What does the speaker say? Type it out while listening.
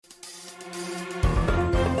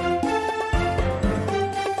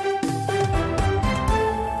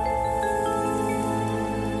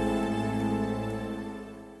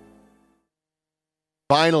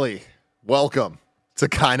Finally, welcome to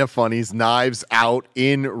Kinda Funny's Knives Out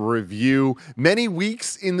in Review. Many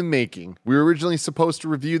weeks in the making. We were originally supposed to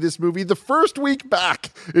review this movie the first week back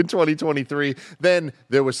in 2023. Then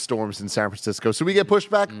there was storms in San Francisco, so we get pushed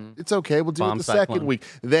back. It's okay. We'll do it the second week.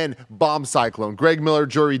 Then bomb cyclone, Greg Miller,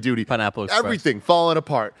 jury duty. Pineapple Express. Everything falling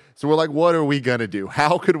apart. So we're like, what are we going to do?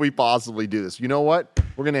 How could we possibly do this? You know what?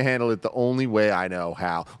 We're going to handle it the only way I know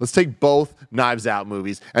how. Let's take both Knives Out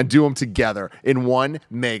movies and do them together in one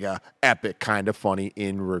mega epic Kinda Funny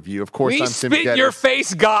in review. Of course, We I'm Tim spit in your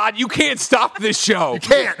face, God. You can't stop this show.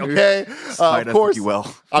 Can't, okay? Of course, you will.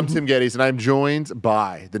 I'm Tim Geddes, and I'm joined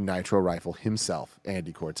by the Nitro Rifle himself,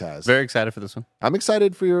 Andy Cortez. Very excited for this one. I'm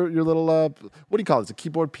excited for your little, what do you call it? It's a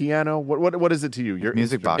keyboard piano? What is it to you? Your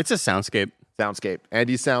Music box. It's a soundscape. soundscape.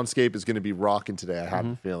 Andy's soundscape is going to be rocking today, I have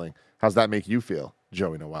a feeling. How's that make you feel,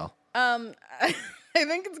 Joey Noel? I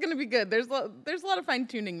think it's going to be good. There's a lot of fine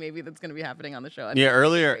tuning maybe that's going to be happening on the show. Yeah,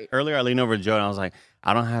 earlier I leaned over to Joe and I was like,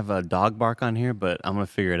 I don't have a dog bark on here, but I'm going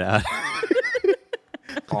to figure it out.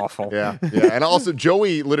 Awful. Yeah. And also,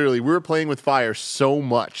 Joey, literally, we were playing with fire so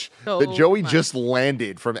much that Joey just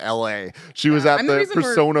landed from L.A. She was at the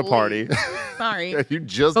Persona party. Sorry. You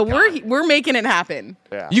just But we're making it happen.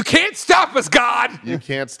 Yeah. You can't stop us, God. You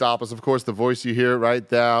can't stop us. Of course, the voice you hear right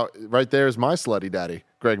there is my slutty daddy,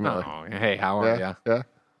 Greg Miller. Oh, hey, how are Yeah. you? Yeah. Do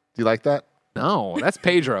you like that? No, that's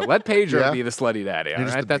Pedro. Let Pedro Yeah. be the slutty daddy. All You're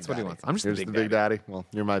just right, the that's big what he daddy. wants. I'm just You're the just big daddy. Well,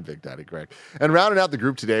 you're my big daddy, Greg. And rounding out the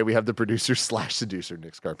group today, we have the producer / seducer,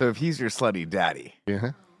 Nick Scarpa. So if he's your slutty daddy,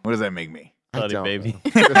 Yeah. what does that make me? Bloody don't baby.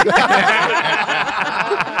 No!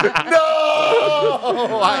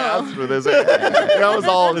 I asked for this. That was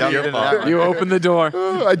all your fault. You open the door.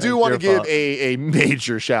 I do want to your give fault. a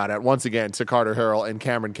major shout out once again to Carter Harrell and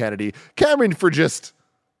Cameron Kennedy. Cameron for just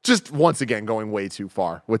once again going way too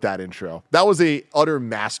far with that intro. That was a utter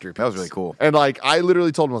masterpiece. That was really cool. And like I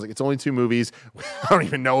literally told him, I was like, it's only 2 movies. I don't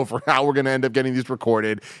even know how we're gonna end up getting these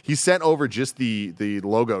recorded. He sent over just the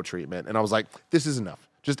logo treatment, and I was like, this is enough.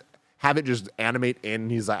 Just have it just animate in. And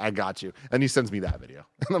he's like, I got you. And he sends me that video.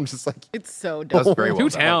 And I'm just like, It's so That was dope. very well Too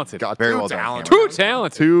done. talented. God, Very too well done, talented. Cameron. Too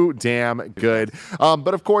talented. Too damn good.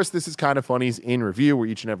 But of course, this is Kinda Funny's in review, where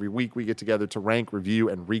each and every week we get together to rank, review,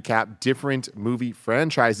 and recap different movie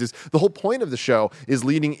franchises. The whole point of the show is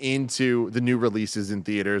leading into the new releases in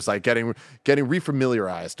theaters, like getting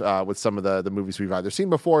refamiliarized with some of the movies we've either seen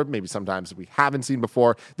before, maybe sometimes we haven't seen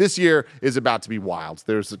before. This year is about to be wild.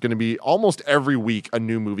 There's going to be almost every week a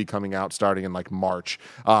new movie coming out starting in like March.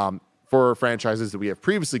 For franchises that we have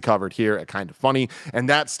previously covered here at Kinda Funny. And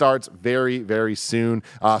that starts very, very soon.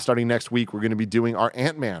 Starting next week, we're going to be doing our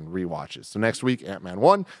Ant-Man rewatches. So next week, Ant-Man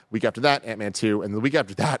 1. Week after that, Ant-Man 2. And the week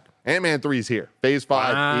after that, Ant-Man 3 is here. Phase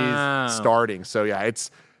 5 Wow. is starting. So yeah,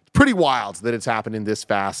 it's pretty wild that it's happening this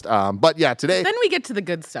fast. But yeah, today... Then we get to the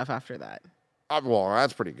good stuff after that. well,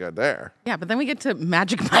 that's pretty good there. Yeah, but then we get to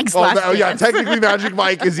Magic Mike's Oh, last yeah, dance. technically Magic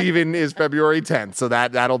Mike is February 10th, so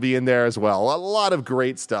that'll be in there as well. A lot of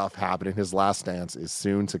great stuff happening. His last dance is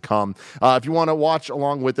soon to come. If you want to watch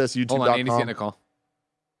along with us, Hold on, Andy's getting a YouTube.com. call.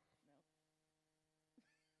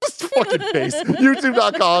 Fucking face.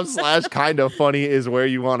 YouTube.com/Kinda Funny is where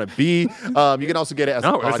you want to be. You can also get it as a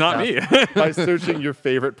podcast No, it's not me. by searching your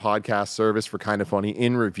favorite podcast service for Kinda Funny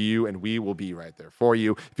in review, and we will be right there for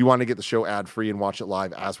you. If you want to get the show ad-free and watch it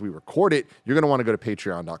live as we record it, you're going to want to go to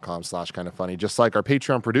patreon.com/Kinda Funny, just like our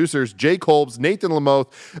Patreon producers, Jay Kolbs, Nathan Lamoth,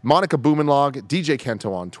 Monica Boomenlog, DJ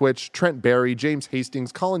Kento on Twitch, Trent Barry, James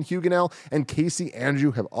Hastings, Colin Huguenel, and Casey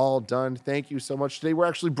Andrew have all done. Thank you so much. Today, we're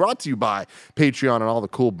actually brought to you by Patreon and all the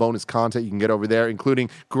cool bonus content you can get over there, including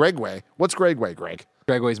Gregway. What's Gregway, Greg?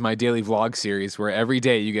 Gregway's my daily vlog series where every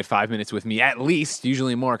day you get 5 minutes with me, at least,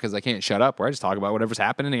 usually more because I can't shut up, where I just talk about whatever's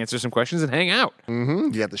happening, answer some questions, and hang out.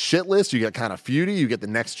 You get the shit list, you get Kind of Feudy, you get the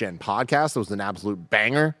Next Gen podcast. That was an absolute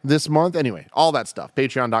banger this month. Anyway, all that stuff.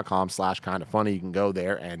 Patreon.com/Kinda Funny. You can go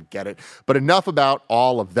there and get it. But enough about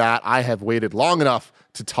all of that. I have waited long enough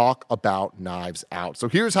to talk about Knives Out. So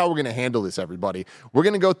here's how we're going to handle this, everybody. We're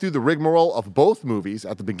going to go through the rigmarole of both movies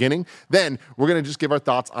at the beginning. Then we're going to just give our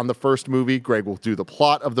thoughts on the first movie. Greg will do the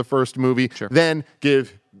plot of the first movie. Sure. Then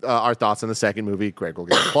give our thoughts on the second movie. Greg will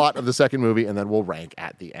give the plot of the second movie, and then we'll rank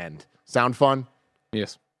at the end. Sound fun?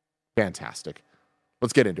 Yes. Fantastic.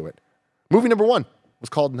 Let's get into it. Movie number 1 was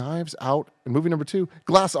called Knives Out, and movie number 2,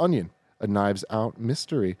 Glass Onion, a Knives Out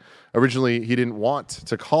mystery. Originally, he didn't want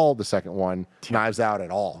to call the second one Knives Out at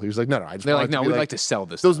all. He was like, no, I just They're want like, it to no, be we'd like to sell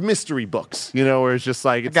this. those mystery books, where it's just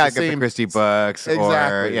like it's Got the Agatha same. Christie books, or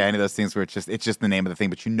Exactly. any of those things where it's just the name of the thing,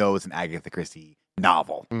 but you know it's an Agatha Christie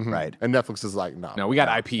novel, right? And Netflix is like, No, we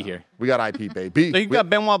got IP here. we got IP, baby. So you got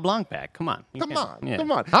Benoit Blanc back. Come on. You Come can't- on, yeah.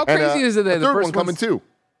 come on. How crazy is it that the the third first one coming one's- too?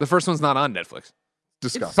 The first one's not on Netflix.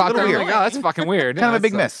 Disgusting. Fuck, I was like, oh, that's fucking weird. Kind of Yeah, a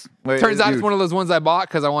big that's, miss. Wait, Turns out it's huge. one of those ones I bought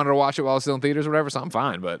because I wanted to watch it while I was still in theaters or whatever, so I'm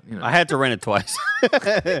fine. But you know, I had to rent it twice.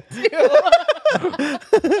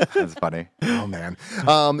 That's funny. Oh man.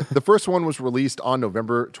 The first one was released on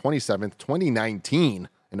November 27th, 2019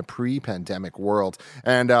 in a pre-pandemic world.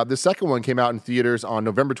 And the second one came out in theaters on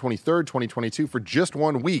November 23rd, 2022 for just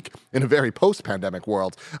 1 week in a very post-pandemic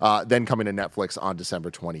world, then coming to Netflix on December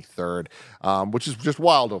 23rd, which is just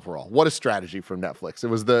wild overall. What a strategy from Netflix. It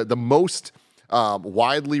was the most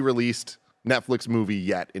widely released Netflix movie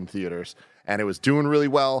yet in theaters. And it was doing really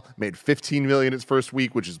well, made $15 million its first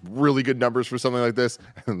week, which is really good numbers for something like this.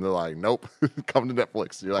 And they're like, nope, come to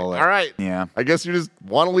Netflix. You're like, all right. Yeah. I guess you just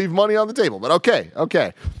want to leave money on the table, but okay.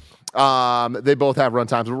 They both have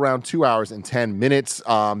runtimes of around 2 hours and 10 minutes.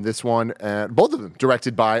 This one, both of them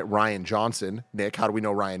directed by Rian Johnson. Nick, how do we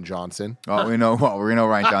know Rian Johnson? Well, we know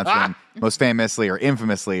Rian Johnson most famously or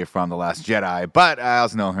infamously from The Last Jedi, but I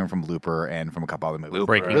also know him from Looper and from a couple other movies.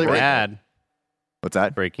 Breaking Really great. Bad. What's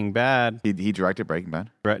that? Breaking Bad. He directed Breaking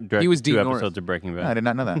Bad. Directed He was Dean 2 Norris. episodes of Breaking Bad. I did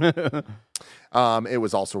not know that. It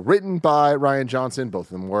was also written by Rian Johnson.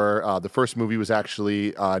 Both of them were. The first movie was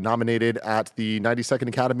actually nominated at the 92nd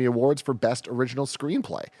Academy Awards for Best Original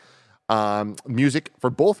Screenplay. Music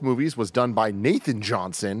for both movies was done by Nathan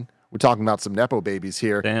Johnson. We're talking about some Nepo babies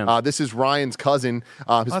here. Damn. This is Ryan's cousin.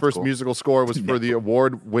 His first cool. musical score was for the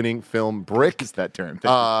award-winning film Brick. Is that term?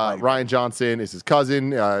 Rian Johnson is his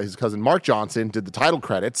cousin. His cousin Mark Johnson did the title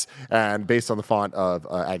credits, and based on the font of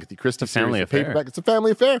Agatha Christie It's a family series of affair. paperback, it's a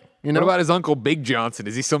family affair. You know what about his uncle Big Johnson?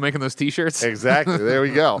 Is he still making those T-shirts? exactly. There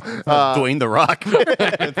we go. Dwayne The Rock.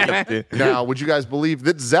 Now, would you guys believe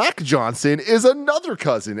that Zach Johnson is another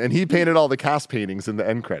cousin, and he painted all the cast paintings in the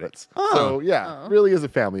end credits? So yeah, really is a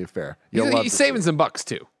family affair. You'll love He's to saving see. some bucks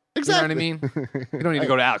too. Exactly. You know what I mean? You don't need to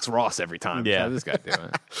go to Alex Ross every time. Yeah. This guy doing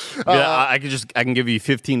it. Yeah, I can give you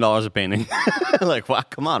 $15 a painting. Like, wow,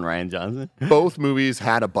 come on, Rian Johnson. Both movies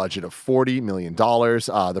had a budget of $40 million.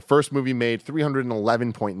 The first movie made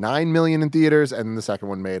 $311.9 million in theaters, and the second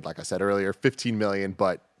one made, like I said earlier, $15 million.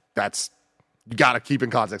 But that's, you got to keep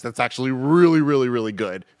in context. That's actually really, really, really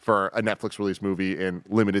good for a Netflix release movie in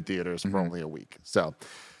limited theaters for only a week. So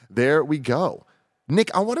there we go.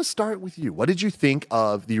 Nick, I want to start with you. What did you think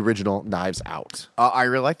of the original Knives Out? I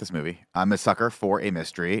really like this movie. I'm a sucker for a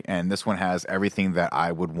mystery, and this one has everything that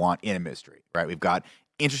I would want in a mystery, right? We've got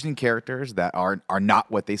interesting characters that are not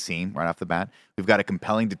what they seem right off the bat. We've got a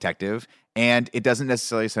compelling detective, and it doesn't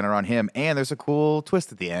necessarily center on him. And there's a cool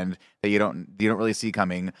twist at the end that you don't really see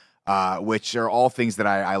coming. Which are all things that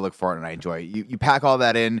I look for and I enjoy. You pack all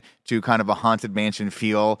that in to kind of a haunted mansion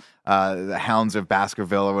feel, the Hounds of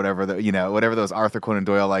Baskerville or whatever whatever those Arthur Conan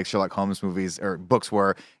Doyle like Sherlock Holmes movies or books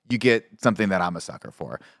were. You get something that I'm a sucker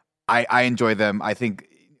for. I enjoy them. I think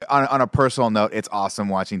on a personal note, it's awesome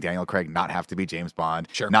watching Daniel Craig not have to be James Bond,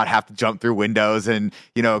 not have to jump through windows and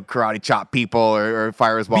karate chop people or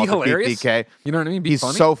fire his ball Be for hilarious. PK. You know what I mean? Be He's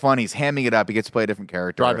funny. so funny. He's hamming it up. He gets to play a different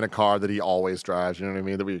character. Driving a car that he always drives, you know what I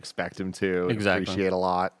mean? That we expect him to and Exactly. appreciate a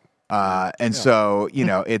lot. So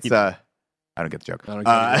it's I don't get the joke. I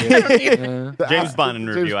don't get it. James Bond in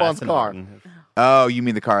James review. Bond's Aston car. Martin. Oh, you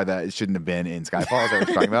mean the car that shouldn't have been in Skyfall? Is that what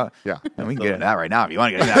you're talking about? Yeah. And we can get into that right now if you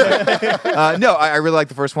want to get into that. No, I really liked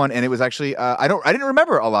the first one, and it was actually I didn't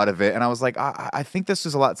remember a lot of it, and I was like, I think this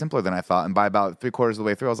is a lot simpler than I thought. And by about 3/4 of the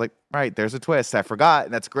way through, I was like, right, there's a twist. I forgot,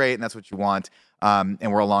 and that's great, and that's what you want. And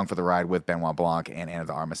we're along for the ride with Benoit Blanc and Anna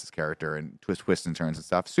de Armas' character, and twists and turns and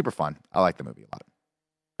stuff. Super fun. I like the movie a lot.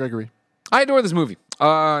 Gregory. I adore this movie.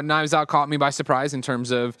 Knives Out caught me by surprise in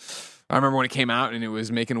terms of, I remember when it came out and it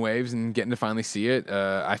was making waves and getting to finally see it.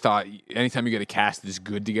 I thought anytime you get a cast this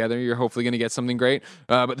good together, you're hopefully going to get something great.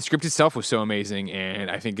 But the script itself was so amazing, and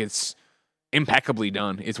I think it's impeccably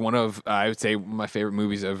done. It's one of, I would say, my favorite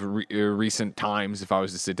movies of recent times. If I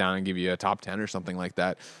was to sit down and give you a top 10 or something like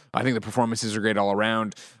that, I think the performances are great all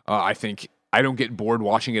around. I think I don't get bored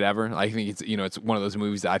watching it ever. I think it's one of those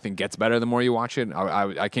movies that I think gets better the more you watch it.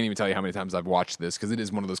 I can't even tell you how many times I've watched this because it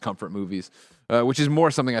is one of those comfort movies, which is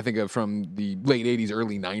more something I think of from the late 80s,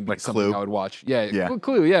 early 90s. Like something Clue? I would watch. Yeah, Yeah.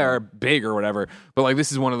 Clue, yeah, or Big or whatever. But like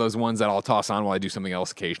this is one of those ones that I'll toss on while I do something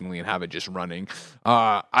else occasionally and have it just running.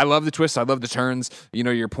 I love the twists. I love the turns.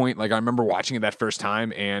 Your point, like I remember watching it that first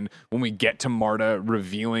time, and when we get to Marta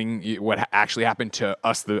revealing what actually happened to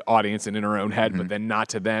us, the audience, and in her own head, but then not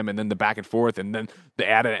to them, and then the back and forth, and then the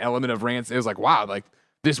added element of Rance, it was like, wow, like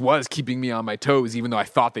this was keeping me on my toes, even though I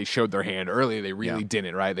thought they showed their hand earlier. They really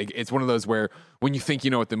didn't, right? Like, it's one of those where when you think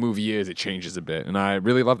you know what the movie is, it changes a bit. And I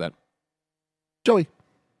really love that. Joey.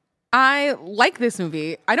 I like this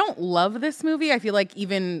movie. I don't love this movie. I feel like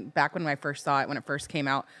even back when I first saw it, when it first came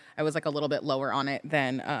out, I was like a little bit lower on it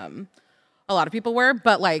than a lot of people were.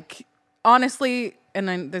 But like, honestly, and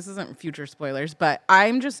then this isn't future spoilers, but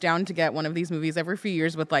I'm just down to get one of these movies every few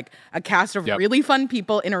years with like a cast of really fun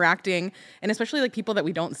people interacting, and especially like people that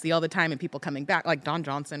we don't see all the time and people coming back, like Don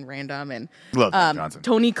Johnson, random, and Love Don Johnson.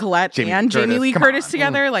 Tony Collette and Jamie Lee Curtis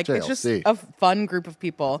together. Like it's just JLC. a fun group of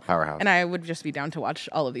people. Powerhouse. And I would just be down to watch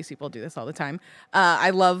all of these people do this all the time.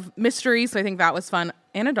 I love mystery, so I think that was fun.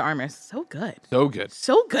 Anna de Armas, so good. So good.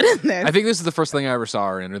 So good in this. I think this is the first thing I ever saw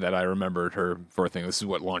her in, or that I remembered her for a thing. This is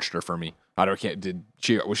what launched her for me. Was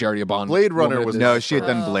she already a Bond? Blade Runner woman at was this- No, she had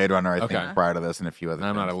done Blade Runner, I Okay. think, prior to this and a few other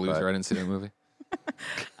I'm not a things, loser. but- I didn't see the movie.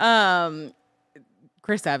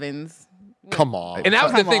 Chris Evans. Come on. And that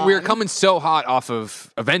was the Come thing. We were on. coming so hot off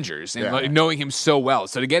of Avengers and Yeah. like, knowing him so well.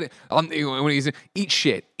 So to get it when he's eat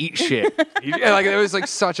shit. Like it was like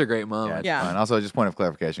such a great Yeah, moment. it's Yeah. fun. Also, just point of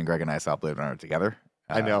clarification, Greg and I saw Blade Runner together.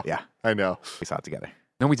 I know. Yeah, I know. we saw it together.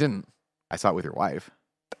 No, we didn't. I saw it with your wife.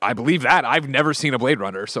 I believe that. I've never seen a Blade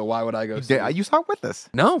Runner, so why would I go see Yeah, it? you saw it with us.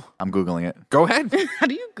 No. I'm Googling it. Go ahead. How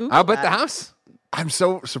do you Google I'll bet the that? house. I'm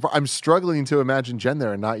so surprised. I'm struggling to imagine Jen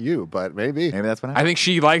there and not you, but maybe. Maybe that's what I happened. think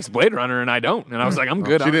she likes Blade Runner and I don't. And I was like, I'm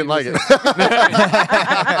good. She didn't like it. You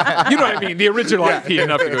know what I mean? The original IP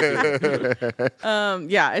enough to go see it.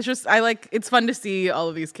 Yeah, it's just it's fun to see all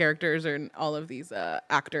of these characters and all of these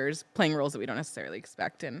actors playing roles that we don't necessarily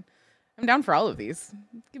expect, and I'm down for all of these.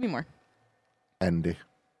 Give me more. Andy.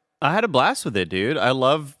 I had a blast with it, dude. I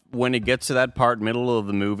love when it gets to that part middle of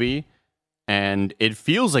the movie and it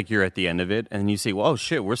feels like you're at the end of it and you say, "Whoa,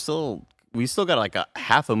 shit, we still got like a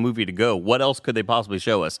half a movie to go. What else could they possibly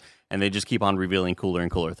show us?" And they just keep on revealing cooler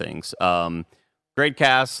and cooler things. Great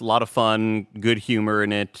cast, a lot of fun, good humor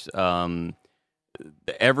in it.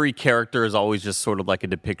 Every character is always just sort of like a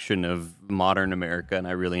depiction of modern America, and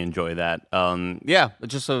I really enjoy that. Yeah,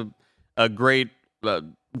 just a great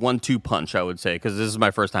 1-2 punch, I would say, because this is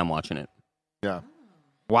my first time watching it. Yeah.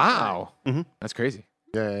 Wow. That's crazy.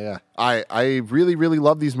 Yeah. I really, really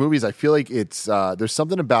love these movies. I feel like it's there's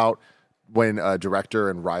something about when a director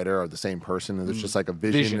and writer are the same person, and there's just like a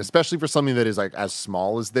vision, especially for something that is like as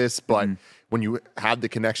small as this. But when you have the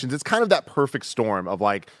connections, it's kind of that perfect storm of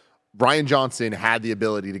like Rian Johnson had the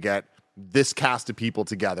ability to get this cast of people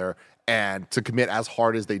together and to commit as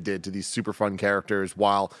hard as they did to these super fun characters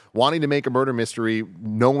while wanting to make a murder mystery,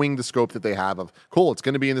 knowing the scope that they have of, cool, it's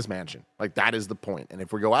going to be in this mansion. Like, that is the point. And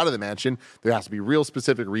if we go out of the mansion, there has to be real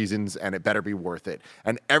specific reasons, and it better be worth it.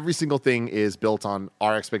 And every single thing is built on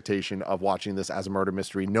our expectation of watching this as a murder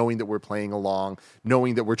mystery, knowing that we're playing along,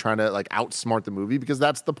 knowing that we're trying to, like, outsmart the movie, because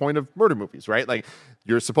that's the point of murder movies, right? Like,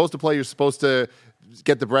 you're supposed to play, you're supposed to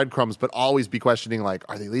get the breadcrumbs, but always be questioning, like,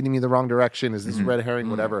 are they leading me the wrong direction? Is this a red herring?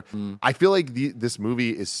 Whatever. I feel like this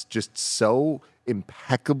movie is just so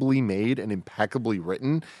impeccably made and impeccably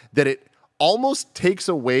written that it almost takes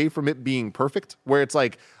away from it being perfect, where it's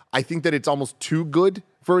like, I think that it's almost too good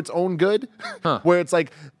for its own good, where it's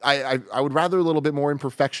like, I would rather a little bit more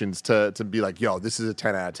imperfections to be like, yo, this is a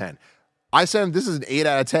 10 out of 10. I said this is an 8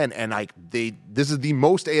 out of 10, and like this is the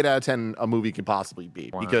most 8 out of 10 a movie can possibly be.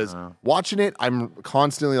 Because watching it, I'm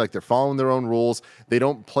constantly like, they're following their own rules. They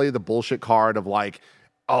don't play the bullshit card of like,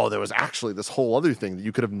 oh, there was actually this whole other thing that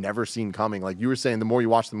you could have never seen coming. Like you were saying, the more you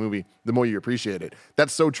watch the movie, the more you appreciate it.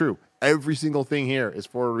 That's so true. Every single thing here is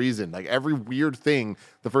for a reason. Like every weird thing,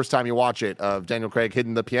 the first time you watch it, of Daniel Craig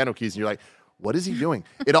hitting the piano keys, and you're like, what is he doing?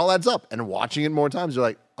 It all adds up. And watching it more times, you're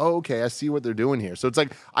like, oh, okay, I see what they're doing here. So it's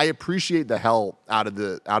like, I appreciate the hell out of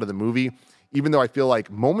the movie, even though I feel like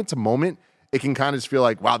moment to moment, it can kind of just feel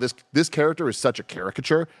like, wow, this character is such a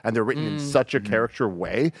caricature, and they're written in such a caricature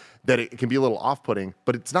way that it can be a little off-putting.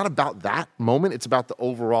 But it's not about that moment. It's about the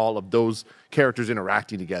overall of those characters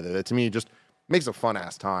interacting together. That to me just makes a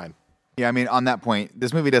fun-ass time. Yeah, I mean, on that point,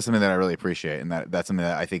 this movie does something that I really appreciate, and that's something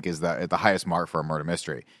that I think is the highest mark for a murder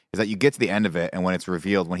mystery, is that you get to the end of it, and when it's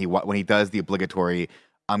revealed, when he does the obligatory,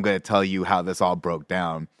 I'm going to tell you how this all broke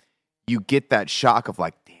down, you get that shock of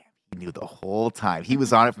like, damn, he knew the whole time. He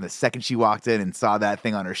was on it from the second she walked in and saw that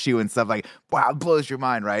thing on her shoe and stuff. Like, wow, it blows your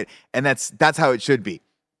mind, right? And that's how it should be.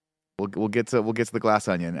 We'll get to the glass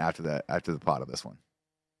onion after the plot of this one.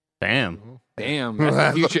 Damn. Damn,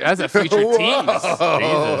 that's a future tease. Jesus.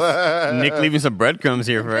 Nick leaving some breadcrumbs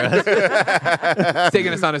here for us. He's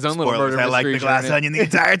taking us on his own little murder mystery journey. onion the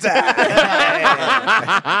entire time.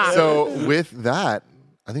 So with that,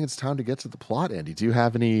 I think it's time to get to the plot, Andy. Do you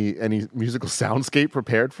have any musical soundscape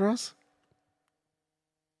prepared for us?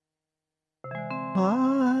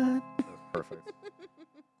 Plot. Perfect.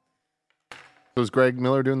 So is Greg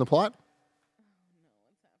Miller doing the plot?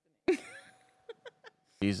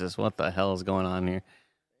 Jesus, what the hell is going on here?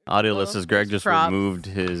 Audio listeners, Greg just props. removed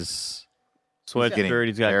his sweatshirt. Getting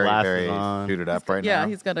He's got very, glasses very on. suited up right Yeah, now.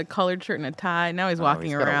 he's got a colored shirt and a tie. Now he's Oh, walking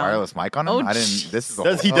he's got around. a wireless mic on him. Oh, I didn't. This is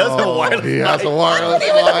a He does have a wireless He has a mic. wireless What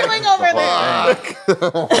are you mic. doing over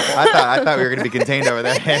there? I thought we were going to be contained over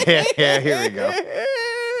there. Yeah, here we go.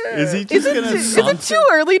 Is he just gonna? Is it too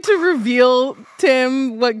early to reveal,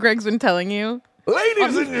 Tim, what Greg's been telling you?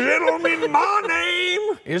 Ladies and gentlemen, my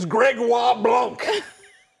name is Gregoire Blanc.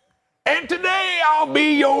 And today I'll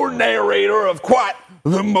be your narrator of quite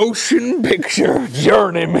the motion picture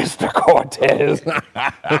journey, Mr. Cortez.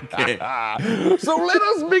 Okay. So let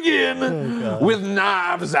us begin with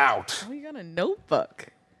Knives Out. Oh, you got a notebook.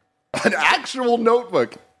 An actual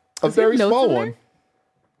notebook. A very notes small in one.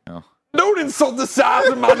 Don't insult the size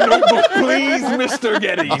of my notebook, please, Mr.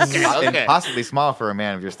 Geddes. And possibly small for a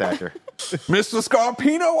man of your stature. Mr.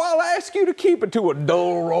 Scarpino, I'll ask you to keep it to a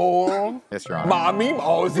dull roll. Yes, Your Honor. My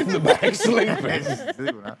Meemaw's in the back sleeping.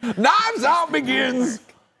 Knives Out begins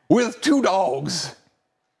with two dogs.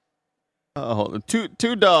 Oh,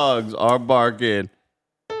 two dogs are barking.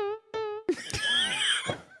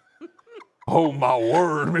 Oh, my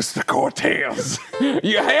word, Mr. Cortez.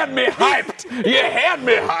 You had me hyped. You had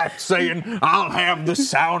me hyped saying, I'll have the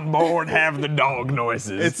soundboard, have the dog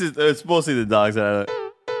noises. It's mostly the dogs that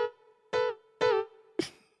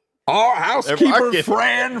Our They're housekeeper barking.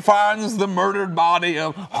 Fran finds the murdered body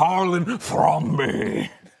of Harlan Thromby.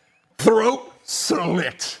 Throat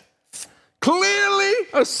slit. Clearly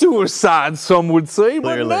a suicide, some would say,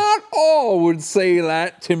 Clearly. but not all would say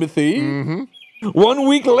that, Timothy. 1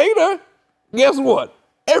 week later, guess what?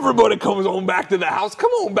 Everybody comes on back to the house. Come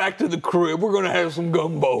on back to the crib. We're going to have some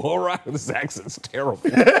gumbo, all right? This accent's terrible.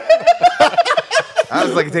 I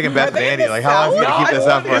was like taking Beth and Andy. Like, how long is he going to keep this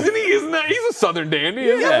up for? Isn't he? Isn't that? He's a Southern dandy.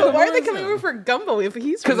 Isn't Yeah, he? but why are they coming over for gumbo if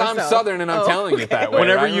he's from Because the I'm South? Southern and I'm Oh, telling it that way.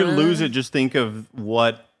 whenever right? you lose it, just think of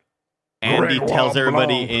what Andy Gregoire tells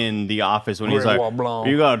everybody Blanc. in the office when he's Gregoire like, Blanc.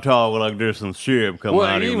 "You gotta talk like there's some shit coming Well,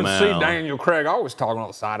 out of you your even mouth." see Daniel Craig always talking on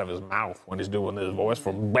the side of his mouth when he's doing this voice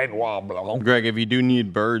for Benoit Blanc. Greg, if you do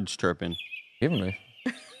need birds chirping, Give me.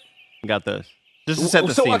 you got this. Just to set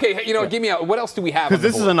the So, scene. okay, you know, give me a, what else do we have? Because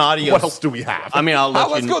this is an audio. What else do we have? I mean, I'll let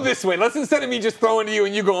Let's you go this way. Let's instead of me just throwing to you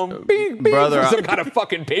and you going, beep, beep, Brother, for some kind of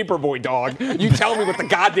fucking paperboy dog, you tell me what the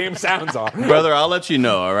goddamn sounds are. Brother, I'll let you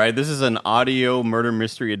know, all right? This is an audio murder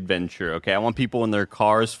mystery adventure, okay? I want people in their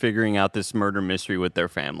cars figuring out this murder mystery with their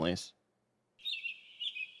families.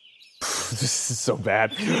 This is so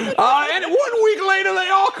bad. And 1 week later, they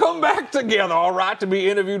all come back together, all right, to be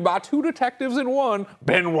interviewed by two detectives in one,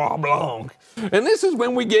 Benoit Blanc. And this is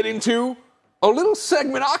when we get into a little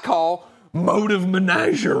segment I call Motive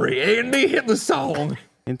Menagerie. Andy, hit the song.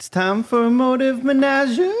 It's time for Motive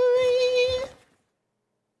Menagerie.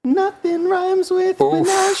 Nothing rhymes with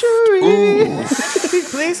menagerie.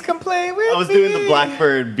 Please come play with I was doing the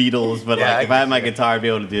Blackbird Beatles, but Yeah, like if I had my guitar, I'd be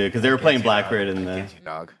able to do it because they were playing Blackbird in the.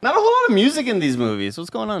 dog. Not a whole lot of music in these movies. What's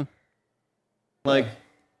going on? Like,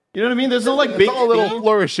 you know what I mean? There's no like big. It's all little theme.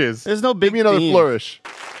 flourishes. There's no big. Give me another theme. flourish.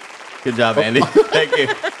 Good job, Andy. Thank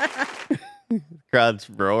you. Crowd's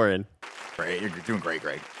roaring. Great. You're doing great,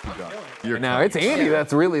 Greg. Keep going. Now, it's Andy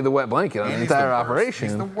that's really the wet blanket on the entire operation.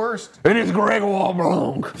 He's the worst. And it's Gregoire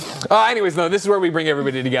Blanc. Anyways, no, this is where we bring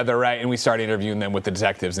everybody together, right? And we start interviewing them with the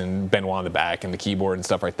detectives and Benoit in the back and the keyboard and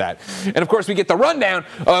stuff like that. And of course, we get the rundown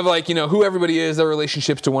of like, you know, who everybody is, their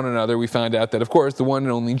relationships to one another. We find out that, of course, the one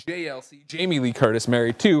and only JLC, Jamie Lee Curtis,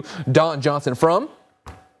 married to Don Johnson from...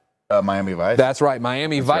 Miami Vice. That's right,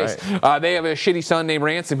 Miami Vice. They have a shitty son named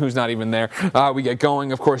Ransom who's not even there. We get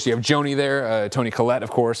going. Of course, you have Joni there. Tony Collette, of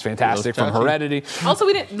course, fantastic from Chachi. Heredity. Also,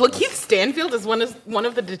 we didn't. Lakeith Stanfield is one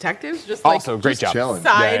of the detectives. Just like Also, great job. chilling.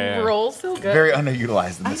 side Yeah. role, so good. Very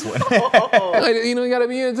underutilized in this one. You know, you gotta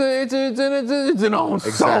be. It's an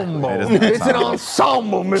ensemble. It is an It's an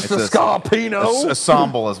ensemble. ensemble, Mr. It's Scarpino.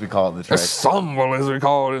 Ensemble, as we call it in the trade. Ensemble, as we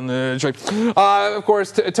call it in the trade. Of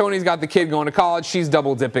course, Tony's got the kid going to college. She's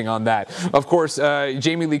double dipping on that. Of course,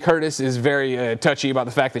 Jamie Lee Curtis is very touchy about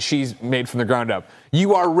the fact that she's made from the ground up.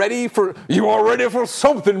 You are ready for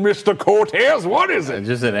something, Mr. Cortez. What is it?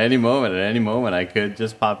 Just at any moment, I could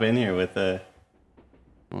just pop in here with a.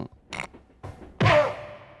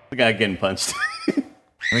 The guy getting punched. Let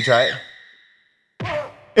me try it.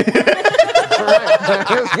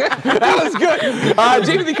 That was good.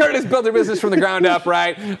 Jamie Lee Curtis built her business from the ground up,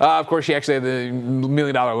 right? Of course, she actually had the $1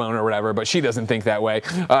 million loan or whatever, but she doesn't think that way.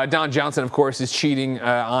 Don Johnson, of course, is cheating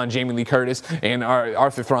on Jamie Lee Curtis, and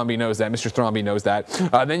Arthur Thrombey knows that. Mr. Thrombey knows that.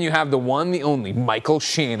 Then you have the one, the only, Michael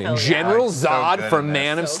Shannon, General Zod from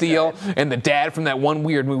Man of Steel, and the dad from that one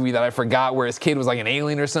weird movie that I forgot where his kid was like an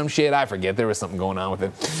alien or some shit. I forget. There was something going on with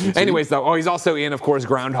it. Anyways, though, he's also in, of course,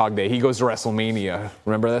 Groundhog Day. He goes to WrestleMania.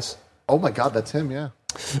 Remember this? Oh my God, that's him. Yeah.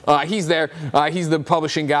 He's there. He's the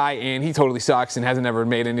publishing guy, and he totally sucks and hasn't ever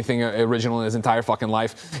made anything original in his entire fucking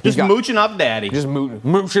life. Just mooching off daddy. Just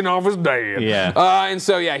mooching off his dad. Yeah. And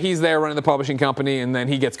so, yeah, he's there running the publishing company, and then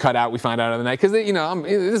he gets cut out. We find out of the night. Because,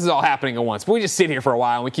 this is all happening at once. But we just sit here for a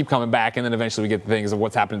while, and we keep coming back, and then eventually we get the things of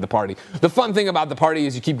what's happening at the party. The fun thing about the party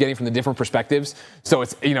is you keep getting from the different perspectives. So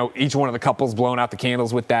it's, each one of the couples blowing out the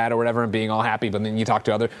candles with dad or whatever and being all happy, but then you talk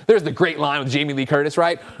to other. There's the great line with Jamie Lee Curtis,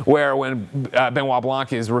 right? Where when Benoit Blanc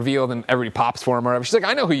is revealed and everybody pops for him or whatever. She's like,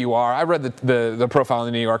 I know who you are. I read the profile in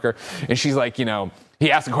the New Yorker. And she's like,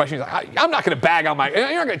 he asked a question. He's like, I'm not going to bag on my.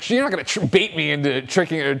 You're not going to bait me into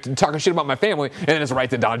tricking or talking shit about my family. And then it's right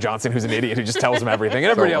to Don Johnson, who's an idiot who just tells him everything, and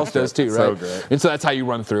everybody else does too, right? So great. And so that's how you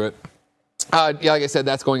run through it. Like I said,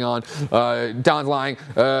 that's going on. Don's lying.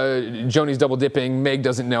 Joni's double dipping. Meg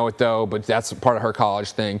doesn't know it, though, but that's part of her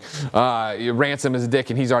college thing. Ransom is a dick,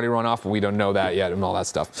 and he's already run off, but we don't know that yet and all that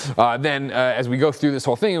stuff. Then, as we go through this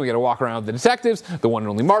whole thing, we got to walk around with the detectives. The one and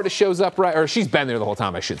only Marta shows up, right? Or she's been there the whole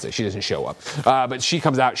time, I should say. She doesn't show up. But she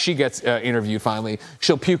comes out. She gets interviewed finally.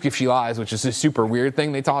 She'll puke if she lies, which is a super weird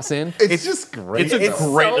thing they toss in. It's just great. It's a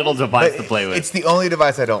great little device to play with. It's the only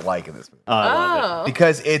device I don't like in this movie. I love it.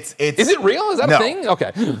 Because it's Is it real? Is that No. a thing?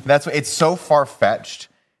 Okay. That's it's so far fetched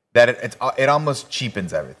that it almost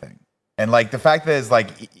cheapens everything. And like the fact that it's like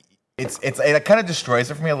it kind of destroys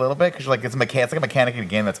it for me a little bit because you're like it's like a mechanic in a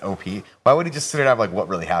game that's OP. Why would he just sit it out like what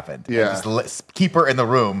really happened? Yeah. And just keep her in the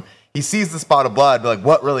room. He sees the spot of blood, but like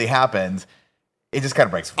what really happened? It just kind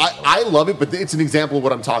of breaks. I love it, but it's an example of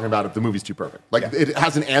what I'm talking about if the movie's too perfect. Like, it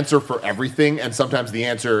has an answer for everything, and sometimes the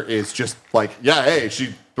answer is just like, yeah, hey,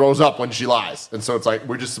 she throws up when she lies. And so it's like,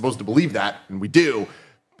 we're just supposed to believe that, and we do.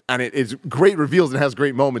 And it's great reveals and has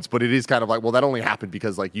great moments, but it is kind of like, well, that only happened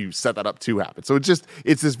because, like, you set that up to happen. So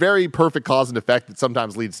it's this very perfect cause and effect that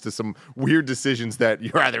sometimes leads to some weird decisions that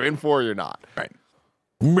you're either in for or you're not. Right.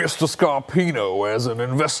 Mr. Scarpino, as an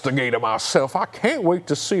investigator myself, I can't wait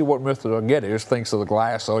to see what Mr. Geddes thinks of the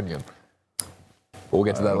glass onion. We'll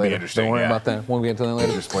get to that later. interesting, Don't worry yeah. about that. We'll get to that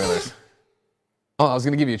later. Spoilers. Oh, I was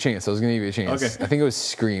going to give you a chance. Okay. I think it was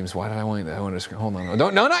Screams. Why did I want that? I wanted to scream. Hold on.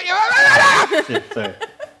 Don't, no, not you. Shit, sorry.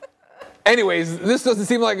 Anyways, this doesn't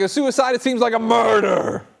seem like a suicide. It seems like a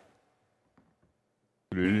murder.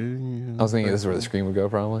 I was thinking this is where the scream would go,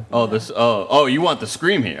 probably. Oh, you want the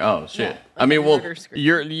scream here? Oh shit. Yeah, I mean, well, murder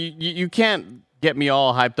scream. you can't get me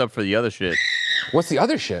all hyped up for the other shit. What's the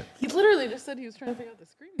other shit? He literally just said he was trying to figure out the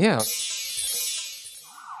screen. Yeah.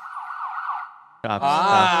 Stop.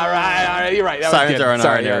 All right, you're right. That was Sirens good. are on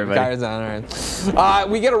Sorry, already, yeah, everybody. sirens are on, all right.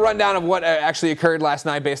 We get a rundown of what actually occurred last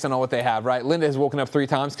night based on all what they have, right? Linda has woken up 3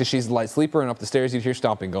 times because she's a light sleeper, and up the stairs you hear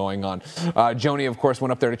stomping going on. Joni, of course,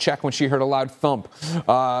 went up there to check when she heard a loud thump.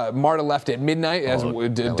 Marta left at midnight, as that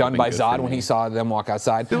would've done been by good Zod for when me. he saw them walk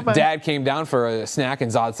outside. Dad came down for a snack,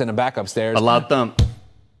 and Zod sent him back upstairs. A loud thump.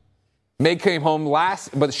 Meg came home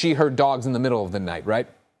last, but she heard dogs in the middle of the night, right?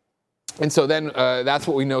 And so then that's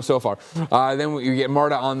what we know so far. Then we get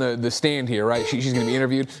Marta on the stand here, right? She's going to be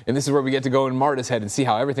interviewed, and this is where we get to go in Marta's head and see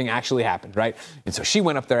how everything actually happened, right? And so she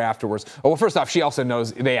went up there afterwards. Oh, well, first off, she also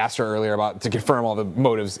knows, they asked her earlier to confirm all the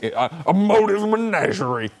motives, a motive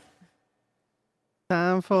menagerie.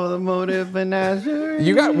 Time for the motive menagerie.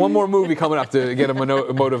 You got one more movie coming up to get a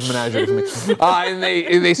motive menagerie for me. And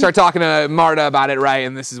they start talking to Marta about it, right?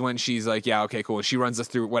 And this is when she's like, yeah, okay, cool. She runs us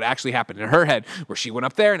through what actually happened in her head, where she went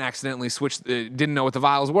up there and accidentally switched, didn't know what the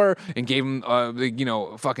vials were, and gave him,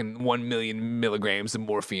 fucking 1 million milligrams of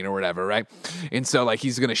morphine or whatever, right? And so, like,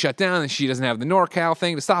 he's going to shut down, and she doesn't have the NorCal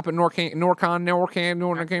thing to stop it, Narcan.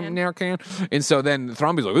 And so then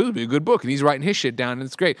Thrombey's like, this would be a good book, and he's writing his shit down, and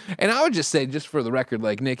it's great. And I would just say, just for the record,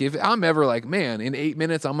 like, Nick, if I'm ever like, man, in 8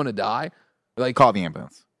 minutes I'm gonna die, like, Call the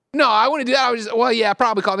ambulance. no, I wouldn't do that. I would just, well, yeah,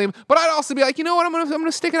 probably call them, but I'd also be like, you know what, I'm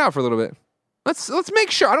gonna stick it out for a little bit. Let's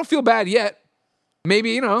make sure. I don't feel bad yet.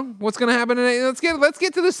 Maybe, what's gonna happen today? Let's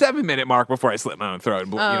get to the 7-minute mark before I slit my own throat.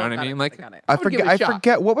 You know what I mean? Like, got it. I would give it a shot.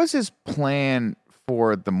 forget what was his plan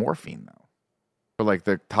for the morphine though, for like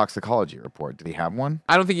the toxicology report. Did he have one?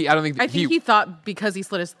 I think he thought because he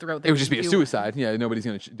slit his throat, it would just be a suicide. Yeah, nobody's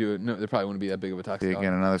gonna do it. No, there probably wouldn't be that big of a toxicology.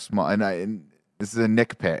 Again, another small. And this is a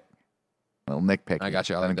nitpick. little nitpick. I got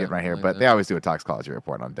you. I Let like me get that. right here, I like but that. they always do a toxicology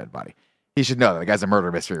report on a dead body. He should know that the guy's a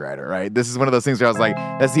murder mystery writer, right? This is one of those things where I was like,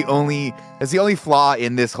 that's the only flaw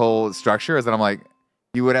in this whole structure is that I'm like,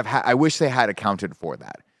 you would have. I wish they had accounted for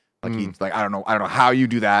that. Like he's like, I don't know how you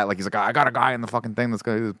do that. Like he's like, I got a guy in the fucking thing that's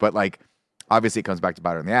gonna do this. But like, obviously it comes back to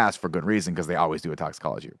bite her in the ass for good reason because they always do a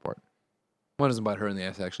toxicology report. One doesn't bite her in the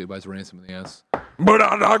ass, actually. It bites Ransom in the ass. But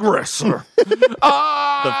I digress, sir.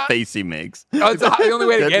 The face he makes. It's the only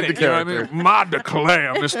way to Get get into it. You know what I mean? My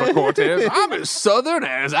declare, Mr. Cortez. I'm as southern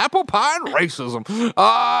as apple pie and racism.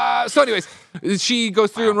 So, anyways, she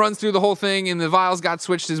goes through and runs through the whole thing, and the vials got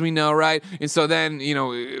switched, as we know, right? And so then, you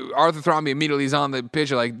know, Arthur Thrombey immediately is on the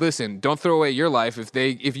pitch, like, listen, don't throw away your life.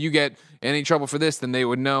 If you get any trouble for this, then they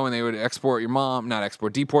would know, and they would deport your mom.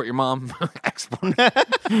 Export.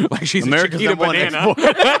 Like she's America's a Chiquita number one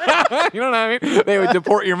banana. You know what I mean? They would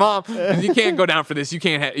deport your mom. You can't go down for this. You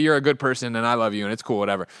can't. You're a good person, and I love you, and it's cool,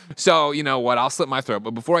 whatever. So you know what? I'll slit my throat.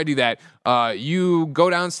 But before I do that, you go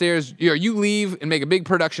downstairs. You leave and make a big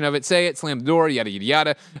production of it. Say it. Slam the door. Yada yada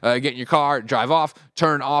yada. Get in your car. Drive off.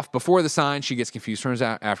 Turn off before the sign. She gets confused. Turns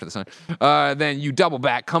out after the sign. Then you double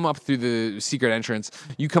back. Come up through the secret entrance.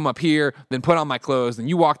 You come up here. Then put on my clothes. Then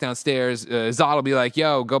you walk downstairs. Zod will be like,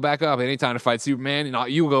 "Yo, go back up. It ain't time to fight Superman."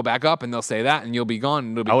 And you go back up, and they'll say that, and you'll be gone.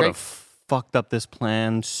 And it'll be I would great. have fucked up this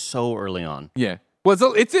plan so early on. Yeah. Well,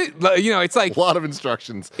 it's like A lot of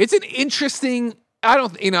instructions. it's an interesting. I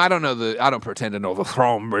don't pretend to know the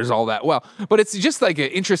Thrombers all that well, but it's just like an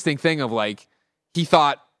interesting thing of like he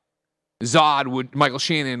thought Michael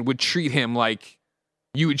Shannon would treat him like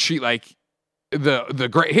you would treat like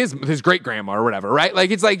his great grandma or whatever, right?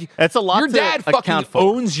 Like it's like That's a lot your to dad account fucking for.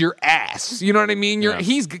 owns your ass. You know what I mean? Yeah.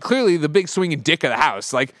 He's clearly the big swinging dick of the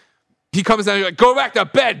house. Like he comes down, you're like, go back to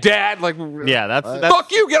bed, Dad. Like Yeah, that's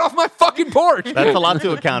fuck you, get off my fucking porch. that's a lot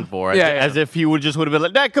to account for. Yeah, As if he would have been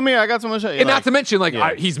like, Dad, come here, I got someone to show you. And Like, not to mention, like,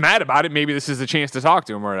 yeah. he's mad about it. Maybe this is a chance to talk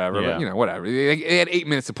to him or whatever. Yeah. But, you know, whatever. They had 8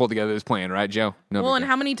 minutes to pull together this plan, right, Joe? No Well, big and deal.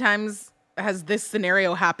 how many times has this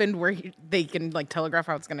scenario happened where they can like telegraph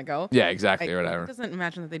how it's going to go? Yeah, exactly, Like, or who whatever. doesn't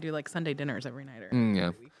imagine that they do like Sunday dinners every night or Yeah.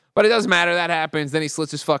 every week? But it doesn't matter. That happens. Then he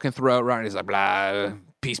slits his fucking throat, right? And he's like, blah,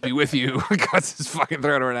 peace be with you. Cuts his fucking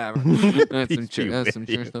throat or whatever. That's some true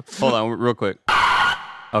stuff. Hold on, real quick.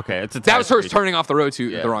 Okay, it's a That was her test. turning off the road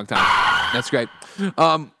to at the wrong time. That's great.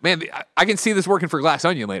 Man, I can see this working for Glass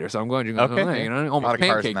Onion later, so I'm glad you're going Okay. You know, A lot almost of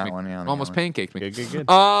cars in pancaked that me. one, yeah, on the Almost other pancaked me. Good.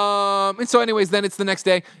 And so, anyways, then it's the next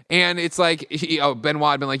day, and it's like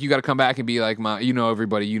Benoit had been like, "You got to come back and be like,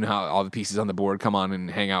 everybody, you know how all the pieces on the board. Come on and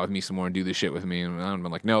hang out with me some more and do this shit with me." And I've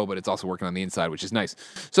been like, "No, but it's also working on the inside, which is nice."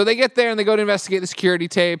 So they get there and they go to investigate the security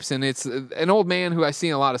tapes, and it's an old man who I see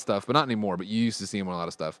in a lot of stuff, but not anymore. But you used to see him in a lot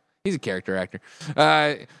of stuff. He's a character actor.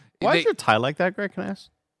 Why is your tie like that, Greg? Can I ask?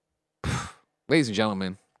 Ladies and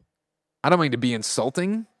gentlemen, I don't mean to be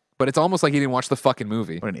insulting, but it's almost like he didn't watch the fucking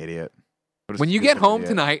movie. What an idiot. What a When you get stupid home idiot.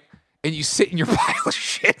 tonight and you sit in your pile of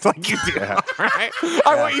shit like you do, right?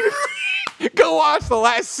 I want you to go watch the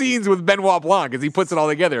last scenes with Benoit Blanc as he puts it all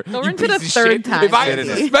together. Go You into the piece of third shit. time. If I had Sit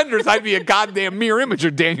in it. suspenders, I'd be a goddamn mirror image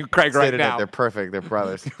of Daniel Craig right Sit in it. now. They're perfect. They're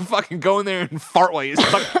brothers. Fucking go in there and fart while you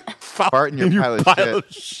fucking Fart in your pile of Pile shit. of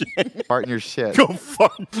shit. Fart in your shit. Go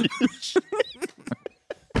fuck you.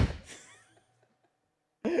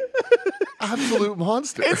 Absolute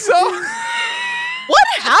monster. And so, What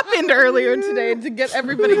happened earlier today to get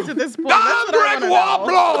everybody to this point? That's what I Greg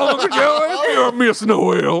wanna know. Wobblong, Joe. You're Miss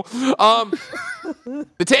Noel.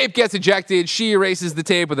 The tape gets ejected. She erases the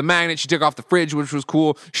tape with a magnet. She took off the fridge, which was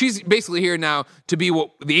cool. She's basically here now to be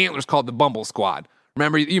what the Antlers called the Bumble Squad. You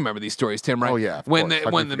remember these stories, Tim, right? Oh, yeah, of When course. the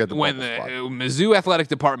How when can the we forget the when Bumble the Mizzou athletic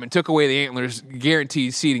department took away the Antlers'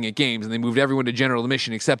 guaranteed seating at games, and they moved everyone to general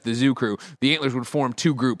admission except the Zoo crew. The Antlers would form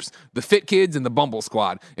two groups: the Fit Kids and the Bumble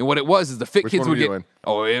Squad. And what it was is the Fit Which Kids one would were you get. in?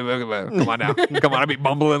 Oh, yeah, come on now. Come on, I'd be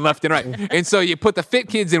bumbling left and right. And so you put the Fit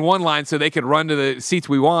Kids in one line so they could run to the seats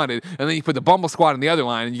we wanted, and then you put the Bumble Squad in the other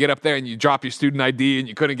line, and you get up there and you drop your student ID, and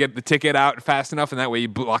you couldn't get the ticket out fast enough, and that way you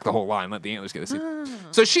block the whole line, let the Antlers get a seat.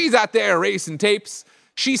 So she's out there erasing tapes.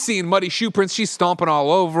 She's seeing muddy shoe prints. She's stomping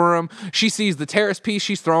all over them. She sees the terrace piece.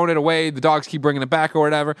 She's throwing it away. The dogs keep bringing it back or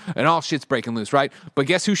whatever, and all shit's breaking loose, right? But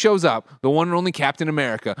guess who shows up? The one and only Captain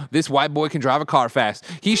America. This white boy can drive a car fast.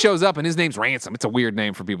 He shows up, and his name's Ransom. It's a weird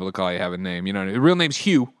name for people to call you have a name. You know, the real name's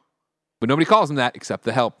Hugh, but nobody calls him that except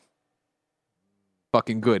the help.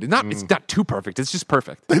 fucking good. It's not too perfect. It's just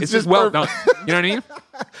perfect. It's just well done. You know what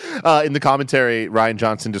I mean? In the commentary, Ryan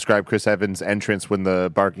Johnson described Chris Evans' entrance when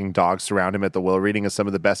the barking dogs surround him at the will reading as some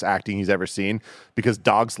of the best acting he's ever seen because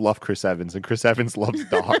dogs love Chris Evans and Chris Evans loves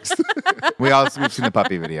dogs. We've seen the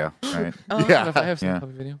puppy video, right? Oh, Yeah. I have seen Yeah. the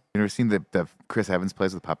puppy video. You ever seen the Chris Evans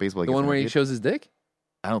plays with puppies? While he The gets one where he interviewed? shows his dick?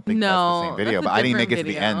 I don't think No, that's the same video, that's a but I didn't make it to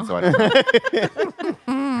different the end, so I don't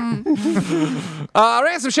know.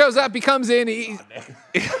 Ransom shows up. He comes in.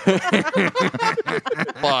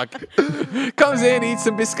 Fuck. Comes in, eats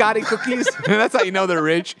some biscotti cookies. That's how you know they're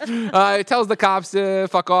rich. He tells the cops to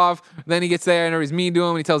fuck off. Then he gets there and everybody's mean to him.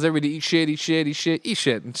 And he tells everybody to eat shit, eat shit, eat shit, eat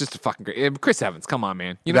shit. It's just a fucking great. Chris Evans, come on,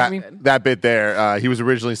 man. You know what I mean? That bit there, he was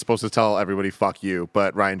originally supposed to tell everybody "fuck you,"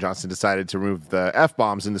 but Ryan Johnson decided to remove the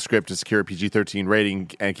f-bombs in the script to secure a PG-13 rating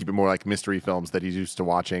and keep it more like mystery films that he's used to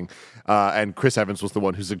watching. And Chris Evans was the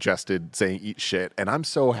one who suggested saying "eat shit," and I'm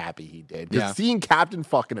so happy he did. Because Yeah. seeing Captain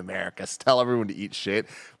fucking America tell everyone to eat shit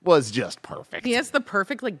was just perfect. He has the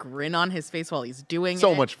perfect like grin on his face while he's doing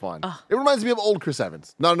So it. much fun. It reminds me of old Chris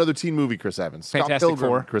Evans, not another teen movie Chris Evans. Scott Fantastic Pilgrim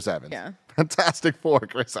Four. Chris Evans. Yeah. Fantastic Four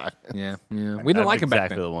Chris Evans. Yeah, yeah. We didn't That's like him back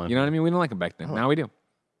exactly then. the one. You know what I mean? We didn't like him back then. Now we do.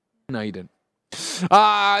 No, you didn't.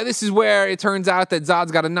 This is where it turns out that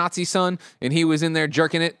Zod's got a Nazi son, and he was in there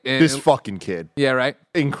jerking it. And This fucking kid. yeah, right.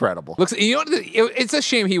 Incredible. Looks. You know, it's a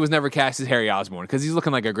shame he was never cast as Harry Osborn because he's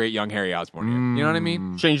looking like a great young Harry Osborn. Here. You know what I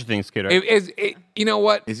mean? Stranger Things kid, right? You know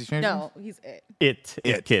what? Is he strange? No, he's it.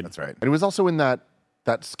 It kid. That's right. And he was also in that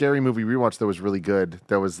scary movie we watched that was really good.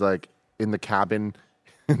 That was like in the cabin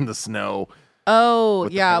in the snow. Oh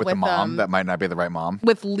With yeah, the, with the mom that might not be the right mom.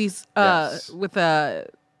 with Lisa Yes. with Lisa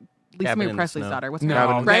Cabin Marie in the Presley's Snow. daughter. What's No,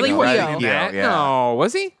 her name? Riley no, Keough. Riley Keough, yeah. No,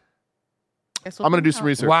 was he? Guess we'll I'm gonna do find some out.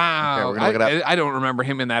 research. Wow. Okay, we're gonna look it I don't remember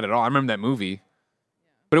him in that at all. I remember that movie.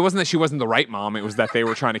 But it wasn't that she wasn't the right mom. It was that they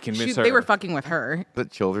were trying to convince her. They were fucking with her. The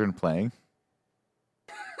children playing.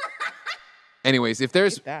 Anyways, if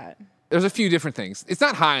Like that. there's a few different things. It's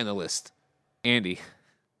not high on the list, Andy.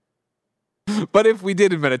 But if we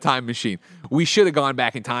did invent a time machine, we should have gone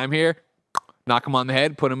back in time here, knock him on the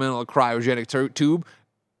head, put him in a little cryogenic tube,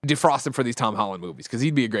 defrost him for these Tom Holland movies because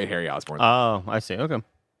he'd be a great Harry Osborn. Oh, I see. Okay.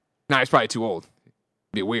 Now he's probably too old.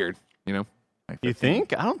 Be weird, you know. Like You 15,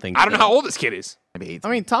 think? I don't think I don't know so. how old this kid is. Maybe 18.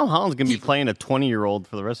 I mean, Tom Holland's going to be playing a 20-year-old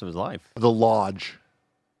for the rest of his life. The Lodge.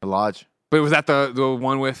 The Lodge. But was that the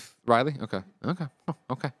one with Riley? Okay. Oh,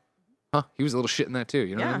 okay. Huh? He was a little shit in that too.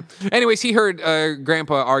 You know. What I mean? Anyways, he heard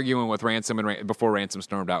Grandpa arguing with Ransom and before Ransom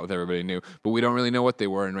stormed out with everybody knew, but we don't really know what they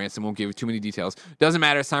were, and Ransom won't give too many details. Doesn't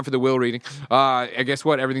matter. It's time for the will reading. I guess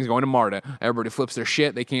what? Everything's going to Marta. Everybody flips their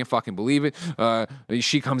shit. They can't fucking believe it.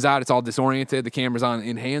 She comes out. It's all disoriented. The camera's on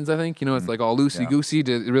in hands. I think it's like all loosey goosey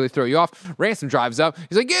to really throw you off. Ransom drives up.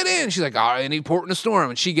 He's like, "Get in." She's like, "All right, I need port in a storm,"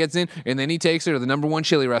 and she gets in, and then he takes her to the #1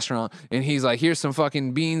 chili restaurant, and he's like, "Here's some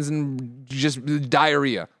fucking beans and just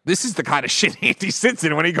diarrhea." This is the kind of shit Andy sits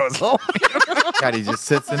in when he goes home. God, he just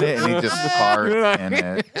sits in it and he just farts in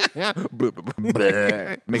it. Yeah.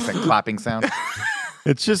 Bleh. Makes that clapping sound.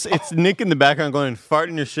 It's Nick in the background going,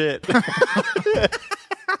 farting your shit.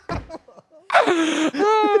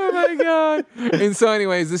 Oh my god! And so,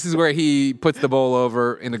 anyways, this is where he puts the bowl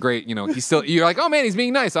over in the grate. He's still. You're like, oh man, he's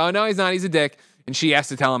being nice. Oh no, he's not. He's a dick. And she has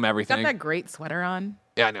to tell him Got everything. that great sweater on.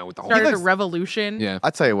 Yeah, I know with the whole. Started a revolution. Yeah. I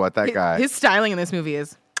tell you what, that guy. His styling in this movie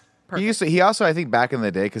is perfect. He also, I think, back in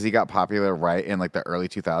the day, because he got popular right in like the early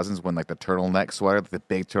 2000s when like the turtleneck sweater, the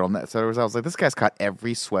big turtleneck sweater was. I was like, this guy's caught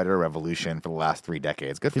every sweater revolution for the last 3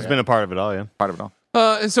 decades. Good for He's him. been a part of it all, yeah. part of it all.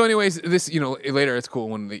 And so, anyways, this later it's cool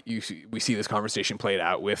when we see this conversation played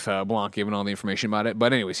out with Blanc giving all the information about it.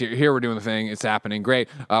 But anyways, here we're doing the thing. It's happening. Great.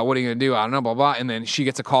 What are you gonna do? I don't know. Blah blah. And then she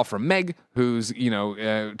gets a call from Meg, who's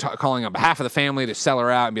calling on behalf of the family to sell her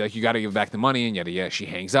out and be like, you got to give back the money and yada yada. She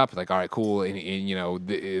hangs up. Like, all right, cool. And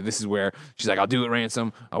this is where she's like, I'll do it,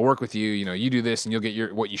 Ransom. I'll work with you. You do this and you'll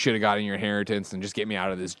get what you should have got in your inheritance and just get me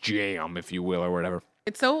out of this jam, if you will, or whatever.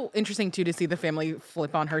 It's so interesting, too, to see the family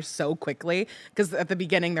flip on her so quickly. Because at the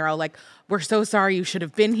beginning, they're all like, we're so sorry you should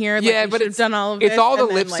have been here. Like, Yeah, you but should have it's done all of it's this. all the And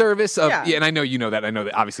then, lip like, service of yeah. and I know you know that. I know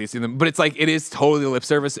that obviously it's in them, but it's like it is totally lip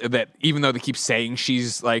service that even though they keep saying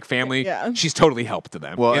she's like family, Yeah. she's totally helped to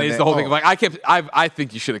them. Well, and and it's they- the whole thing of like I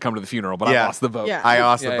think you should have come to the funeral, but I Yeah. lost the vote. Yeah. I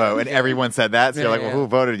lost Yeah, the vote, and everyone said that. So you're like, yeah. well, who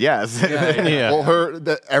voted yes? Yeah.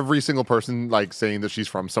 Well, every single person like saying that she's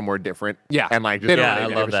from somewhere different. Yeah. and like just They don't don't really I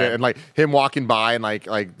give love a that. shit. And like him walking by and like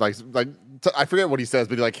I forget what he says,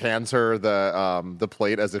 but he like hands her the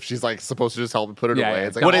plate as if she's like supposed to just help him put it Yeah, away. yeah.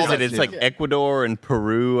 It's like What all is that it? It's shit. like Ecuador and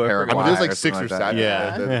Peru. I Paraguay. I mean, forget. there's like or 6 or something like 7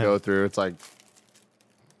 that. that Yeah. go through. It's like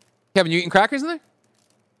Kevin, you eating crackers in there?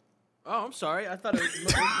 Oh, I'm sorry. I thought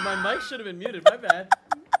my mic should have been muted. My bad.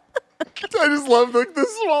 I just love the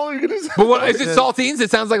swallowing. But what is it? Saltines? It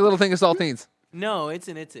sounds like a little thing of saltines. No, it's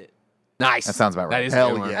an it's it. Nice. That sounds about right. That is Hell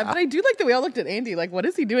a good one. yeah. But I do like that we all looked at Andy like, what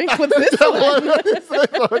is he doing with this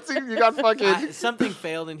one? You got fucking. Something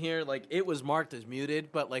failed in here. Like it was marked as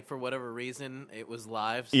muted, but like for whatever reason, it was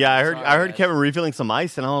live. So Yeah, I'm I sorry, heard guys. Kevin refilling some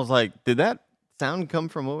ice, and I was like, did that sound come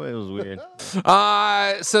from away? It was weird.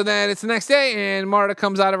 So then it's the next day, and Marta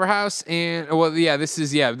comes out of her house, and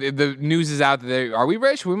the news is out that are we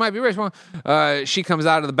rich? We might be rich. Well, she comes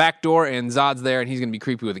out of the back door, and Zod's there, and he's gonna be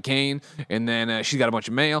creepy with a cane, and then she's got a bunch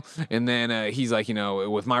of mail, and then he's like,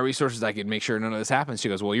 with my resources, I could make sure none of this happens. She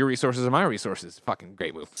goes, well, your resources are my resources. Fucking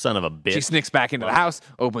great move. Son of a bitch. She sneaks back into the house,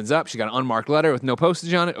 opens up. She got an unmarked letter with no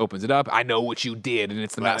postage on it. Opens it up. I know what you did, and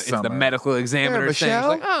it's the Last it's the summer. medical examiner saying, she's Michelle?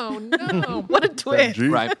 like, oh no, What a twist.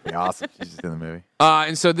 right. Yeah, awesome. She's just in the movie.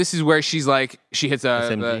 And so this is where she's like, she hits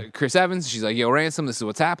SMG. Chris Evans. She's like, yo, Ransom, this is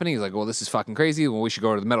what's happening. He's like, well, this is fucking crazy. Well, we should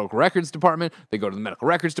go to the medical records department. They go to the medical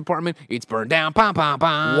records department. It's burned down. Pom, pom,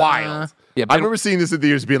 pom. Wild. Yeah, I remember seeing this in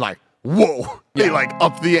theaters being like, whoa. They like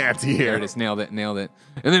up the ante there here. it is. Nailed it.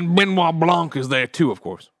 And then Benoit Blanc is there too, of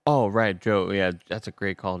course. Oh, right, Joe. Yeah, that's a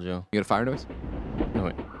great call, Joe. You got a fire noise? No,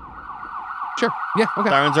 wait. Sure. Yeah, okay.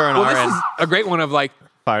 Sirens are on well, our this end. is a great one of like,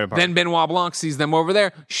 Fire department. then Benoit Blanc sees them over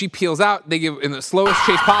there. She peels out. They give in the slowest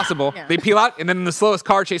chase possible. Yeah. They peel out, and then in the slowest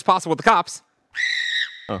car chase possible with the cops.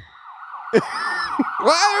 Oh.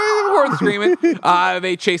 Well, worth screaming.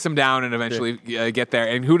 They chase him down and eventually get there.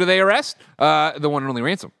 And who do they arrest? The one and only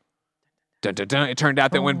Ransom. Dun, dun, dun. It turned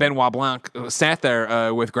out that when Benoit Blanc sat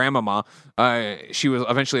there with Grandmama, she was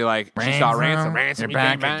eventually like, she saw Ransom. Ransom, You're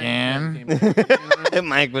back came again.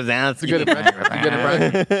 Mike was asking. Good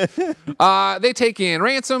impression. They take in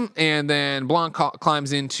Ransom, and then Blanc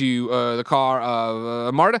climbs into the car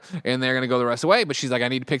of Marta, and they're going to go the rest of the way. But she's like, I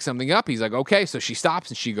need to pick something up. He's like, okay. So she stops,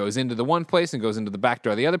 and she goes into the one place and goes into the back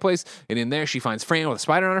door of the other place. And in there, she finds Fran with a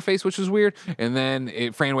spider on her face, which was weird. And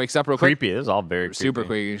then Fran wakes up real quick. Creepy. It was all very creepy. Super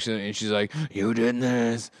quick. And she's like, you did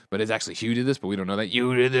this. But it's actually Hugh did this, but we don't know that.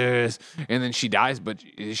 You did this. And then she dies, but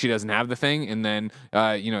she doesn't have the thing. And then,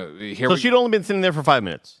 here So she'd only been sitting there for 5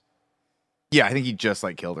 minutes. Yeah, I think he just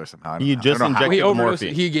like killed her somehow. I don't He know. just I don't know how. injected- he overdosed.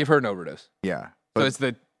 morphine. He gave her an overdose. Yeah. So But it's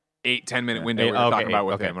the 8-10 minute window Hey, we were talking okay, about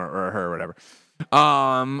with okay. him or her or whatever.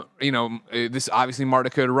 This obviously Marta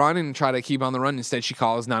could run and try to keep on the run. Instead, she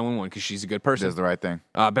calls 911 because she's a good person. does the right thing.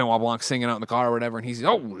 Benoit Blanc singing out in the car or whatever, and he's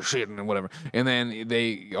oh shit and whatever. And then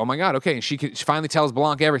they, oh my god, okay. And she finally tells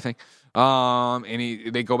Blanc everything. And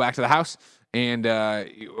they go back to the house. And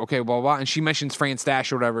okay, blah, blah blah, and she mentions Fran's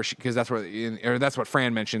stash or whatever, because that's what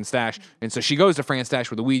Fran mentioned, stash. And so she goes to Fran's stash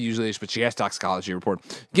where the weed usually is, but she has toxicology report,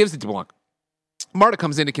 gives it to Blanc. Marta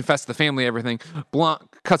comes in to confess to the family everything. Blanc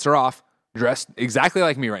cuts her off, dressed exactly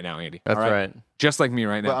like me right now, Andy. That's all right. Just like me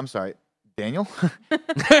right Well, now. I'm sorry. Daniel? It's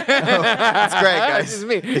great, guys. It's just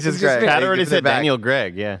me. It's just It's just great. me. Pat Hey, already give it said back. Daniel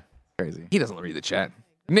Gregg. Yeah. Crazy. He doesn't read the chat.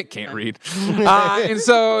 Nick can't read. And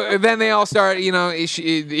so then they all start,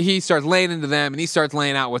 he starts laying into them, and he starts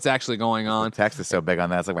laying out what's actually going on. Text is so big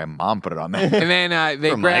on that. It's like my mom put it on there. And then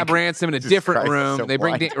they For grab Mike. Ransom in a Jesus different Christ, room. so They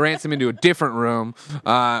bring blind. Ransom into a different room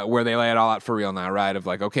where they lay it all out for real now, right? Of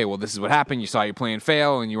like, okay, well, this is what happened. You saw your plan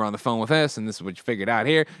fail, and you were on the phone with us, and this is what you figured out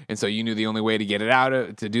here. And so you knew the only way to get it out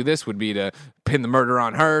to do this would be to pin the murder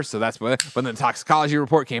on her. So that's what. But then the toxicology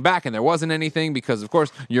report came back, and there wasn't anything because, of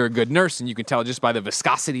course, you're a good nurse, and you can tell just by the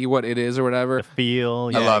viscosity what it is or whatever.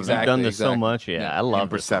 Feel. Yeah, Yeah, love You've that. done this so Exactly. much. Yeah, I love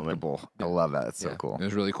this moment. Imperceptible. I love that. It's so Yeah, cool. It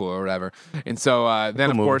was really cool or whatever. And so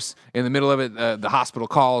then, of movie. course, in the middle of it, the hospital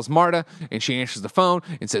calls Marta, and she answers the phone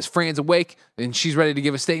and says, Fran's awake, and she's ready to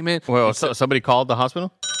give a statement. Well, so somebody called the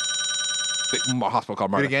hospital? The hospital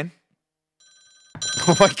called Do Marta. it again.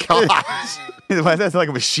 Oh my gosh. Why does that sound like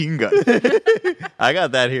a machine gun? I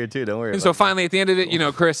got that here too. Don't worry. And about so finally, at the end of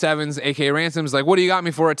it, Chris Evans, a.k.a. Ransom's like, what do you got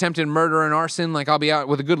me for attempted murder and arson? Like, I'll be out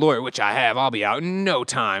with a good lawyer, which I have. I'll be out in no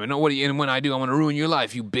time. And and when I do, I'm going to ruin your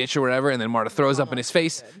life, you bitch, or whatever. And then Marta throws up in his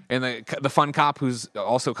face. And the fun cop, who's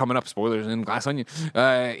also coming up, spoilers in Glass Onion,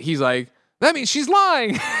 he's like, that means she's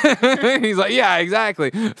lying. He's like, yeah, exactly.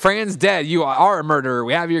 Fran's dead. You are a murderer.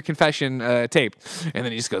 We have your confession taped. And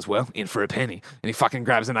then he just goes, well, in for a penny. And he fucking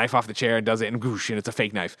grabs a knife off the chair and does it, and goosh, and it's a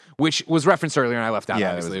fake knife, which was referenced earlier, and I left out, Yeah,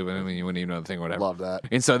 it obviously, but I mean, you wouldn't even know the thing or whatever. Love that.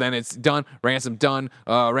 And so then it's done. Ransom done.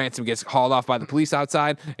 Ransom gets hauled off by the police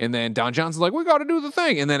outside, and then Don Johnson's like, we got to do the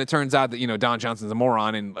thing. And then it turns out that, Don Johnson's a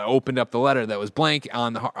moron and opened up the letter that was blank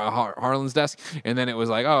on the Harlan's desk, and then it was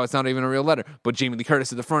like, oh, it's not even a real letter. But Jamie Lee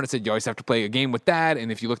Curtis at the front, it said, you always have to play a game with that. And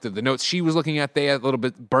if you looked at the notes she was looking at, they had a little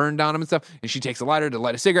bit burned on them and stuff. And she takes a lighter to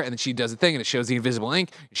light a cigarette, and then she does a thing, and it shows the invisible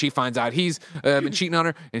ink. And she finds out he's been cheating on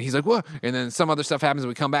her, and he's like, what? And then some other stuff happens, and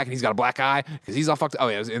we come back, and he's got a black eye because he's all fucked up. Oh,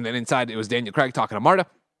 yeah. And then inside, it was Daniel Craig talking to Marta.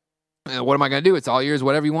 What am I going to do? It's all yours,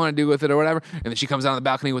 whatever you want to do with it or whatever. And then she comes out on the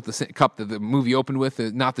balcony with the cup that the movie opened with,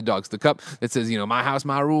 not the dogs, the cup that says, my house,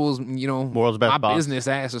 my rules, World's best my boss. business,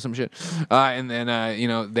 ass or some shit. And then,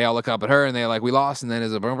 they all look up at her and they're like, we lost. And then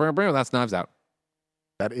there's a boom, boom, boom. That's Knives Out.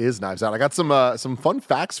 That is Knives Out. I got some fun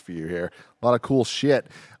facts for you here. A lot of cool shit.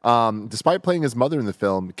 Despite playing his mother in the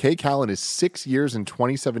film, Kay Callan is 6 years and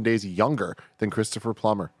 27 days younger than Christopher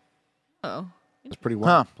Plummer. Oh. That's pretty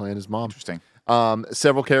wild, playing his mom. Interesting.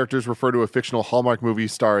 Several characters refer to a fictional Hallmark movie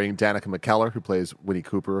starring Danica McKellar, who plays Winnie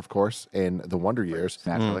Cooper, of course, in The Wonder Years,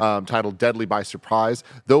 titled Deadly by Surprise.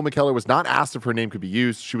 Though McKellar was not asked if her name could be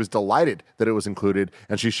used, she was delighted that it was included,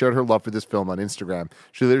 and she shared her love for this film on Instagram.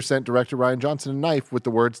 She later sent director Rian Johnson a knife with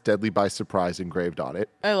the words Deadly by Surprise engraved on it.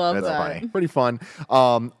 I love That's that. funny. Pretty fun.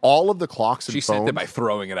 All of the clocks and She phones... sent it by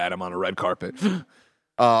throwing it at him on a red carpet.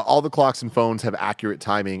 all the clocks and phones have accurate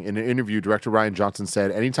timing. In an interview, director Rian Johnson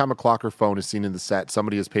said, anytime a clock or phone is seen in the set,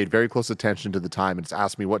 somebody has paid very close attention to the time and it's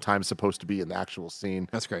asked me what time is supposed to be in the actual scene.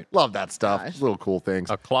 That's great. Love that stuff. Gosh. Little cool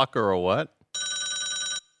things. A clock or a what?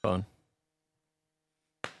 Phone.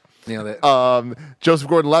 Nailed it. Joseph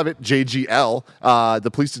Gordon-Levitt, JGL,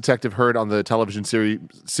 the police detective heard on the television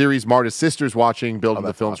series Marta's Sisters Watching, building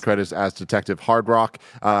the film's credits as Detective Hard Rock.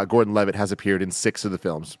 Gordon-Levitt has appeared in 6 of the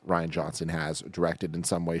films Rian Johnson has directed in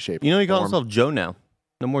some way, shape, He or calls form. himself Joe now.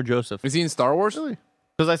 No more Joseph. Is he in Star Wars? Really?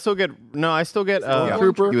 Because I still get Yeah.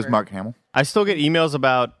 Trooper. He was Mark Hamill. I still get emails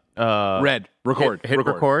about Red. Record. hit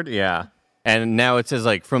record. Yeah, and now it says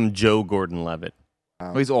like from Joe Gordon-Levitt.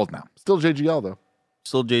 Well, he's old now. Still JGL, though.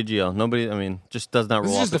 Still JGL. Nobody. I mean, just does not This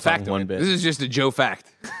roll is off just the a tongue fact. one bit. This is just a Joe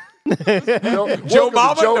fact. Joe Joe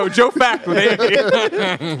Mama? No, Joe fact.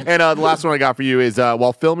 And the last one I got for you is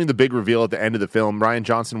while filming the big reveal at the end of the film, Rian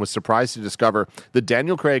Johnson was surprised to discover that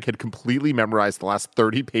Daniel Craig had completely memorized the last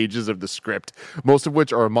 30 pages of the script, most of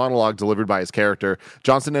which are a monologue delivered by his character.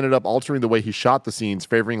 Johnson ended up altering the way he shot the scenes,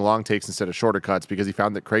 favoring long takes instead of shorter cuts, because he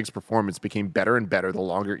found that Craig's performance became better and better the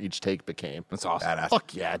longer each take became. That's awesome. Badass.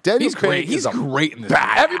 Fuck yeah. Daniel He's Craig great. He's is a great in this badass.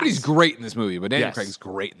 movie. Everybody's great in this movie, but Daniel Yes. Craig's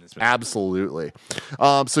great in this movie. Absolutely.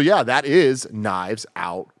 So yeah, that is Knives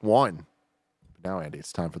Out 1. Now, Andy,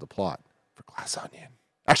 it's time for the plot for Glass Onion.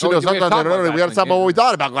 Actually, Oh, no, we gotta talk about we got to Glass talk about Onion. what we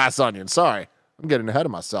thought about Glass Onion. Sorry, I'm getting ahead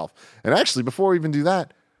of myself. And actually, before we even do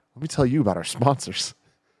that, let me tell you about our sponsors.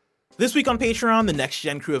 This week on Patreon, the Next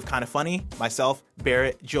Gen crew of Kinda Funny, myself,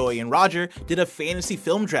 Barrett, Joey, and Roger, did a fantasy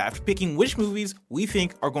film draft picking which movies we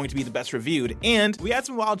think are going to be the best reviewed, and we had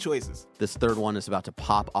some wild choices. This third one is about to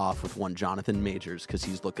pop off with one Jonathan Majors because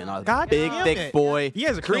he's looking a God big, damn thick it. boy. You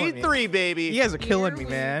guys are killing me. 3, baby. You guys are killing me,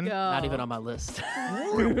 man. Not even on my list.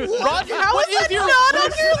 Roger, How is that not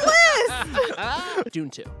on your list? June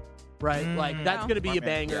 2. Right? Like, that's going to be a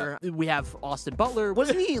banger. We have Austin Butler.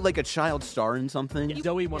 Wasn't he like a child star in something?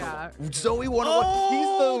 Zoe 101. Yeah. Zoe 101. Oh,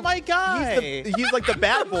 he's the my guy. He's like the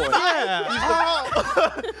bad boy. Yeah.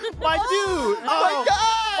 My dude. Oh,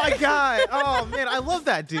 my guy. Oh, man, I love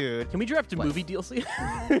that dude. Can we draft a movie DLC?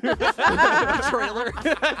 Trailer.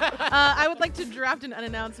 I would like to draft an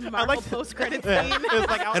unannounced Marvel post-credit scene.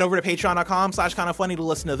 Head over to patreon.com/kindafunny to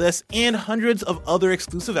listen to this and hundreds of other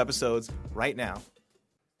exclusive episodes right now.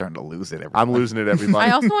 Starting to lose it. I'm losing it, everybody.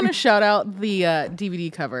 I also want to shout out the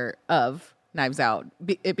DVD cover of Knives Out.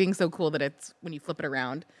 It being so cool that it's, when you flip it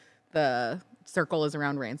around, the circle is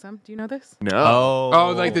around Ransom. Do you know this? no.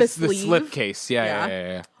 Oh, like The the sleeve? slip case. Yeah, Yeah. yeah,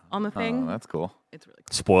 yeah. On the thing. Oh, that's cool. It's really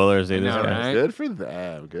cool. Spoilers, dude. No, right? Good for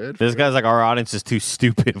them. Good. This guy's like, our audience is too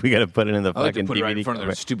stupid. We got to put it in the I like to fucking put it DVD right in front of cover.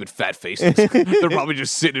 their stupid fat faces. They're probably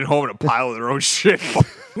just sitting at home in a pile of their own shit.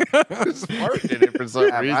 Smart did it for some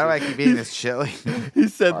Why do reason. I keep eating this chili? He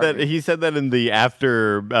said that. He said that in the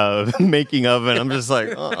after making of, and I'm just like,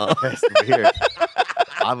 That's weird.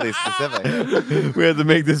 Oddly specific. we had to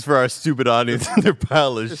make this for our stupid audience and their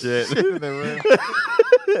pile of shit.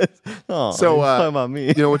 Oh, So, he's talking about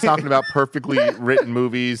me. We're talking about perfectly written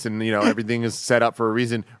movies, and everything is set up for a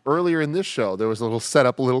reason. Earlier in this show, there was a little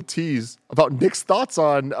setup, a little tease about Nick's thoughts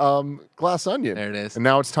on Glass Onion. There it is. And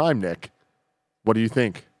now it's time, Nick. What do you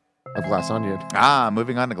think of Glass Onion?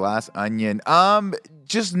 Moving on to Glass Onion.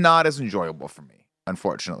 Just not as enjoyable for me,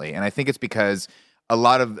 unfortunately. And I think it's because a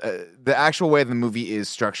lot of the actual way the movie is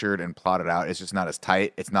structured and plotted out is just not as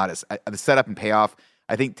tight. It's not as the setup and payoff,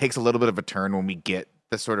 I think, takes a little bit of a turn when we get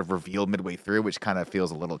the sort of reveal midway through, which kind of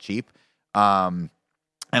feels a little cheap. And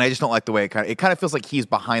I just don't like the way it kind of feels like he's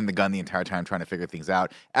behind the gun the entire time trying to figure things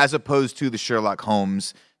out, as opposed to the Sherlock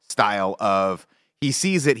Holmes style of he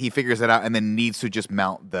sees it, he figures it out, and then needs to just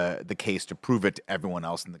mount the case to prove it to everyone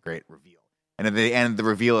else in the great reveal. And at the end, the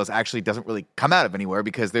reveal is actually doesn't really come out of anywhere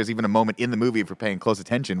because there's even a moment in the movie, if you're paying close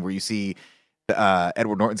attention, where you see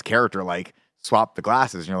Edward Norton's character like swap the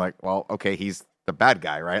glasses, and you're like, well, okay, he's the bad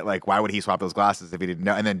guy, right? Like, why would he swap those glasses if he didn't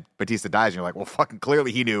know? And then Batista dies, and you're like, well, fucking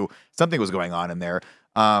clearly he knew something was going on in there.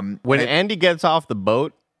 When Andy gets off the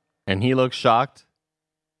boat and he looks shocked,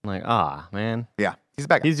 I'm like, man. Yeah, he's a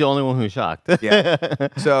bad guy. He's the only one who's shocked. Yeah.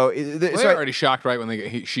 So, They were already shocked right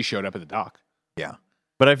when she showed up at the dock. Yeah.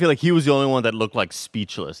 But I feel like he was the only one that looked like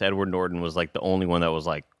speechless. Edward Norton was like the only one that was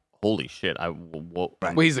like, holy shit. Well,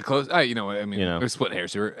 he's the close. You know what I mean? We're splitting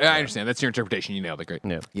hairs here. I understand. That's your interpretation. You nailed it. Great.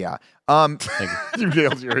 Yeah. You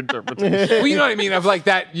nailed your interpretation. Well, you know what I mean? Of like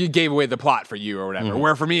that, you gave away the plot for you or whatever.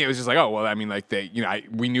 Where for me, it was just like, oh, well, I mean, like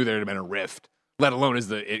we knew there had been a rift, let alone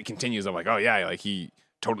as it continues. I'm like, oh, yeah, like he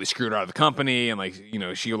totally screwed her out of the company and like,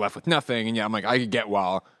 she left with nothing. And yeah, I'm like, I could get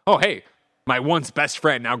oh, hey, my once best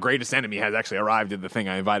friend, now greatest enemy, has actually arrived at the thing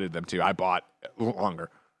I invited them to. I bought longer.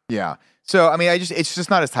 Yeah. So I mean, it's just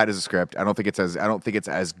not as tight as a script. I don't think it's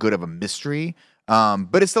as good of a mystery.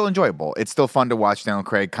 But it's still enjoyable. It's still fun to watch Daniel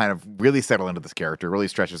Craig kind of really settle into this character, really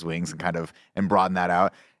stretch his wings and broaden that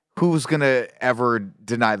out. Who's gonna ever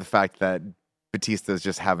deny the fact that Batista's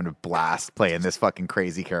just having a blast playing this fucking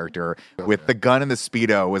crazy character with the gun and the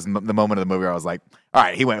Speedo was the moment of the movie where I was like, all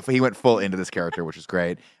right, he went full into this character, which is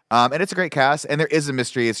great. And it's a great cast, and there is a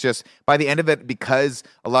mystery. It's just by the end of it, because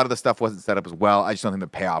a lot of the stuff wasn't set up as well, I just don't think the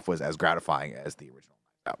payoff was as gratifying as the original.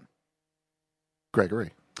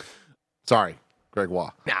 Gregory. Sorry, Greg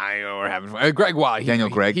Waugh. Nah, we're having fun. Greg Waugh. Daniel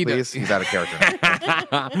Craig, please. He's out of character.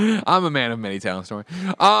 I'm a man of many talents. Story.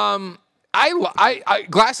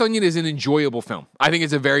 Glass Onion is an enjoyable film. I think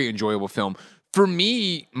it's a very enjoyable film. For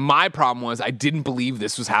me, my problem was I didn't believe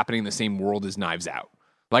this was happening in the same world as Knives Out.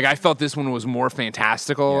 Like, I felt this one was more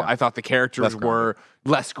fantastical. Yeah. I thought the characters were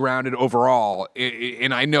less grounded overall.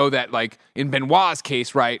 And I know that, like, in Benoit's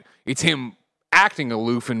case, right, it's him acting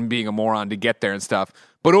aloof and being a moron to get there and stuff.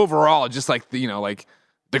 But overall, just like, the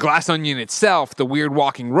Glass Onion itself, the weird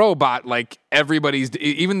walking robot, like, everybody's,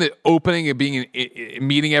 even the opening of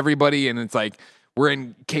meeting everybody, and it's like, we're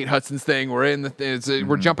in Kate Hudson's thing,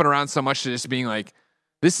 we're jumping around so much to just being like,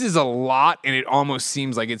 this is a lot, and it almost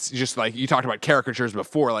seems like it's just like, you talked about caricatures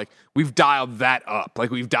before, like, we've dialed that up.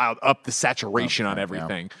 Like, we've dialed up the saturation on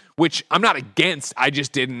everything, which I'm not against. I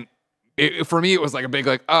just didn't, for me, it was like a big,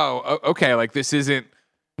 like, oh, okay, like, this isn't,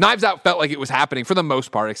 Knives Out felt like it was happening for the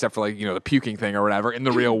most part, except for, like, the puking thing or whatever, in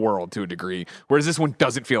the real world to a degree, whereas this one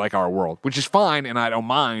doesn't feel like our world, which is fine, and I don't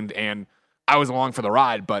mind, and I was along for the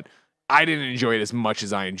ride, but I didn't enjoy it as much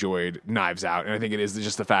as I enjoyed Knives Out. And I think it is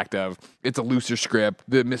just the fact of it's a looser script,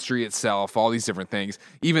 the mystery itself, all these different things.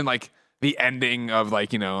 Even like the ending of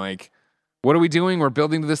like, what are we doing? We're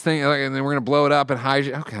building to this thing and then we're going to blow it up and hide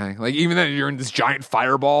you. Okay. Like even then you're in this giant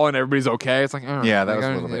fireball and everybody's okay. It's like, oh, yeah, that was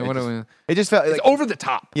a little bit. It just felt like it's over the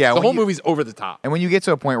top. Yeah. The whole movie's over the top. And when you get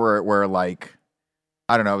to a point where like,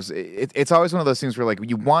 I don't know, it's always one of those things where like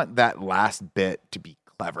you want that last bit to be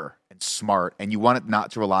clever and smart, and you want it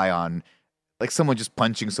not to rely on like someone just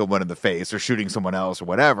punching someone in the face or shooting someone else or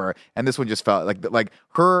whatever. And this one just felt like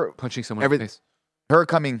her punching someone in the face. Her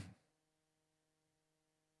coming.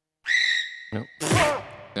 Nope.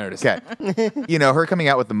 There it is. Okay. Her coming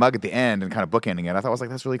out with the mug at the end and kind of bookending it. I thought was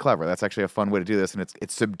like, that's really clever. That's actually a fun way to do this. And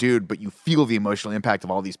it's subdued, but you feel the emotional impact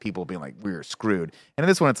of all these people being like, we're screwed. And in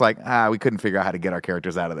this one, it's like, we couldn't figure out how to get our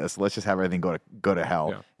characters out of this. Let's just have everything go to hell.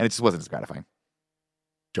 Yeah. And it just wasn't as gratifying.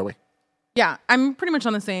 Joey? Yeah, I'm pretty much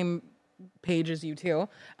on the same page as you two.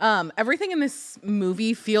 Everything in this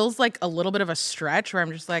movie feels like a little bit of a stretch where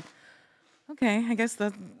I'm just like, okay, I guess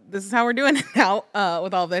this is how we're doing it now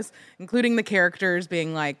with all this, including the characters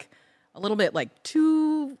being like a little bit like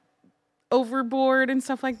too overboard and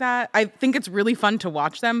stuff like that. I think it's really fun to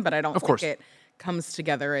watch them, but I don't think it comes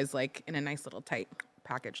together as like in a nice little tight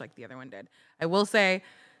package like the other one did. I will say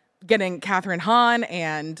getting Catherine Hahn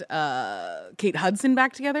and Kate Hudson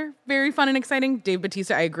back together, very fun and exciting. Dave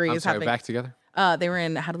Bautista, I agree, is having back together. They were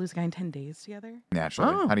in How to Lose a Guy in 10 Days together.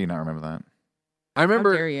 Naturally. Oh. How do you not remember that? I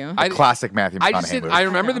remember. How dare you? Classic Matthew McConaughey movie. I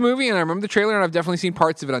remember the movie and I remember the trailer and I've definitely seen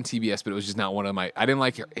parts of it on TBS, but it was just not one of my. I didn't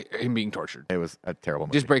like him being tortured. It was a terrible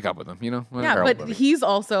movie. Just break up with him, Yeah, but he's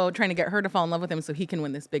also trying to get her to fall in love with him so he can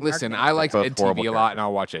win this big. Listen, I like Ed TV a lot and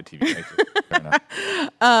I'll watch Ed TV.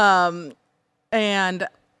 And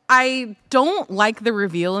I don't like the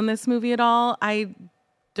reveal in this movie at all. I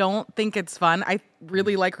don't think it's fun. I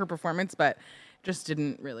really like her performance, but just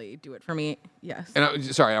didn't really do it for me. Yes. And I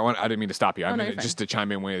didn't mean to stop you. I mean, just to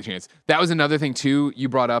chime in when you had a chance. That was another thing too. You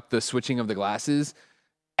brought up the switching of the glasses.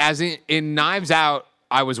 as in Knives Out,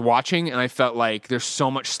 I was watching and I felt like there's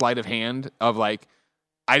so much sleight of hand of like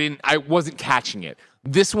I wasn't catching it.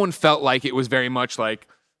 This one felt like it was very much like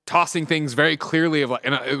tossing things very clearly of like,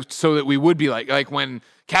 so that we would be like when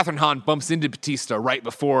Catherine Hahn bumps into Batista right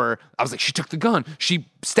before, I was like, she took the gun, she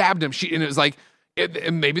stabbed him, and it was like,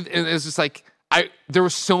 and it was just like there were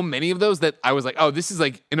so many of those that I was like, oh, this is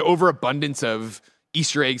like an overabundance of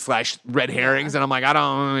Easter eggs / red herrings, and I'm like,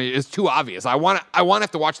 it's too obvious. I want to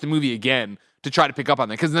have to watch the movie again to try to pick up on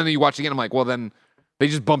that, because then you watch it again, I'm like, well, then they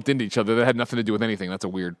just bumped into each other. That had nothing to do with anything. That's a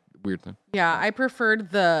weird thing. Yeah, I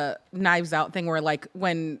preferred the Knives Out thing where like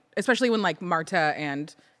especially when like Marta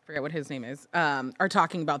and I forget what his name is, are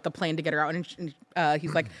talking about the plan to get her out, and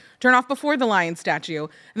he's like, turn off before the lion statue, and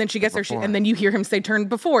then she gets her, and then you hear him say, turn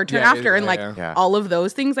before, turn after, and all of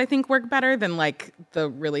those things I think work better than like the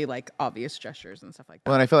really like obvious gestures and stuff like that.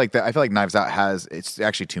 Well, and I feel like Knives Out it's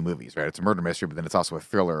actually 2 movies, right? It's a murder mystery, but then it's also a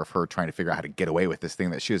thriller of her trying to figure out how to get away with this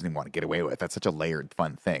thing that she doesn't even want to get away with. That's such a layered,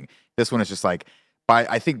 fun thing. This one is just like,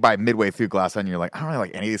 I think by midway through Glass Onion, you're like, I don't really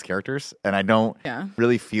like any of these characters, and I don't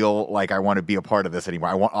really feel like I want to be a part of this anymore.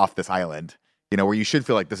 I want off this island, where you should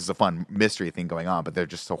feel like this is a fun mystery thing going on, but they're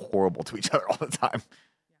just so horrible to each other all the time.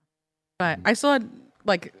 But I still had,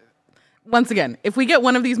 like, once again, if we get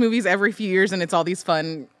one of these movies every few years and it's all these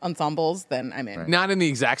fun ensembles, then I'm in. Right. Not in the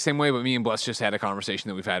exact same way, but me and Bless just had a conversation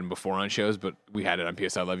that we've had before on shows, but we had it on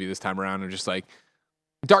PS I Love You this time around, and just like,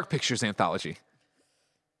 Dark Pictures anthology.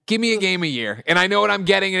 Give me a game a year, and I know what I'm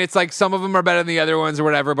getting, and it's like some of them are better than the other ones or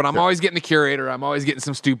whatever, but I'm always getting the curator. I'm always getting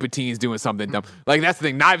some stupid teens doing something dumb. Like, that's the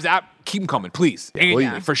thing. Knives Out, keep them coming, please.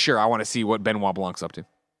 And for sure, I want to see what Benoit Blanc's up to.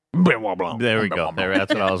 Benoit Blanc. There we go.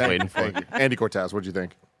 That's what I was waiting for. Andy Cortez, what'd you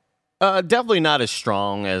think? Definitely not as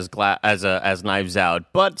strong as Knives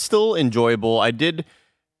Out, but still enjoyable. I didn't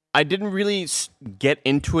really get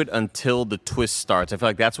into it until the twist starts. I feel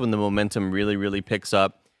like that's when the momentum really, really picks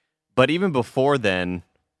up. But even before then,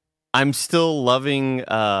 I'm still loving.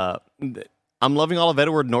 I'm loving all of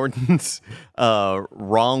Edward Norton's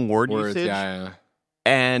wrong word usage,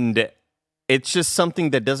 and it's just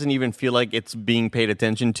something that doesn't even feel like it's being paid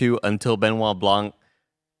attention to until Benoit Blanc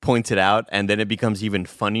points it out, and then it becomes even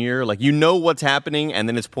funnier. Like, what's happening, and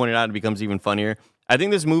then it's pointed out and it becomes even funnier. I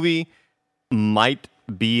think this movie might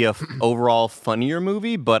be a overall funnier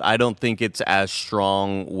movie, but I don't think it's as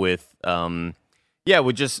strong with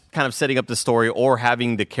with just kind of setting up the story or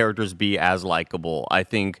having the characters be as likable. I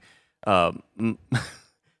think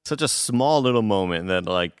such a small little moment that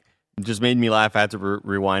like just made me laugh. I had to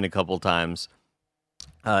rewind a couple times.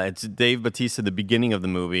 It's Dave Bautista at the beginning of the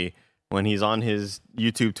movie when he's on his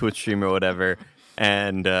YouTube Twitch stream or whatever,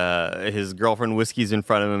 and his girlfriend Whiskey's in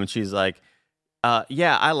front of him, and she's like,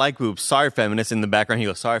 yeah, I like boobs. Sorry, feminist. In the background, he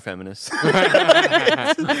goes, sorry, feminist.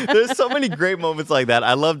 There's so many great moments like that.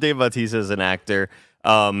 I love Dave Bautista as an actor.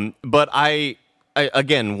 But I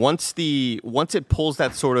again, once it pulls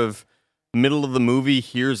that sort of middle of the movie,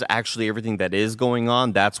 here's actually everything that is going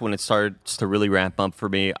on, that's when it starts to really ramp up for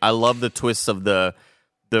me. I love the twists of the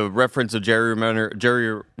reference of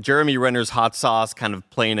Jeremy Renner's hot sauce kind of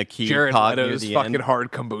playing a key. Jared Leto's fucking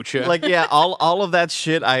hard kombucha. Like, yeah, all of that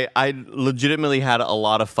shit I legitimately had a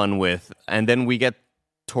lot of fun with. And then we get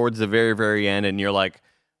towards the very, very end, and you're like,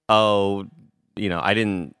 oh,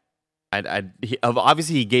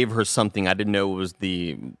 obviously he gave her something. I didn't know it was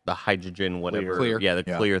the hydrogen, whatever. Clear. Yeah, the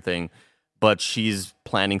clear thing. But she's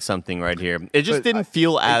planning something right here. It just didn't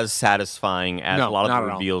feel as satisfying as a lot of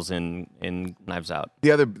the reveals in Knives Out.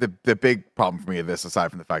 The big problem for me of this, aside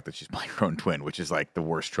from the fact that she's playing her own twin, which is like the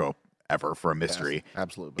worst trope ever for a mystery, yes,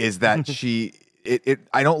 absolutely, is that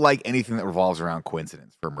I don't like anything that revolves around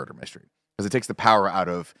coincidence for a murder mystery, because it takes the power out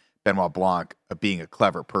of Benoit Blanc of being a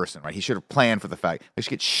clever person, right? He should have planned for the fact that she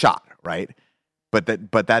gets shot, right? But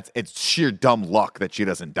it's sheer dumb luck that she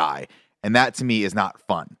doesn't die. And that to me is not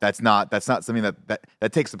fun. That's not something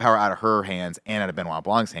that takes the power out of her hands and out of Benoit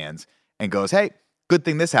Blanc's hands and goes, hey, good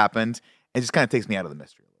thing this happened. It just kind of takes me out of the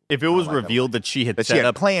mystery. If it was revealed that she had set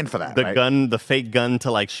up planned for that, the gun, the fake gun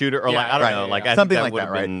to like shoot her, or I don't know, like something I like think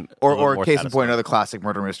that, right? Or case in point, another classic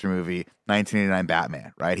murder mystery movie, 1989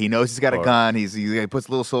 Batman, right? He knows he's got a gun. He puts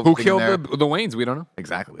a little silver. Who thing killed in there. the Waynes? We don't know.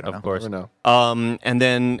 Exactly. We don't know. Of course. We know. And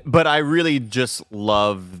then, but I really just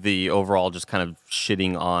love the overall just kind of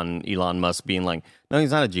shitting on Elon Musk being like, no,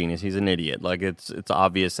 he's not a genius. He's an idiot. Like it's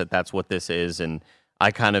obvious that that's what this is. And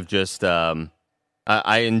I kind of just,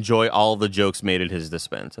 I enjoy all the jokes made at his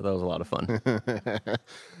dispense. So that was a lot of fun.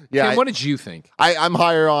 Yeah, Tim, what did you think? I'm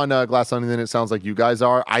higher on Glass Onion than it sounds like you guys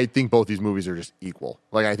are. I think both these movies are just equal.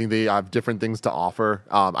 Like, I think they have different things to offer.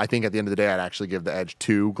 I think at the end of the day, I'd actually give the edge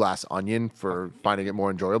to Glass Onion for finding it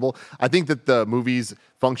more enjoyable. I think that the movies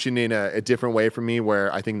function in a different way for me,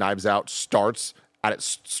 where I think Knives Out starts at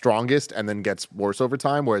its strongest and then gets worse over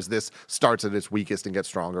time, whereas this starts at its weakest and gets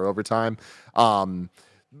stronger over time.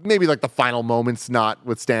 Maybe like the final moments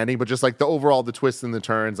notwithstanding, but just like the overall, the twists and the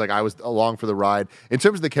turns, like I was along for the ride. In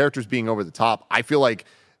terms of the characters being over the top, I feel like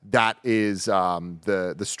that is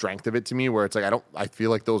the strength of it to me, where it's like I feel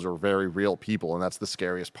like those are very real people, and that's the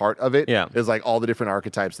scariest part of it. Yeah. Is like all the different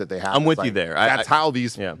archetypes that they have. I'm It's with like, you there. That's how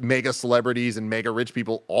these mega celebrities and mega rich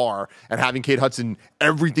people are, and having Kate Hudson,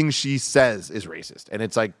 everything she says is racist, and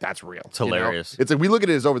it's like that's real. It's hilarious. It's like we look at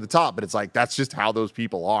it as over the top, but it's like that's just how those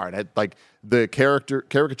people are, and like the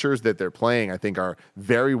caricatures that they're playing, I think, are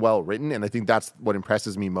very well written, and I think that's what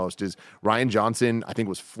impresses me most. Is Rian Johnson, I think,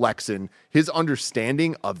 was flexing his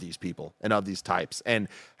understanding of these people and of these types, and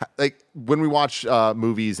like when we watch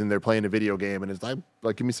movies and they're playing a video game, and it's like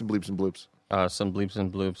give me some bleeps and bloops. Some bleeps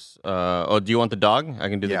and bloops. Do you want the dog? I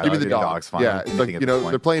can do the dog. Give me the dog. dog's fine. Yeah, it's like,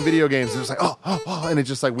 they're playing video games, and it's like, oh, and it's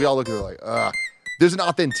just like we all look at it like, There's an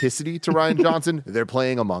authenticity to Rian Johnson. They're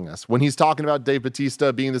playing Among Us. When he's talking about Dave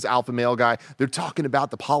Bautista being this alpha male guy, they're talking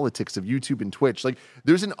about the politics of YouTube and Twitch. Like,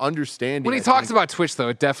 there's an understanding. When he talks about Twitch, though,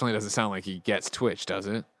 it definitely doesn't sound like he gets Twitch, does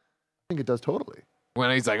it? I think it does totally.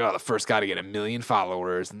 When he's like, the first guy to get 1 million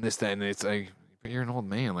followers and this, that, and it's like, you're an old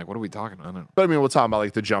man. Like, what are we talking about? But I mean, we're talking about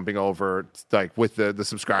like the jumping over, like with the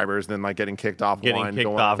subscribers, then like getting kicked off. Getting kicked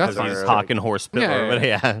off because he's talking horse pillar.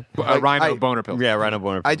 Rhino boner pillar. Yeah, Rhino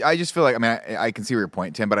boner pillar. I just feel like, I mean, I can see your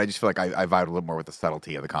point, Tim, but I just feel like I vibed a little more with the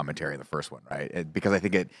subtlety of the commentary in the first one, right? Because I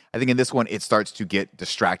think in this one it starts to get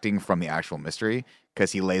distracting from the actual mystery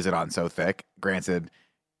because he lays it on so thick. Granted,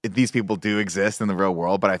 these people do exist in the real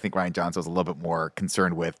world, but I think Rian Johnson was a little bit more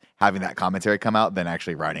concerned with having that commentary come out than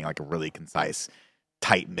actually writing like a really concise,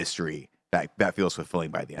 tight mystery that feels fulfilling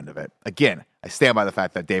by the end of it. Again, I stand by the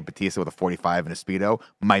fact that Dave Bautista with a 45 and a Speedo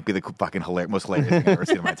might be the fucking most hilarious thing I've ever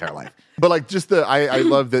seen in my entire life. But like, just I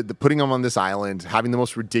love the putting him on this island, having the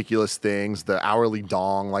most ridiculous things, the hourly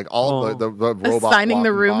dong, like all the robot assigning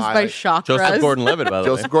the rooms by like, chakras. Joseph Gordon-Levitt, by the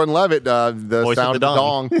way. Joseph Gordon-Levitt, the Voice sound of the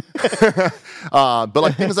dong. But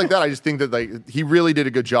like things like that, I just think that like he really did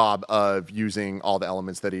a good job of using all the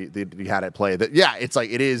elements that he had at play. That it's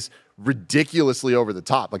like it is ridiculously over the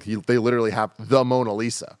top. Like they literally have the Mona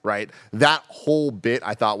Lisa, right? That whole bit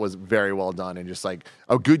I thought was very well done and just like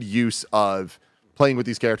a good use of playing with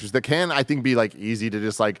these characters that can, I think, be like easy to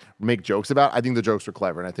just like make jokes about. I think the jokes were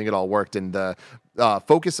clever and I think it all worked. And the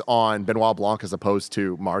focus on Benoit Blanc as opposed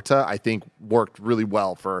to Marta, I think worked really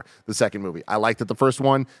well for the second movie. I liked that the first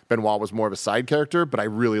one, Benoit was more of a side character, but I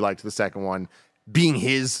really liked the second one being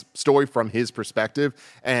his story from his perspective,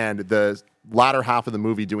 and the latter half of the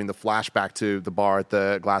movie doing the flashback to the bar at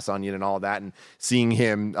the Glass Onion and all of that, and seeing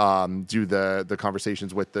him do the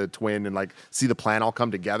conversations with the twin and like see the plan all come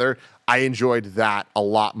together. I enjoyed that a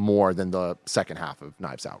lot more than the second half of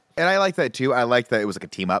Knives Out. And I like that too. I like that it was like a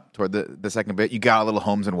team up toward the second bit. You got a little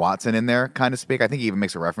Holmes and Watson in there, kind of speak. I think he even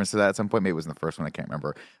makes a reference to that at some point. Maybe it was in the first one. I can't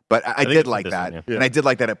remember. But I did like that. One, And I did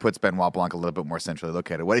like that it puts Benoit Blanc a little bit more centrally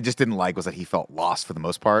located. What I just didn't like was that he felt lost for the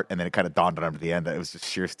most part. And then it kind of dawned on him at the end that it was just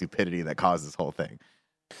sheer stupidity that caused this whole thing.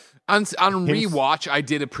 On rewatch, I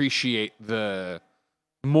did appreciate the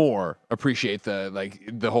whole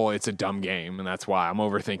it's a dumb game, and that's why I'm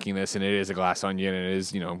overthinking this, and it is a Glass Onion, and it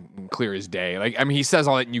is, clear as day. Like, I mean, he says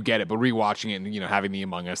all that and you get it, but rewatching it and, having the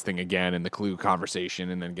Among Us thing again and the Clue conversation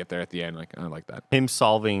and then get there at the end, like, I like that. Him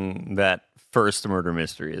solving that first murder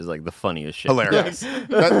mystery is like the funniest shit. Hilarious. That's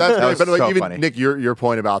was but like so even funny. Nick, your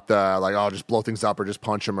point about the like, just blow things up or just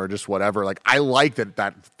punch him or just whatever. Like, I like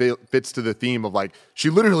that fits to the theme of like she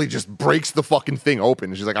literally just breaks the fucking thing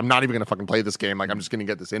open. She's like, I'm not even gonna fucking play this game. Like, I'm just gonna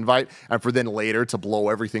get this invite, and for then later to blow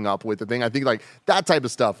everything up with the thing. I think like that type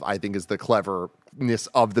of stuff, I think, is the cleverness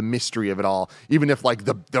of the mystery of it all. Even if like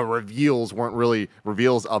the reveals weren't really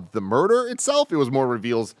reveals of the murder itself, it was more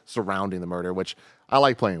reveals surrounding the murder, which I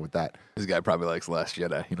like playing with that. This guy probably likes Last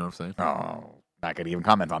Jedi, you know what I'm saying? Oh, not going to even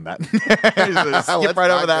comment on that. Skip right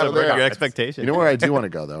over that. Your expectation. You know where I do want to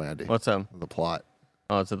go though, Andy? What's up? The plot.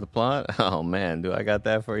 Oh, to the plot? Oh, man. Do I got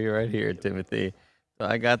that for you right here, Timothy? So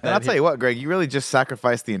I got that. And I'll tell you what, Greg, you really just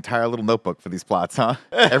sacrificed the entire little notebook for these plots, huh?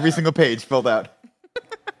 Every single page filled out.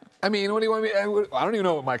 I mean, what do you want me? I don't even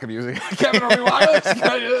know what mic I'm using. Kevin, are we wireless?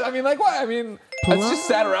 I mean, like what? I mean, It's just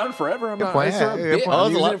sat around forever. I'm not. point. It's for a Yeah, bit. good I'm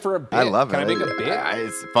point. using it for a bit. I love it. Can I make a bit?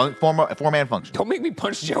 It's four-man function. Don't make me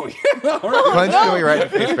punch Joey. Punch Joey right in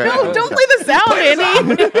the face. No, don't play the sound,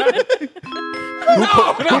 Andy.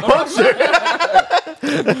 No.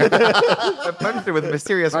 I punched her with a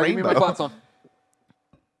mysterious All right, give me my rainbow. plot song.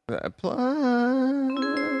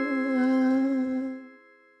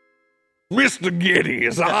 Mr.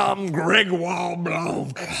 Geddes, I'm Gregoire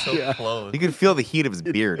Blanc. So close. You can feel the heat of his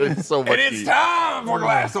beard. It's so much And it's heat. time for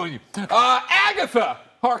Glass on You. Agatha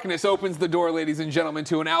Harkness opens the door, ladies and gentlemen,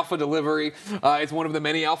 to an Alpha delivery. It's one of the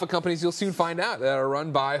many Alpha companies you'll soon find out that are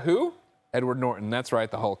run by who? Edward Norton. That's right,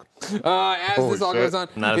 the Hulk. As this all goes on,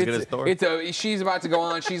 Not as good as Thor. she's about to go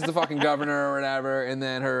on. She's the fucking governor or whatever, and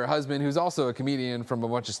then her husband, who's also a comedian from a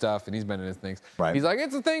bunch of stuff, and he's been in his things. Right. He's like,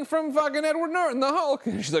 it's a thing from fucking Edward Norton, the Hulk.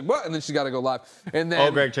 And she's like, what? And then she's got to go live. And then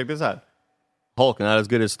Oh, Greg, check this out. Hulk, not as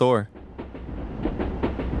good as Thor.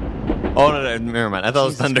 Oh, no, never mind. I thought it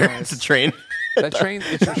was thunder. It's a train. that train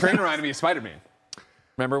reminded me of Spider-Man.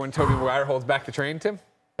 Remember when Tobey Maguire holds back the train, Tim?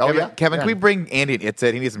 Oh, yeah. Kevin, can we bring Andy an It's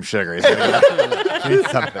It? He needs some sugar. He needs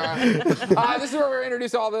something. This is where we're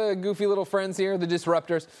introduced to all the goofy little friends here, the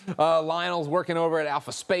Disruptors. Lionel's working over at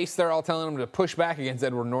Alpha Space. They're all telling him to push back against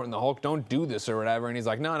Edward Norton, the Hulk. Don't do this or whatever. And he's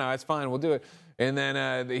like, no, it's fine. We'll do it. And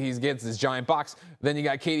then he gets this giant box. Then you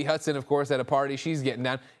got Katie Hudson, of course, at a party. She's getting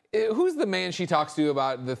down. Who's the man she talks to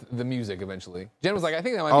about the music eventually? Jen was like, I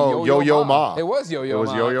think that might be Yo-Yo Ma. It was Yo-Yo Ma. It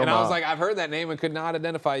was Yo-Yo and I Ma. was like, I've heard that name and could not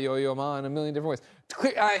identify Yo-Yo Ma in a million different ways. It's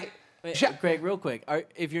clear, Wait, Greg, real quick.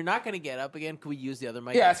 If you're not going to get up again, can we use the other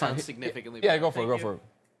mic? Yeah, It it's fine. sounds significantly Yeah, better. go for it. Thank Go you. for it.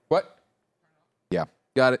 What? Yeah.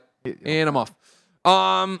 Got it. And I'm off.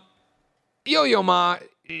 Yo-Yo Ma,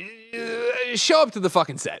 show up to the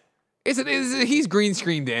fucking set. He's green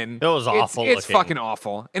screened in. It was awful It's looking. fucking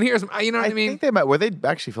awful. And here's, you know what I mean? think were they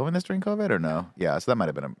actually filming this during COVID or no? Yeah, so that might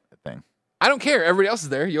have been a thing. I don't care. Everybody else is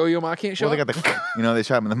there. Yo-Yo Ma can't show Well, they up. got they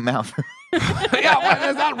shot him in the mouth. Yeah,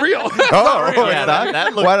 that's not real. Yeah,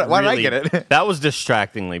 that looked Why did I really- get it? That was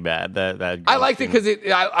distractingly bad. That I liked it because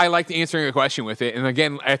I liked answering a question with it. And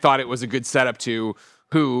again, I thought it was a good setup to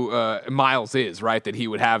who Miles is, right? That he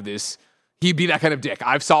would have this, he'd be that kind of dick.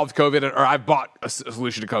 I've solved COVID or I've bought a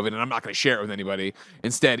solution to COVID and I'm not going to share it with anybody.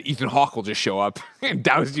 Instead, Ethan Hawke will just show up and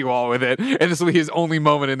douse you all with it. And this will be his only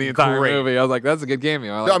moment in the entire movie. I was like, that's a good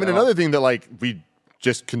cameo. I like I mean, that a lot. another thing that like we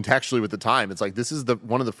just contextually with the time, it's like this is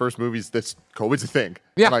one of the first movies that's COVID's a thing.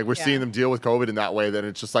 Yeah. Like we're seeing them deal with COVID in that way. That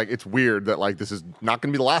it's just like it's weird that like this is not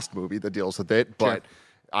going to be the last movie that deals with it, but.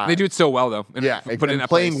 They do it so well though. And Yeah, put it and in that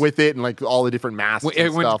playing place. with it and like all the different masks.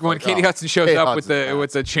 and when stuff, like, Katie Hudson shows Kate up with Hudson,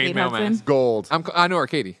 the chainmail Hudson? mask. gold. I know her,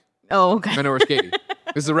 Katie. Oh, okay. I know where's Katie.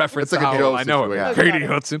 This is a reference It's like to a how Joe I know her. situation. Katie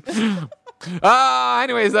Hudson.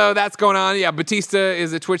 Anyways, though, that's going on. Yeah, Batista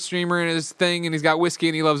is a Twitch streamer and his thing, and he's got whiskey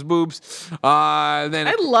and he loves boobs. Then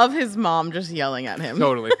I love his mom just yelling at him.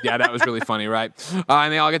 totally, yeah, that was really funny, right?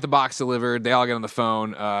 And they all get the box delivered. They all get on the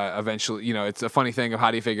phone. Eventually, you know, it's a funny thing of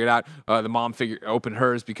how do you figure it out. The mom opened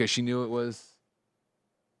hers because she knew it was.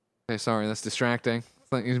 Okay, sorry, that's distracting.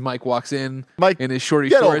 It's like Mike walks in Mike, in his shorty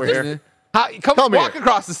get shorts. over here. and- Come walk here.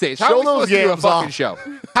 across the stage. How Show are we those supposed to do a yams fucking off. show?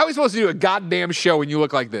 How are we supposed to do a goddamn show when you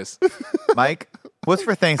look like this? Mike, what's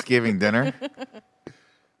for Thanksgiving dinner?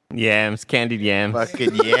 Yams, candied yams.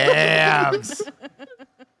 Fucking yams.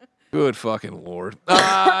 Good fucking lord.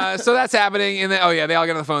 So that's happening, and then they all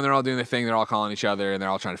get on the phone. They're all doing their thing. They're all calling each other, and they're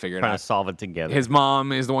all trying to figure it Trying out. to solve it together. His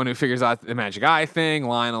mom is the one who figures out the magic eye thing.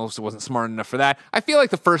 Lionel wasn't smart enough for that. I feel like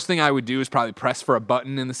the first thing I would do is probably press for a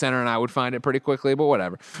button in the center, and I would find it pretty quickly. But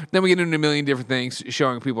whatever. Then we get into a million different things,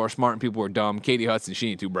 showing people are smart and people are dumb. Katie Hudson,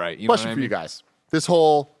 she ain't too bright. You know Question what I for mean? you guys. This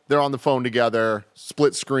whole they're on the phone together,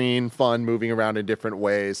 split screen, fun, moving around in different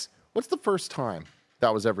ways. What's the first time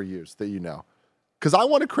that was ever used that you know? Because I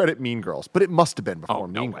want to credit Mean Girls, but it must have been before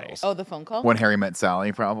no Mean way. Girls. Oh, the phone call? When Harry Met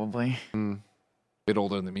Sally, probably. Bit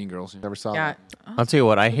older than the Mean Girls. Never saw Yeah. that. I'll tell you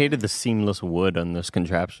what, I hated the seamless wood on this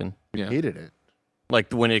contraption. Yeah. Hated it.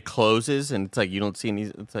 Like when it closes and it's like you don't see any.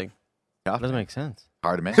 It's like Yeah. it doesn't make sense.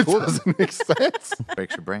 Hard to make. It doesn't make sense.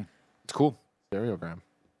 Breaks your brain. It's cool. Stereogram.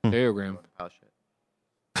 Stereogram. Oh, shit.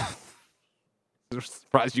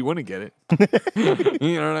 Surprised you wouldn't get it.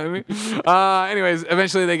 You know what I mean? Anyways,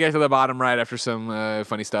 eventually they get to the bottom right after some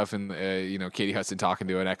funny stuff, and Katie Hudson talking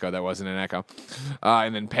to an echo that wasn't an echo,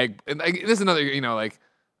 and then Peg. And this is another,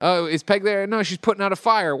 oh, is Peg there? No, she's putting out a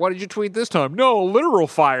fire. What did you tweet this time? No, literal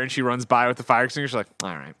fire. And she runs by with the fire extinguisher. She's like,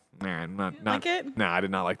 all right, not like it? No, I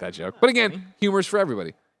did not like that joke. But again, humor's for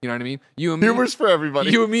everybody. You know what I mean? You and me, Humor's for everybody.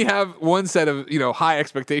 You and me have one set of high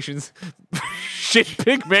expectations. Shit,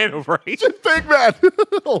 pig man over here. Big man.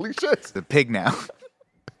 Holy shit. The pig now.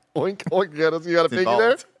 Oink, oink. You got a pig in there?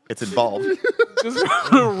 Involved. It's involved. Just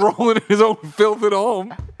rolling in his own filth at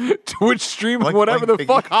home. Twitch streaming Like whatever the playing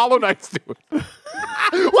fuck Hollow Knight's doing.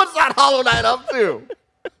 What's that Hollow Knight up to?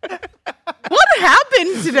 What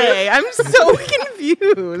happened today? I'm so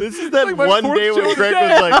confused. This is that like my one fourth day when show Greg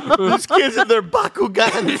today. was like, "These kids and their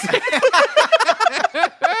Bakugans."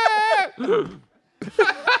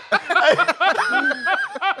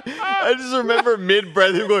 I just remember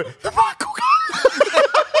mid-breath him going, "The Bakugan."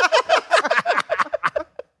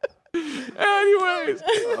 Anyways,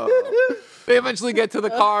 they eventually get to the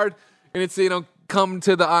card, and it's come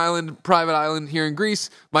to the island, private island here in Greece.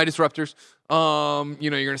 My disruptors.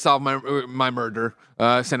 You're gonna solve my murder.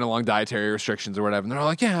 Send along dietary restrictions or whatever. And they're all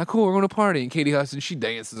like, yeah, cool, we're going to party. And Katie Hudson, she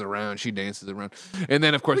dances around. And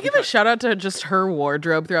then of course we give a shout out to just her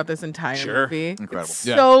wardrobe throughout this entire movie. Incredible. It's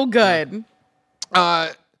so good.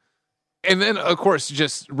 And then of course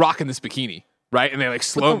just rocking this bikini, right? And they like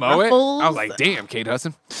slow mo it. ruffles. I was like, damn, Kate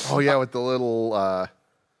Hudson. Oh yeah, with the little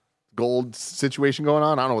gold situation going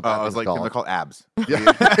on. I don't know what that I was was like, called. they're called abs. Yeah.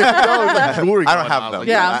 No, it's like jewelry I don't going have on. them. Like,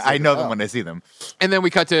 Yeah. I know them when I see them. And then we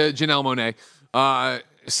cut to Janelle Monáe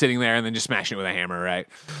sitting there and then just smashing it with a hammer, right?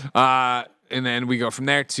 And then we go from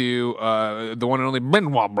there to the one and only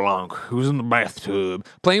Benoit Blanc, who's in the bathtub,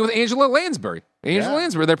 playing with Angela Lansbury.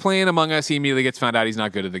 Lansbury, they're playing Among Us. He immediately gets found out he's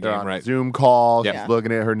not good at the They're game, on right? Zoom call. Yeah. She's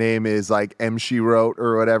looking at her name is like M. She wrote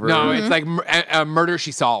or whatever. No, it's like Murder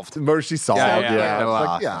She Solved. Murder She Solved. Yeah, Yeah, yeah, It's like,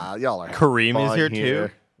 awesome. yeah, y'all are. Kareem is fun here too.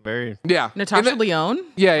 Very. Yeah. Natasha And then- Lyonne.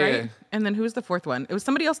 Yeah, right? yeah. And then who was the fourth one? It was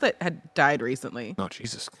somebody else that had died recently. Oh,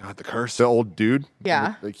 Jesus. God, the curse. The old dude.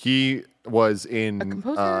 Yeah. Like he was in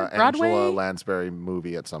composer? Broadway? Angela Lansbury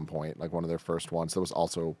movie at some point, like one of their first ones that was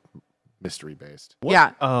also mystery based.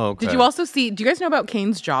 Yeah. Oh, okay. Did you also see? Do you guys know about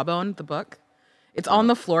Kane's Jawbone, the book? It's on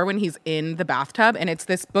the floor when he's in the bathtub, and it's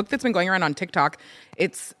this book that's been going around on TikTok.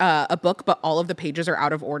 It's a book, but all of the pages are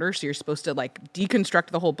out of order, so you're supposed to like deconstruct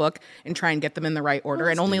the whole book and try and get them in the right order.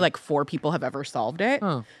 And only like 4 people have ever solved it.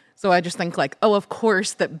 So I just think like, oh, of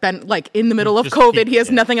course that Ben, like in the middle of Just COVID, keep- he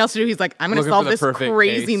has nothing else to do. He's like, I'm going to Looking solve for the this perfect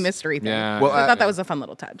crazy case. mystery thing. Yeah. Well, Well, I thought that was a fun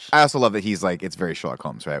little touch. I also love that he's like, it's very Sherlock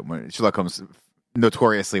Holmes, right? When Sherlock Holmes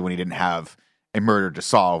notoriously, when he didn't have a murder to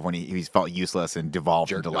solve, when he felt useless and devolved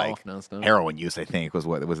Jerked into like off nonstop. heroin use, I think was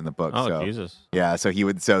what was in the book. Oh, so, Jesus. Yeah, so he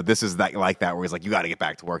would. So this is that like that where he's like, you got to get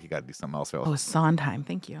back to work. You got to do something else. Oh, Sondheim.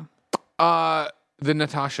 Thank you. The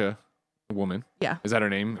Natasha woman. Yeah. Is that her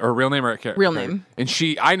name? Or her real name? Or Real name. And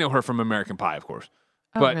I know her from American Pie, of course.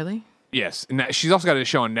 Oh, But really? Yes, and she's also got a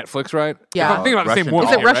show on Netflix, right? Yeah. If I'm thinking about the same Russian woman.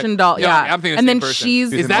 Is it right? Russian Doll? Yeah. I'm thinking And the same then person.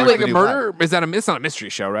 she's Is in that with- like a murder? Is that it's not a mystery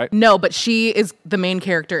show, right? No, but she is the main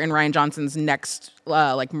character in Ryan Johnson's next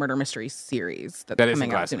like murder mystery series that's That isn't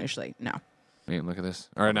coming out classic. soonishly. No. Man, look at this.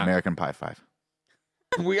 All right, now American Pie 5.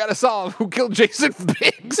 we gotta solve who killed Jason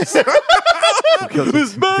Biggs.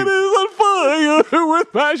 This man is on fire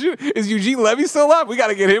with passion. Is Eugene Levy still alive? We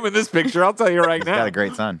gotta get him in this picture. I'll tell you right He's now. got a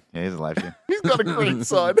great son. Yeah, he's alive too. He's got a great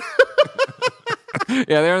son.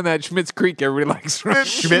 Yeah, they're in that Schmitz Creek. Everybody likes.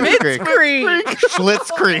 Schmitz Creek. Creek. Schlitz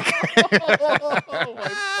Creek. Oh my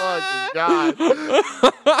fucking god.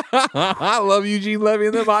 I love Eugene Levy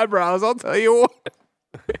and them eyebrows. I'll tell you what.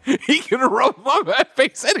 He can rub my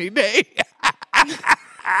face any day.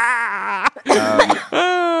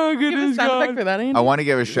 Oh, Give a goodness sound effect God. for that, Andy. I want to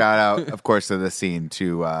give a shout out, of course, to the scene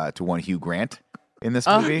to one Hugh Grant in this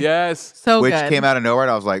movie, Yes. So which good. came out of nowhere,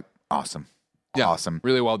 and I was like, awesome, Yeah. awesome.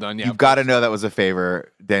 Really well done. Yeah. You've got to know that was a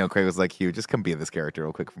favor. Daniel Craig was like, Hugh, just come be this character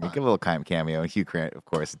real quick for me. Give a little cameo. And Hugh Grant, of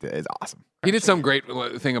course, is awesome. He did some great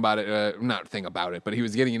thing about it. Not thing about it, but he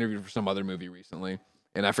was getting interviewed for some other movie recently.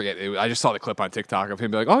 And I forget. I just saw the clip on TikTok of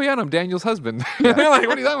him be like, "Oh yeah, and I'm Daniel's husband." Like, what are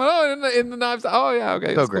you talking about? Oh, in the knives. Oh yeah, okay.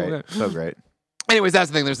 So that's cool, great, yeah. so great. Anyways, that's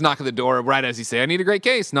the thing. There's a knock at the door right as he say, "I need a great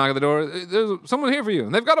case." Knock at the door. There's someone here for you,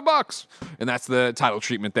 and they've got a box. And that's the title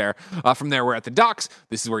treatment there. From there, we're at the docks.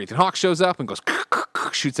 This is where Ethan Hawke shows up and goes,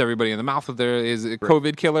 shoots everybody in the mouth with his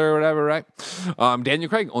COVID killer or whatever. Right? Daniel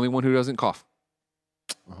Craig, only one who doesn't cough.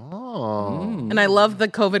 Oh. And I love the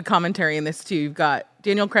COVID commentary in this too. You've got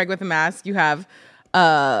Daniel Craig with a mask. You have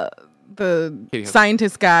the Katie Hudson.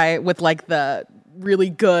 scientist guy with like the really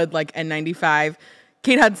good like N95.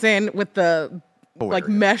 Kate Hudson with the like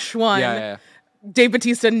mesh one. Yeah. Dave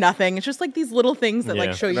Bautista, nothing. It's just like these little things that Yeah.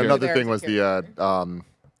 like show you. And who another they are thing as a was character.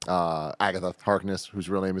 the Agatha Harkness, whose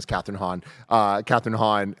real name is Catherine Hahn. Catherine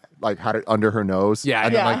Hahn like had it under her nose. Yeah,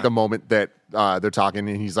 and then yeah. like the moment that they're talking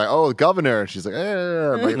and he's like, "Oh, the governor," and she's like,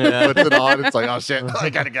 like, puts it on. It's like, oh shit, I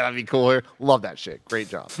gotta be cooler. Love that shit. Great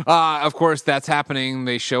job. Of course, that's happening.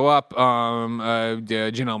 They show up.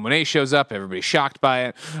 Janelle Monáe shows up. Everybody's shocked by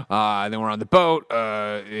it. Then we're on the boat.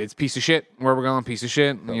 It's piece of shit. Where we're going, piece of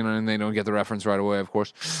shit. You know, and they don't get the reference right away, of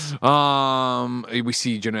course. We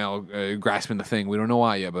see Janelle grasping the thing. We don't know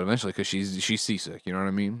why yet, but eventually, because she's seasick. You know what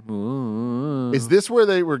I mean? Ooh. Is this where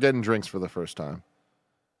they were getting drinks for the first time?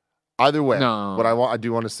 Either way, No. what I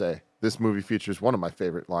do want to say, this movie features one of my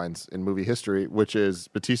favorite lines in movie history, which is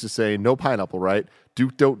Batista saying, "No pineapple, right?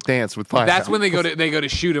 Duke don't dance with pineapple." That's when they go to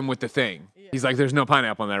shoot him with the thing. He's like, "There's no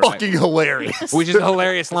pineapple in there." Right? Fucking hilarious. Which is a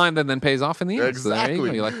hilarious line that then pays off in the end. So there you Exactly.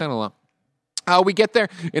 go. You like that a lot. We get there,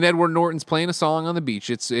 and Edward Norton's playing a song on the beach.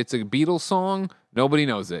 It's a Beatles song. Nobody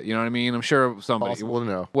knows it. You know what I mean? I'm sure somebody. Possible to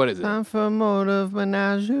know. What is it? Time for a mode of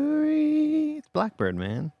menagerie. It's Blackbird,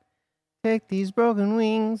 man. Take these broken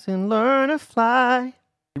wings and learn to fly.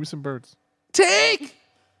 Give me some birds. Take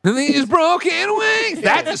these broken wings.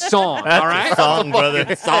 That's a song, all right? Song,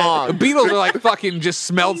 brother. Song. The Beatles are like fucking just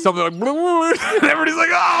smelled something like, and everybody's like,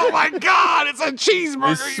 "Oh my god, it's a They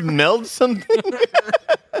cheeseburger." smelled something,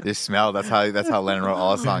 This smell. That's how Lennon wrote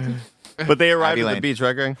all his songs. but they arrived Abbey at the Lane. beach,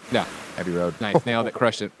 right, Greg? Yeah, Abbey Road. nice, nailed it,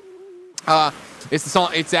 crushed it. It's the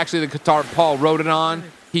song. It's actually the guitar Paul wrote it on.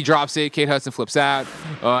 He drops it. Kate Hudson flips out.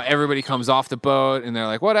 Everybody comes off the boat, and they're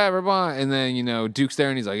like, "Whatever, blah." And then Duke's there,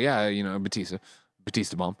 and he's like, "Yeah,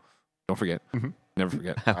 Batista bomb. Don't forget, never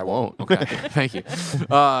forget." I won't. Okay, thank you.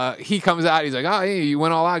 He comes out. He's like, "Oh, hey, you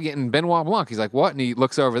went all out getting Benoit Blanc." He's like, "What?" And he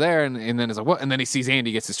looks over there, and then it's like, "What?" And then he sees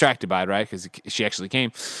Andy gets distracted by it, right? Because she actually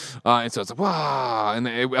came, and so it's like, "Wow!" And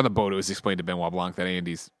on the boat, it was explained to Benoit Blanc that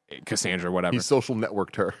Andy's Cassandra, or whatever. He social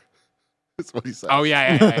networked her. That's what he said. Oh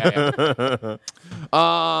yeah.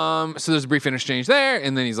 So there's a brief interchange there,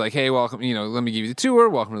 and then he's like, "Hey, welcome. Let me give you the tour.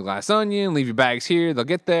 Welcome to the Glass Onion. Leave your bags here. They'll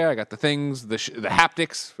get there. I got the things, the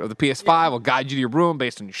haptics of the PS5. Will guide you to your room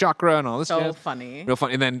based on your chakra and all this So jazz. funny. Real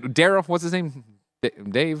funny. And then Daryl, what's his name?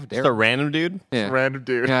 Dave. Just a Daryl. random dude. Yeah. Random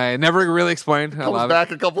dude. Yeah. Never really explained. I Comes love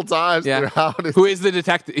back it. a couple times. Yeah. throughout. Who is the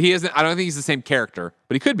detective? He isn't. I don't think he's the same character,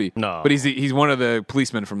 but he could be. No. But he's one of the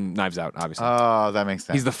policemen from Knives Out. Obviously, Oh, that makes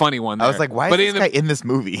sense. he's the funny one. I was there. like, why is But this guy in this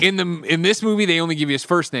movie? In this movie, they only give you his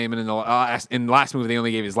first name, and in the last movie, they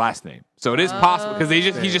only gave his last name. So it is possible because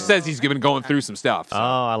he just says he's been going through some stuff. So Oh,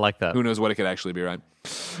 I like that. who knows what it could actually be, right?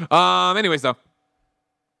 Anyways, though,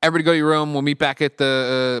 everybody go to your room. We'll meet back at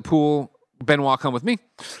the pool. Benoit, come with me.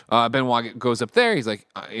 Benoit goes up there. He's like,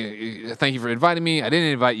 "Thank you for inviting me. I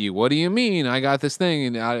didn't invite you. What do you mean? I got this thing,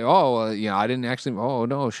 and I didn't actually. Oh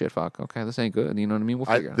no, shit, fuck. Okay, this ain't good. You know what I mean? We'll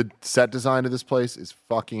figure it out." The set design of this place is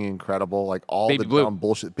fucking incredible. Like all Baby the Blue. dumb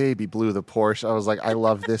bullshit. Baby Blue, the Porsche. I was like, I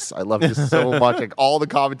love this. I love this so much. Like all the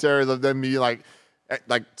commentaries of them being like,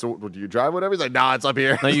 so do you drive whatever? He's like, nah, it's up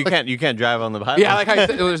here. No, you can't drive on the highway. Yeah, like how you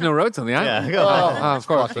said, there's no roads on the island. Yeah. Of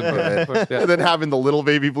course. Yeah. And then having the little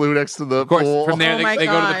Baby Blue next to the Of course, pool. from there Oh my they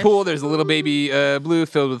go to the gosh. pool. There's a little baby blue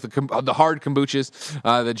filled with the hard kombuchas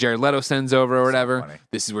that Jared Leto sends over or whatever. funny.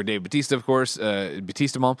 This is where Dave Bautista, of course,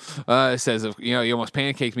 Bautista mom, says, you almost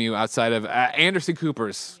pancaked me outside of Anderson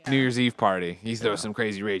Cooper's New Year's Eve party. He's there with some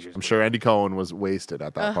crazy ragers. I'm sure Andy Cohen was wasted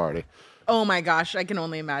at that party. Oh my gosh, I can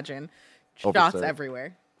only imagine. Shots Overserved.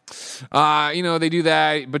 everywhere. They do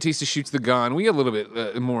that. Batista shoots the gun. We get a little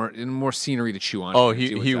bit more scenery to chew on. Oh, here,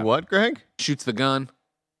 see what's he up. what, Greg? Shoots the gun.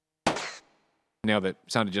 Nailed it.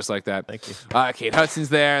 Sounded just like that. Thank you. Kate Hudson's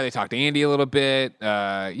there. They talk to Andy a little bit.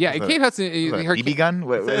 Kate Hudson. Her BB gun?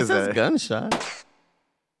 What It is says that? gunshot.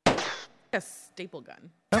 A staple gun.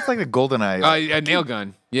 That's like the golden eye. a nail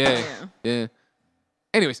gun. Yeah.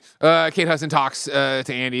 Anyways, Kate Hudson talks to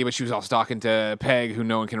Andy, but she was also talking to Peg, who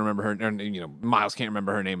no one can remember her. Or, Miles can't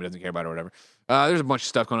remember her name, but doesn't care about it or whatever. There's a bunch of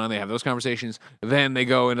stuff going on. They have those conversations. Then they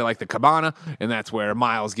go into like the cabana, and that's where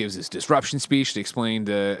Miles gives his disruption speech to explain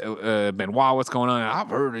to Benoit what's going on. I've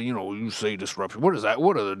heard, you say disruption. What is that?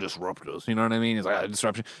 What are the disruptors? You know what I mean? It's like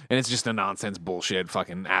disruption, and it's just a nonsense bullshit,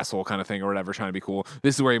 fucking asshole kind of thing or whatever, trying to be cool.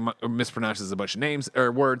 This is where he mispronounces a bunch of names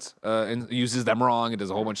or words and uses them wrong and does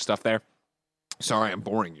a whole bunch of stuff there. Sorry, I'm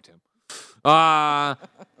boring you, Tim.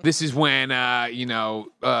 This is when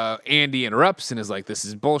Andy interrupts and is like, "This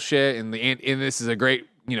is bullshit," and this is a great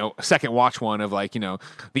second watch one of like the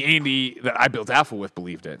Andy that I built Alpha with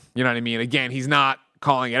believed it. You know what I mean? Again, he's not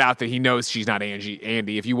calling it out that he knows she's not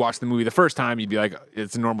Andy. If you watch the movie the first time, you'd be like,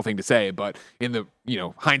 it's a normal thing to say. But in the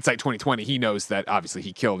hindsight 2020, he knows that obviously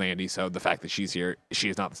he killed Andy. So the fact that she's here, she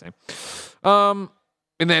is not the same.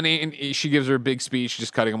 And then she gives her a big speech,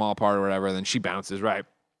 just cutting them all apart or whatever. And then she bounces, right?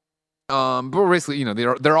 But basically, you know,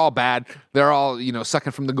 they're all bad. They're all, you know,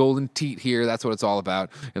 sucking from the golden teat here. That's what it's all about.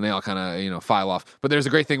 And they all kind of, you know, file off. But there's a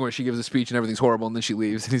great thing where she gives a speech and everything's horrible, and then she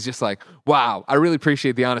leaves, and he's just like, "Wow, I really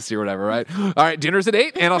appreciate the honesty or whatever." Right? All right, dinner's at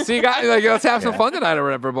 8, and I'll see you guys. Like, let's have some fun tonight or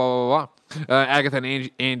whatever. Blah blah blah. Agatha and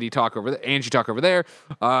Angie talk over there. Angie talk over there.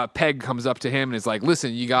 Peg comes up to him and is like,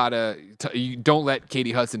 "Listen, you you don't let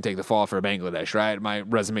Katie Hudson take the fall for Bangladesh, right? My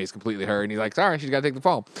resume is completely her." And he's like, "Sorry, she's got to take the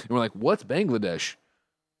fall." And we're like, "What's Bangladesh?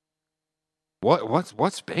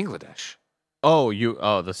 What's Bangladesh?"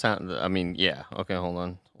 The sound. I mean, yeah. Okay, hold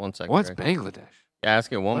on 1 second. What's Greg. Bangladesh?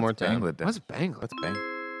 Ask it one more time. What's Bangladesh? What's Bang?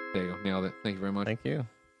 There you go. Nailed it. Thank you very much. Thank you.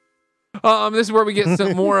 This is where we get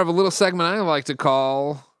some more of a little segment I like to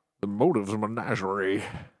call the Motives Menagerie.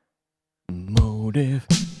 Motive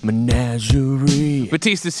Menagerie.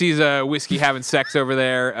 Batista sees Whiskey having sex over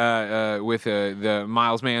there with the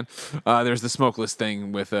Miles man. There's the smokeless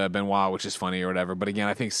thing with Benoit, which is funny or whatever. But again,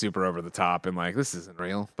 I think super over the top and like, this isn't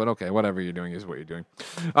real. But okay, whatever you're doing is what you're doing.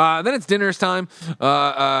 Then it's dinner's time.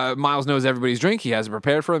 Miles knows everybody's drink. He has it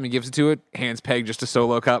prepared for him. He gives it to it. Hands Peg just a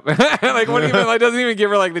solo cup. Like, what even, like, doesn't even give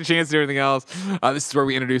her like the chance to do anything else. This is where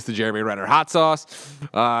we introduce the Jeremy Renner hot sauce.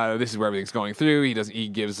 This is where everything's going through. He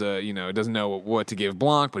gives doesn't know what to give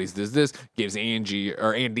Blanc, but he does this. Gives Andy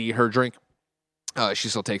her drink. She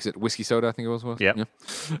still takes it. Whiskey soda, I think it was. Yep.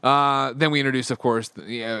 Yeah. Then we introduce, of course,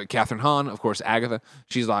 Catherine Hahn, of course, Agatha.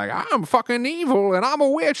 She's like, "I'm fucking evil and I'm a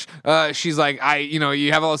witch." She's like,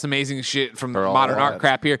 you have all this amazing shit from modern art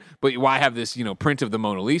crap here, but why have this, print of the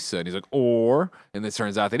Mona Lisa? And he's like, and it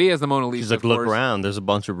turns out that he has the Mona Lisa. She's like, "Look around. There's a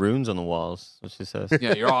bunch of runes on the walls." That's what she says.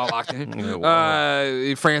 Yeah, you're all locked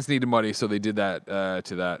in. France needed money, so they did that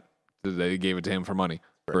to that. They gave it to him for money.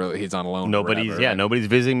 He's on loan. Nobody's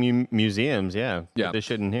visiting museums. Yeah, yeah. They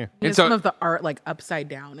shouldn't hear. And some of the art like upside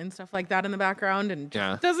down and stuff like that in the background, and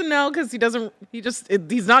doesn't know because he's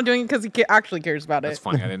not doing it because he actually cares about it. That's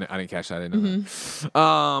funny. I didn't catch that. I didn't know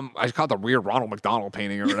that. I just caught the weird Ronald McDonald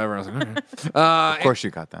painting or whatever. I was like, okay. Of course you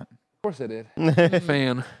got that. Of course I did.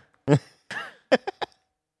 Fan.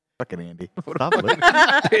 Fucking Andy. Stop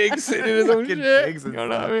it. Pig sitting in his own shit. You know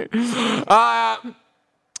what I mean?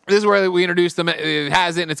 This is where we introduce them. It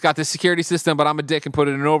has it, and it's got this security system, but I'm a dick and put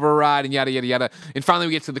it in override, and yada, yada, yada. And finally,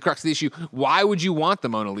 we get to the crux of the issue. Why would you want the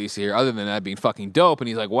Mona Lisa here, other than that being fucking dope? And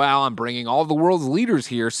he's like, well, I'm bringing all the world's leaders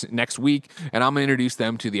here next week, and I'm going to introduce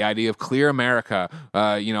them to the idea of Clear America.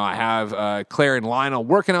 I have Claire and Lionel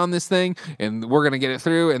working on this thing, and we're going to get it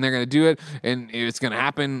through, and they're going to do it, and it's going to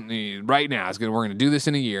happen right now. We're going to do this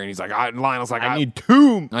in a year. And he's like, Lionel's like, I need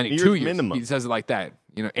 2 years minimum. He says it like that.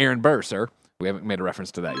 Aaron Burr, sir. We haven't made a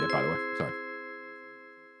reference to that yet, by the way. Sorry.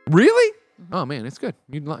 Really? Oh man, it's good.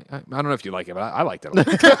 I don't know if you like it, but I liked it.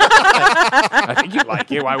 I think you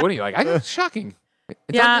like it. Why wouldn't you like it? It's shocking.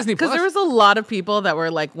 It's on Disney Plus. Because there was a lot of people that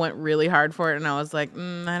were like went really hard for it, and I was like,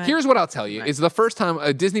 here's what I'll tell you: it's the first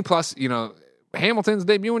time Disney Plus, Hamilton's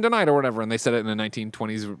debuting tonight or whatever, and they said it in a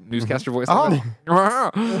 1920s newscaster voice. And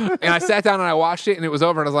I sat down and I watched it, and it was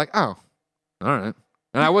over, and I was like, oh, all right.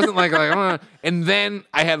 And I wasn't like, and then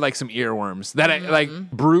I had like some earworms that I like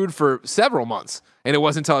brewed for several months. And it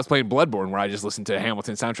wasn't until I was playing Bloodborne where I just listened to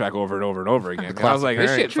Hamilton soundtrack over and over and over again. And I was like,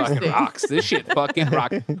 this shit fucking rocks. This shit fucking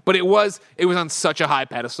rocks. But it was on such a high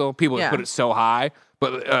pedestal. People had put it so high.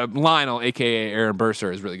 But Lionel, a.k.a. Aaron Burr,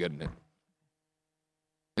 is really good in it.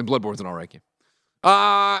 And Bloodborne's an all right game.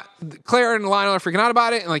 Claire and Lionel are freaking out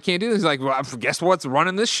about it and like can't do this. He's like, well, guess what's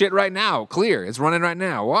running this shit right now? Clear. It's running right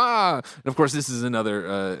now. Wow. And of course, this is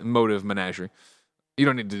another motive menagerie. You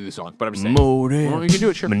don't need to do this song, but I'm just saying. Motive you can do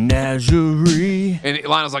it, sure. Menagerie. And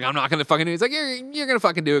Lionel's like, I'm not going to fucking do it. He's like, you're going to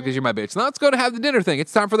fucking do it because you're my bitch. Now let's go to have the dinner thing.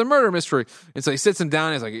 It's time for the murder mystery. And so he sits him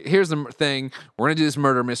down. He's like, here's the thing. We're going to do this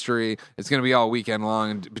murder mystery. It's going to be all weekend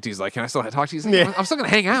long. And Batista's like, can I still talk to you? He's like, I'm still going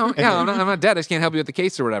to hang out. Yeah, I'm not dead. I just can't help you with the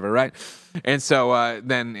case or whatever, right? And so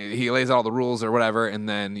then he lays out all the rules or whatever. And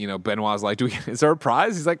then, Benoit's like, is there a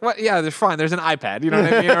prize? He's like, what? Yeah, there's fine. There's an iPad. You know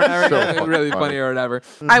what I mean? Or whatever. It's really funny or whatever.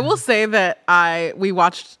 I will say that we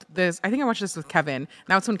watched this. I think I watched this with Kevin.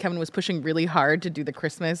 Now it's when Kevin was pushing really hard to do the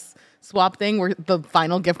Christmas swap thing where the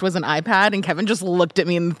final gift was an iPad, and Kevin just looked at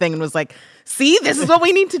me in the thing and was like, see, this is what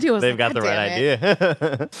we need to do. They've got the right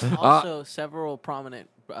idea. Also, several prominent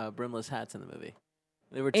brimless hats in the movie.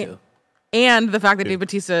 There were 2. And the fact that Dave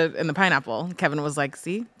Bautista and the pineapple, Kevin was like,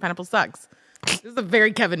 see, pineapple sucks. This is a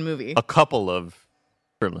very Kevin movie. A couple of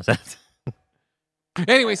brimless hats.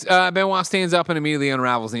 Anyways, Benoit stands up and immediately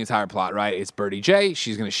unravels the entire plot, right? It's Birdie J.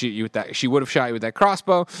 She's going to shoot you with that. She would have shot you with that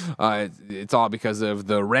crossbow. It's all because of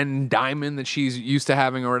the Ren diamond that she's used to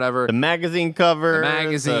having or whatever. The magazine cover. The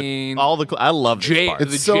magazine. I love this part. The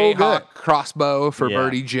It's so Jayhawk good. crossbow for Yeah.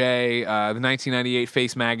 Birdie J. The 1998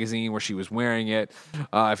 Face magazine where she was wearing it.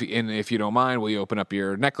 If you don't mind, will you open up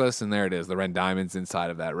your necklace? And there it is, the Ren diamonds inside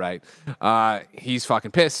of that, right? He's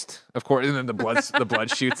fucking pissed, of course. And then the blood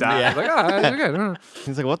shoots out. Yeah. He's like, it's okay.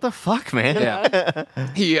 He's like, what the fuck, man? Yeah.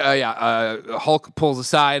 Hulk pulls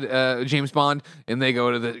aside James Bond, and they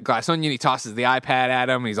go to the Glass Onion. He tosses the iPad at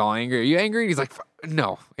him. He's all angry. Are you angry? He's like,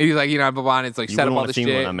 no. And he's like, blah, blah, and it's like, You set up wouldn't all wanna this see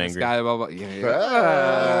me when shit. I'm This angry. guy, blah, blah.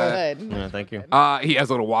 Good. Yeah, thank you. He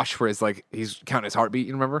has a little watch for his, like, he's counting his heartbeat.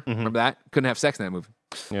 You remember? Remember that? Couldn't have sex in that movie.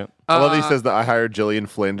 Yeah. I love that he says that I hired Gillian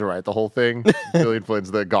Flynn to write the whole thing. Gillian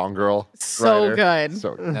Flynn's the Gone Girl. So writer. good.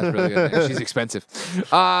 So good. That's really good. And she's expensive.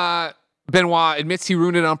 Benoit admits he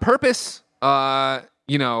ruined it on purpose.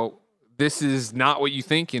 This is not what you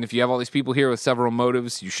think. And if you have all these people here with several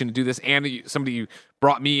motives, you shouldn't do this. And somebody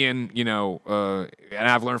brought me in, and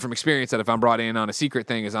I've learned from experience that if I'm brought in on a secret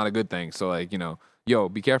thing, it's not a good thing. So,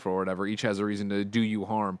 be careful or whatever. Each has a reason to do you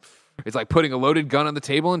harm. It's like putting a loaded gun on the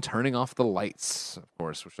table and turning off the lights, of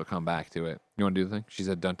course, which will come back to it. You want to do the thing? She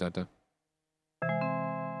said, dun, dun, dun.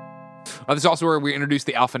 This is also where we introduced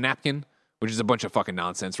the Alpha Napkin, which is a bunch of fucking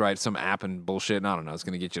nonsense, right? Some app and bullshit. And I don't know. It's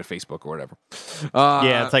going to get you to Facebook or whatever.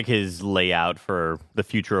 Yeah, it's like his layout for the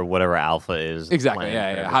future of whatever Alpha is. Exactly. planned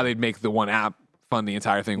Yeah, for yeah. How they'd make the one app fund the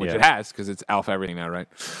entire thing, which Yeah. it has because it's Alpha everything now, right?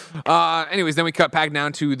 Anyways, then we cut back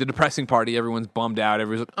down to the depressing party. Everyone's bummed out.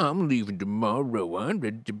 Everyone's like, I'm leaving tomorrow. And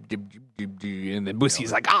then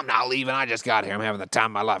Bussy's like, I'm not leaving. I just got here. I'm having the time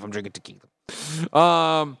of my life. I'm drinking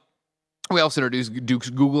tequila. We also introduced Duke's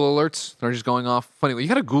Google alerts. They're just going off. Funny, you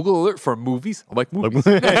got a Google alert for movies? I'm like, movies.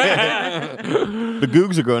 The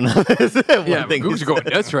Googs are going nuts. Yeah, Googs are going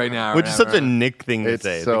nuts right now. Which is such a Nick thing to It's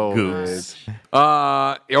say. so the Googs.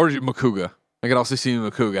 Or Makuga. I could also see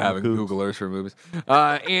Makuga having Google alerts for movies.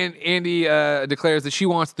 And Andy declares that she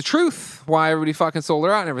wants the truth, why everybody fucking sold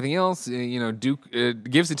her out and everything else. Duke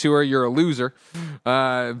gives it to her. You're a loser.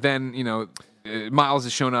 Then, Miles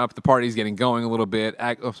has shown up. The party's getting going a little bit.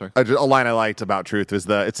 Sorry. A line I liked about truth is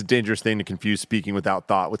it's a dangerous thing to confuse speaking without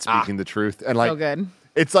thought with speaking the truth. And So good.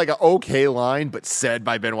 it's like an okay line, but said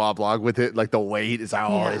by Benoit Blanc with it, like the weight is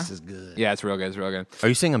this is good. Yeah, it's real good. It's real good. Are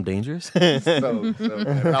you saying I'm dangerous? So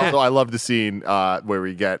good. Also, I love the scene where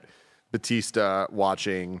we get Batista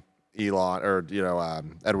watching Elon or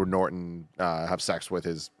Edward Norton have sex with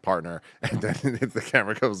his partner, and then the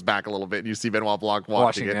camera goes back a little bit, and you see Benoit Blanc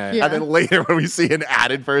watching it, yeah. Yeah. and then later when we see an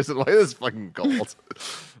added person, like this is fucking gold.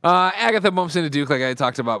 Agatha bumps into Duke like I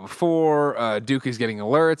talked about before. Duke is getting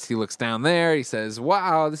alerts. He looks down there. He says,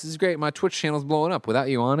 wow, this is great. My Twitch channel's blowing up without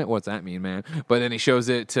you on it. What's that mean, man? But then he shows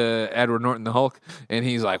it to Edward Norton, the Hulk, and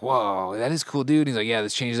he's like, whoa, that is cool, dude. He's like, yeah,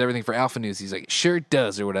 this changes everything for Alpha News. He's like, sure it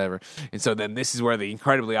does or whatever. And so then this is where the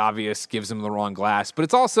incredibly obvious gives him the wrong glass. But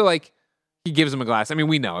it's also like he gives him a glass. I mean,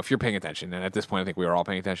 we know if you're paying attention, and at this point I think we were all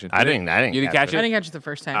paying attention. I didn't You didn't catch I it? didn't catch it the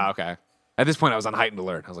first time. Oh, okay. At this point I was on heightened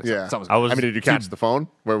alert. I was like, Yeah, something's I mean, did you catch the phone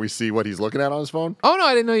where we see what he's looking at on his phone? Oh, no,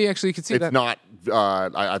 I didn't know you actually could see It's that. not.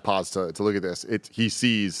 I paused to look at this. He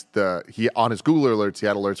sees he on his Google alerts. He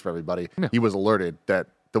had alerts for everybody. Yeah. He was alerted that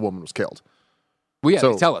the woman was killed. Well, yeah,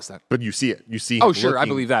 So- they tell us that. But you see it. You see. Oh, him sure, I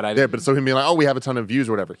looking. believe that. I Yeah, didn't- but so him being like, "Oh, we have a ton of views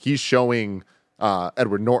or whatever." He's showing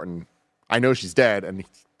Edward Norton. I know she's dead, and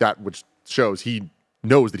that which shows he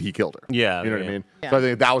knows that he killed her. Yeah, you know what I yeah. mean. Yeah. So I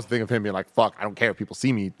think that was the thing of him being like, "Fuck, I don't care if people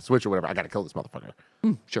see me switch or whatever. I got to kill this motherfucker."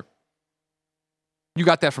 Sure. You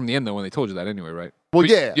got that from the end though when they told you that anyway, right? Well, But-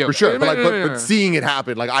 yeah, for sure. But, no. but seeing it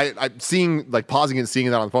happen, like I seeing like pausing and seeing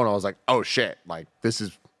that on the phone, I was like, "Oh shit! Like this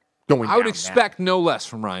is going." I would down expect no less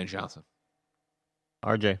from Ryan Johnson.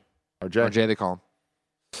 RJ. now. RJ. RJ, they call him.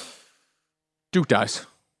 Duke dies.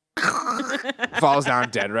 Falls down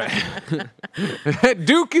dead, right?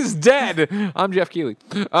 Duke is dead. I'm Jeff Keighley.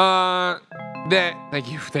 Thank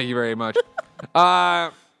you very much.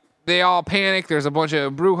 They all panic. There's a bunch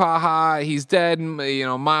of brouhaha. He's dead.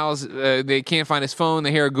 Miles. They can't find his phone.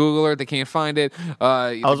 They hear a Google alert. They can't find it.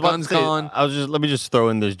 I was The about gun's to say, gone. let me just throw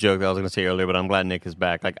in this joke that I was going to say earlier, but I'm glad Nick is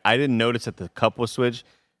back. Like, I didn't notice that the cup was switched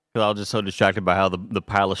because I was just so distracted by how the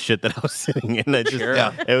pile of shit that I was sitting in.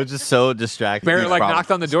 It was just so distracting. Barrett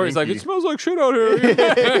knocked on the door. He's like, "It smells like shit out here." You're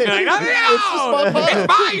like, "No, it's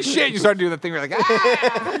my shit." You start doing that thing. You're like,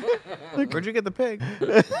 "Ah." Where'd you get the pig?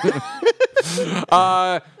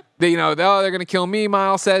 they're gonna kill me.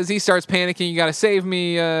 Miles says he starts panicking. You gotta save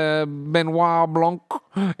me, Benoit Blanc.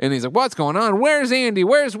 And he's like, "What's going on? Where's Andy?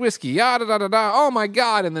 Where's whiskey? Da da da da. Oh my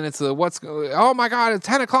god!" And then it's oh my god! It's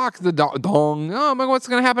 10 o'clock. The dong. Oh my, what's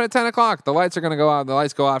gonna happen at 10 o'clock? The lights are gonna go out. The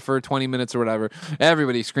lights go out for 20 minutes or whatever.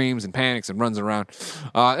 Everybody screams and panics and runs around.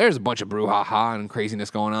 There's a bunch of brouhaha and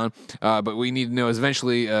craziness going on. But we need to know is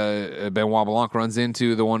eventually Benoit Blanc runs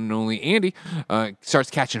into the one and only Andy, starts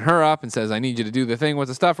catching her up and says, "I need you to do the thing with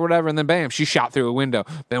the stuff or whatever." And then bam, she's shot through a window.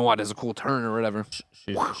 Benoit does a cool turn or whatever.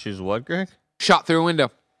 She's what, Greg? Shot through a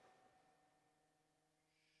window.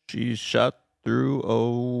 She's shot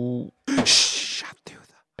through. Shot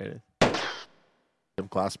through Some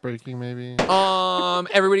glass breaking, maybe.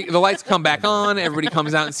 Everybody, the lights come back on. Everybody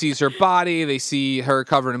comes out and sees her body. They see her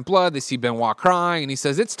covered in blood. They see Benoit crying, and he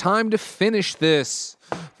says, "It's time to finish this."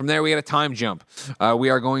 From there, we had a time jump. We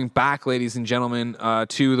are going back, ladies and gentlemen,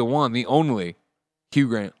 to the one, the only, Hugh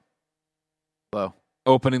Grant. Hello.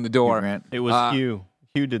 Opening the door. Hugh Grant. It was Hugh.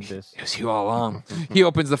 Hugh did this. It was Hugh all along. He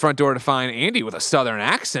opens the front door to find Andy with a southern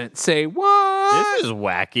accent. Say, "What?" This is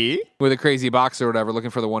wacky. With a crazy box or whatever, looking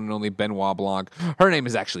for the one and only Benoit Blanc. Her name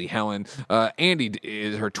is actually Helen. Andy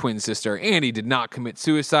is her twin sister. Andy did not commit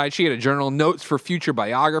suicide. She had a journal, notes for future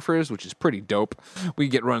biographers, which is pretty dope. We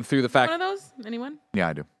get run through the fact. One of those? Anyone? Yeah,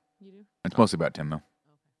 I do. You do? It's mostly about Tim, though.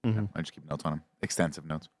 Mhm. I just keep notes on him. Extensive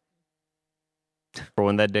notes. For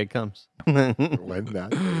when that day comes. When that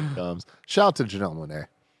day comes. Shout out to Janelle Monáe.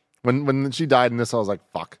 When she died in this, I was like,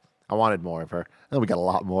 fuck. I wanted more of her. And then we got a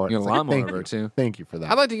lot more. You got It's a like, lot more thank of her, you. too. Thank you for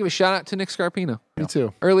that. I'd like to give a shout out to Nick Scarpino. Me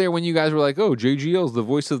too. Earlier, when you guys were like, "Oh, JGL's the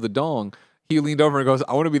voice of the dong," he leaned over and goes,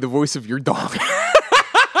 "I want to be the voice of your dong."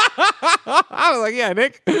 I was like, "Yeah,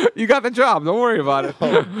 Nick, you got the job. Don't worry about it."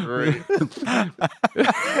 Oh, great. You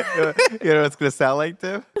know what it's going to sound like,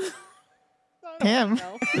 Tim? Tim.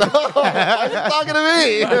 Why are you talking to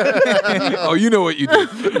me? Oh, you know what you do.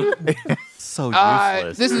 So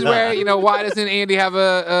useless. This is where, why doesn't Andy have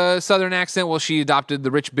a southern accent? Well, she adopted the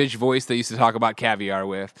rich bitch voice they used to talk about caviar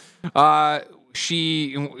with. When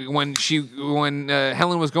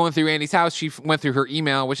Helen was going through Andy's house, she went through her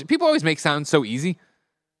email, which people always make sound so easy.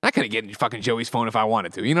 I could have gotten fucking Joey's phone if I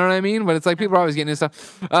wanted to. You know what I mean? But it's like people are always getting this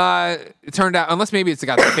stuff. It turned out, unless maybe it's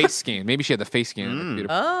got the face scan. Maybe she had the face scan on the computer.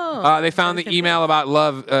 Oh. They found the email about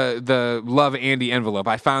the Love Andy envelope.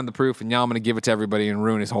 I found the proof, and now I'm going to give it to everybody and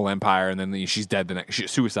ruin his whole empire. And then she's dead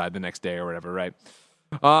suicide the next day or whatever, right?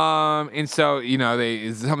 And so,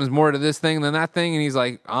 something's more to this thing than that thing. And he's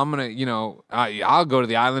like, "I'm going to, I'll go to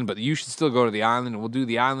the island, but you should still go to the island and we'll do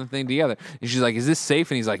the island thing together." And she's like, "Is this safe?"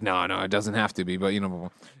 And he's like, no, it doesn't have to be, but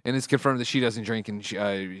and it's confirmed that she doesn't drink and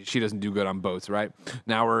she doesn't do good on boats, right?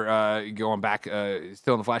 Now we're going back,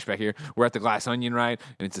 still in the flashback here. We're at the Glass Onion, right?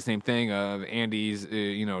 And it's the same thing of Andy's,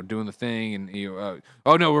 doing the thing. And,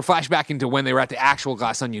 oh no, we're flashback into when they were at the actual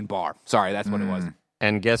Glass Onion bar. Sorry, that's what it was.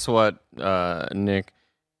 And guess what, Nick?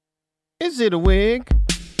 Is it a wig?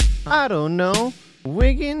 I don't know.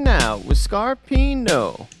 Wigging out with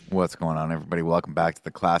Scarpino. What's going on, everybody? Welcome back to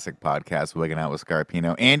the classic podcast, Wigging Out with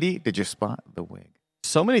Scarpino. Andy, did you spot the wig?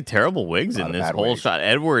 So many terrible wigs in this whole shot.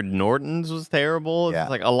 Edward Norton's was terrible. Yeah. It's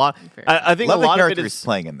like a lot. I think Love a lot the of it characters is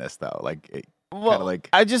playing in this, though.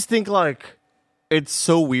 I just think it's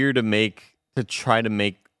so weird to try to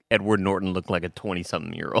make Edward Norton look like a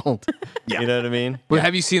 20-something-year-old. Yeah. You know what I mean? But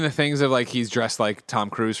have you seen the things of he's dressed like Tom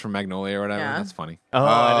Cruise from Magnolia or whatever? Yeah. That's funny. Oh,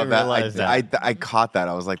 I didn't realize that. I caught that.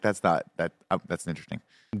 I was like, that's not that. That's interesting.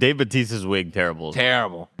 Dave Bautista's wig, terrible.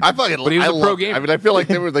 Terrible. I fucking. But he was a pro gamer. I mean, I feel like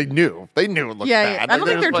they knew it looked Yeah, bad. I don't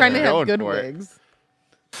think they're trying to have going good for it. wigs.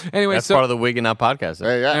 Anyway, That's so part of the Wigging Out podcast.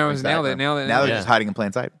 Yeah, anyways, exactly. nailed it. Now they're Yeah. just hiding in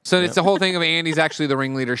plain sight. So it's the whole thing of Andy's actually the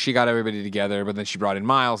ringleader. She got everybody together, but then she brought in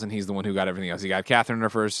Miles, and he's the one who got everything else. He got Catherine her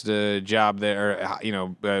first job there,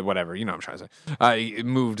 whatever. You know what I'm trying to say. He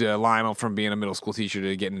moved Lionel from being a middle school teacher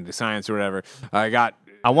to getting into science or whatever. Got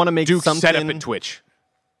I want to make Duke something set up at Twitch.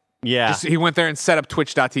 Yeah. He went there and set up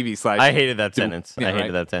twitch.tv/. I hated that sentence. Yeah, I hated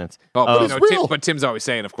right. that sentence. Oh, but, it's real. but Tim's always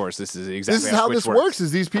saying, of course, this is exactly This is how Twitch this works.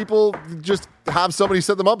 Is these people just have somebody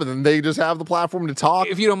set them up and then they just have the platform to talk?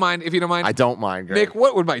 If you don't mind, I don't mind, Greg. Nick,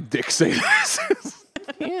 what would my dick say to this?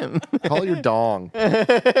 Him. Call your dong.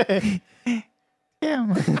 Yeah.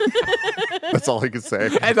 That's all he could say.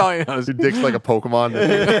 That's all he knows. Your dick's like a Pokemon.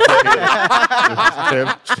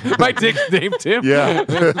 Tim. My dick's named Tim. Yeah.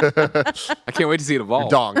 I can't wait to see it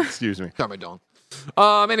evolve. Dong, excuse me. Not my dong.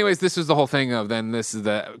 Anyways, this is the whole thing of then this is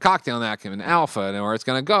the cocktail napkin and alpha and where it's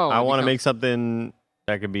gonna go. I want to make something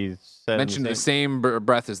that could be said mentioned the same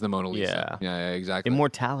breath as the Mona Lisa. Yeah. Yeah, exactly.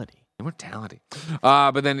 immortality. Immortality.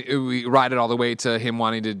 But then we ride it all the way to him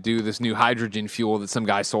wanting to do this new hydrogen fuel that some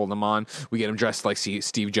guy sold him on. We get him dressed like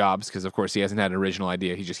Steve Jobs because, of course, he hasn't had an original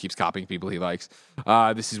idea. He just keeps copying people he likes.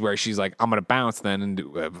 This is where she's like, I'm going to bounce then and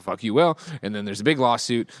do fuck you will. And then there's a big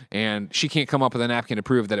lawsuit, and she can't come up with a napkin to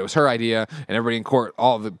prove that it was her idea. And everybody in court,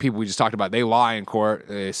 all the people we just talked about, they lie in court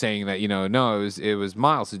saying that, no, it was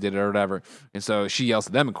Miles who did it or whatever. And so she yells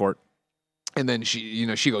at them in court. And then she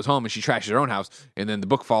goes home and she trashes her own house. And then the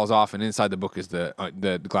book falls off, and inside the book is the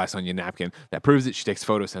glass onion napkin that proves it. She takes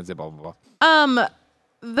photos, sends it, blah blah blah.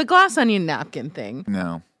 The glass onion napkin thing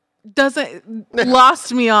No. doesn't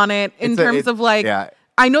lost me on it in terms of like. Yeah.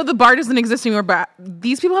 I know the bar doesn't exist anymore, but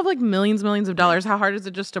these people have like millions of dollars. How hard is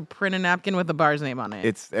it just to print a napkin with the bar's name on it?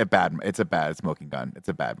 It's a bad smoking gun. It's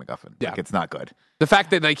a bad MacGuffin. Yeah. Like, it's not good. The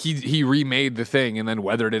fact that like he remade the thing and then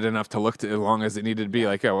weathered it enough to look as long as it needed to be,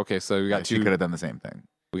 like, oh, okay, so we got She two. could have done the same thing.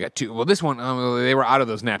 We got two. Well, this one, they were out of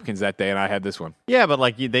those napkins that day, and I had this one. Yeah, but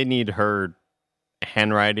like they need her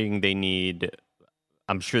handwriting. They need.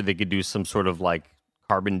 I'm sure they could do some sort of like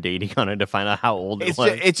carbon dating on it to find out how old it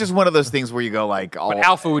was. It's just one of those things where you go like, But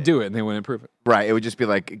Alpha would do it, and they wouldn't prove it. right. It would just be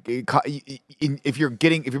like, if you're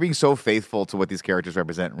being so faithful to what these characters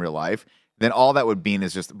represent in real life, then all that would mean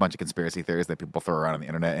is just a bunch of conspiracy theories that people throw around on the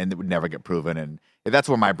internet, and it would never get proven. And that's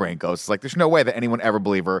where my brain goes. It's like, there's no way that anyone ever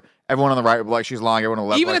believe her. Everyone on the right would be like, she's lying. Everyone on the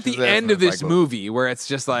left, Even like, at the she's this. end And of it's this like, movie, where it's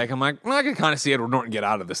just like, I'm like, well, I can kind of see Edward Norton get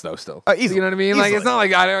out of this though. Still, easily. you know what I mean? Like, it's Easily. not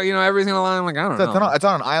like I don't, every single line. I'm like, I don't know. It's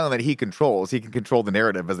on an island that he controls. He can control the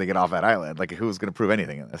narrative as they get off that island. Like, who's going to prove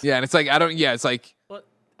anything in this? Yeah, and it's like I don't. Yeah, it's like But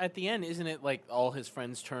at the end, isn't it like all his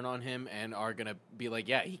friends turn on him and are gonna be like,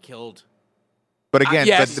 yeah, he killed. But again,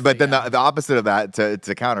 yes. but then the opposite of that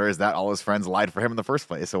to counter is that all his friends lied for him in the first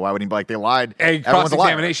place. So why would he be like, they lied? a Everyone's a liar.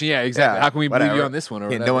 cross-examination. Yeah, exactly. Yeah, How can we believe you whatever. on this one?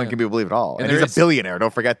 Or Yeah, that, no one yeah. can be believed at all. And And he's there a is- billionaire.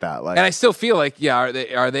 Don't forget that. Like, And I still feel like, yeah,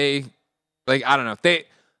 are they like, I don't know.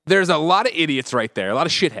 There's a lot of idiots right there, a lot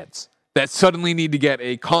of shitheads that suddenly need to get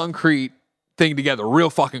a concrete thing together real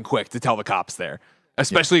fucking quick to tell the cops there.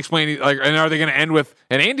 Especially explaining, like, and are they going to end with,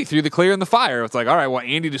 and Andy threw the clear in the fire? It's like, all right, well,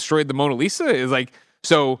 Andy destroyed the Mona Lisa? Is like,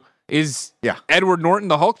 so is Edward Norton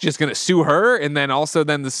the Hulk just going to sue her? And then also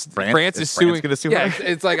then this France is suing. gonna sue yeah, her?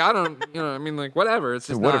 it's like, I don't, I mean, like, whatever. It's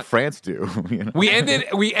just what not. did France do? You know? We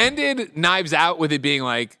ended Knives Out with it being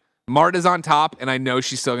like Marta's on top, and I know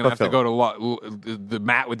she's still gonna have to go to the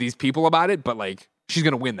mat with these people about it, but like she's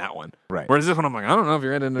gonna win that one. Right. Whereas this one, I'm like, I don't know if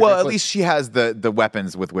you're in. Well, at least she has the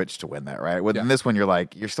weapons with which to win that, right? In this one, you're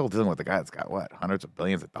like, you're still dealing with a guy that's got what, hundreds of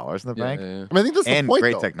billions of dollars in the bank, I mean, I think that's the and point,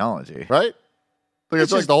 great though. technology, Right? Like, It's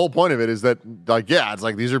it's like just- the whole point of it is that, like, yeah, it's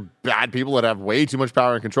like these are bad people that have way too much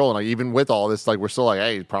power and control. And like, even with all this, like, we're still like,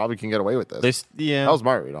 hey, you probably can get away with this. Yeah. That was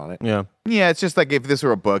my read on it. Yeah. Yeah, it's just like if this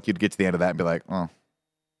were a book, you'd get to the end of that and be like, oh,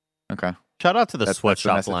 okay. Shout out to the That's the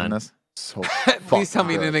sweatshop message in line. this. So Please tell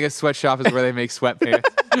me you didn't think a sweatshop is where they make sweatpants.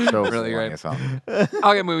 So really funny great. as hell.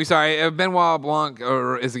 Okay, movie. Sorry, Benoit Blanc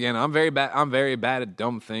is again. I'm very bad. I'm very bad at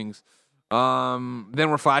dumb things. Then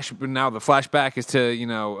now the flashback is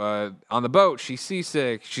to on the boat. She's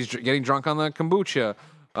seasick. She's getting drunk on the kombucha.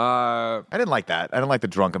 I didn't like that. I didn't like the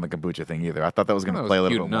drunk on the kombucha thing either. I thought that was going That to was play a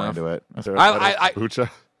little cute bit more enough. into it. Jared I- Leto's kombucha.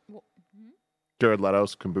 Jared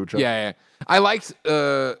Leto's kombucha. Yeah. I liked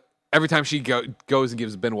every time she goes and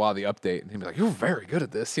gives Benoit the update, and he'd be like, "You're very good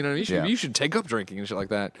at this. You know, you should take up drinking and shit like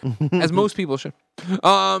that, as most people should."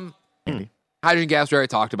 Hydrogen gas we already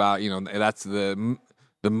talked about. That's the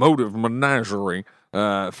motive menagerie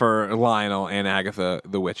for Lionel and Agatha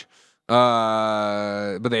the witch.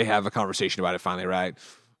 But they have a conversation about it finally, right?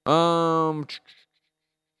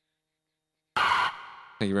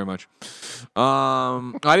 Thank you very much.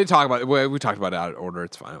 I did talk about it. We talked about it out of order.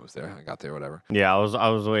 It's fine. It was there. I got there. Whatever. Yeah, I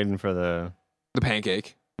was waiting for the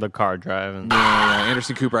pancake, the car drive, and yeah,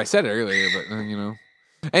 Anderson Cooper. I said it earlier, but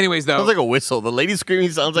Anyways, though, sounds like a whistle. The lady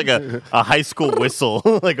screaming sounds like a high school whistle,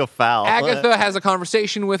 like a foul. Agatha has a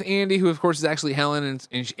conversation with Andy, who of course is actually Helen,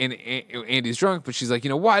 and Andy's drunk. But she's like,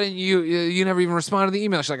 why didn't you never even respond to the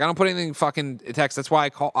email? She's like, I don't put anything in fucking text. That's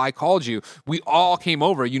why I called you. We all came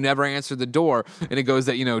over. You never answered the door. And it goes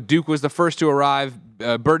that Duke was the first to arrive.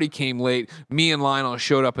 Bertie came late. Me and Lionel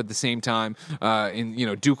showed up at the same time.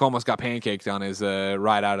 And Duke almost got pancaked on his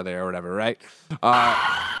ride out of there or whatever. Right.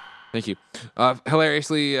 Thank you.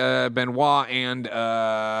 Hilariously, Benoit and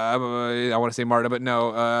I want to say Marta, but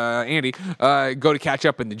no, Andy go to catch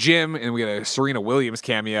up in the gym, and we get a Serena Williams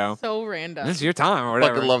cameo. So random. This is your time or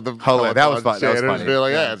whatever. Fucking love the that was fun. That was funny. Be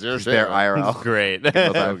like, yeah, it's your Just shit. their IRL. Great.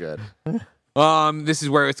 So good. This is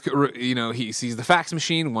where it's, he sees the fax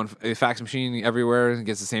machine, a fax machine everywhere, and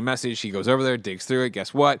gets the same message. He goes over there, digs through it.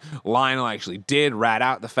 Guess what? Lionel actually did rat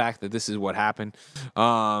out the fact that this is what happened.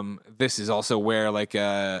 This is also where we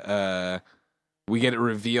get a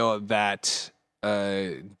reveal that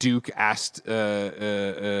Duke asked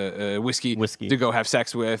Whiskey to go have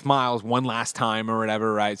sex with Miles one last time or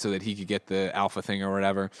whatever, right? So that he could get the alpha thing or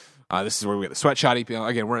whatever. This is where we get the sweatshop.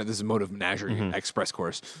 Again, this is Motive Menagerie Express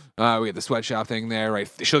course. We get the sweatshop thing there, right?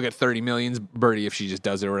 She'll get 30 millions, Birdie, if she just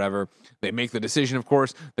does it or whatever. They make the decision, of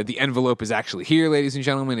course, that the envelope is actually here, ladies and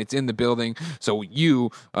gentlemen. It's in the building. So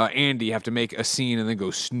you, Andy, have to make a scene and then go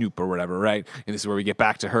snoop or whatever, right? And this is where we get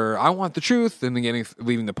back to her. I want the truth. And then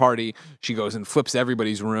leaving the party, she goes and flips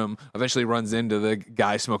everybody's room. Eventually runs into the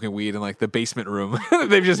guy smoking weed in like the basement room.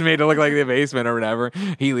 They've just made it look like the basement or whatever.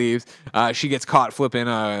 He leaves. She gets caught flipping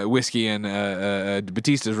Whiskey in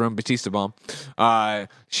Batista's room, Batista bomb.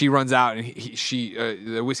 She runs out and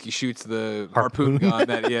the Whiskey shoots the harpoon gun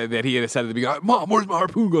that he had said at the beginning. Mom, where's my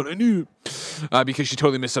harpoon gun? I need it. Because she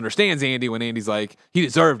totally misunderstands Andy when Andy's like, he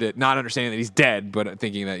deserved it, not understanding that he's dead, but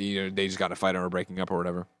thinking that they just got to fight him or breaking up or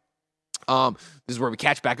whatever. This is where we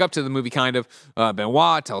catch back up to the movie, kind of.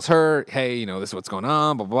 Benoit tells her, hey, this is what's going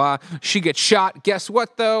on, blah, blah, blah. She gets shot. Guess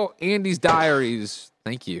what, though? Andy's diaries.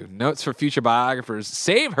 Thank you. Notes for future biographers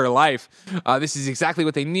save her life. This is exactly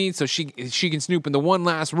what they need, so she can snoop in the one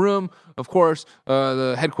last room. Of course,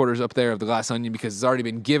 the headquarters up there of the Glass Onion, because it's already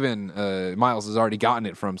been given. Miles has already gotten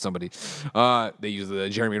it from somebody. They use the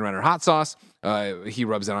Jeremy Renner hot sauce. He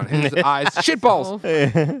rubs it on his eyes. Shitballs.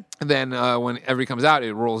 And then when everybody comes out,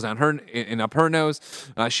 it rolls down her and up her nose.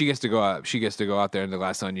 She gets to go out. She gets to go out there in the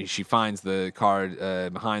Glass Onion. She finds the card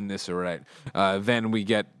behind this. All right. Then we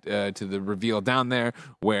get to the reveal down there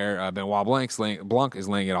where Benoit Blanc is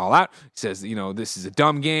laying it all out. He says, this is a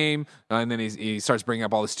dumb game. And then he starts bringing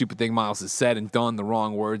up all the stupid thing Miles has said and done the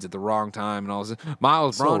wrong words at the wrong time and all this.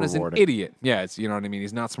 Miles Braun is an idiot. Yeah, it's what I mean.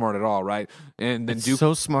 He's not smart at all, right? And then Duke,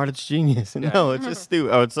 so smart, it's genius. Yeah. No, it's just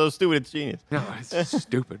stupid. Oh, it's so stupid, it's genius. No, it's just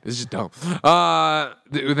stupid. It's just dumb.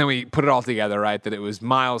 Then we put it all together, right? That it was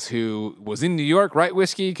Miles who was in New York, right,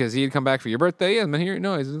 Whiskey? Because he had come back for your birthday. Yeah, I'm here.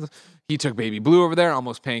 No, he took Baby Blue over there,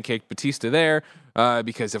 almost pancaked Batista there,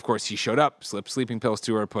 because, of course, he showed up, slipped sleeping pills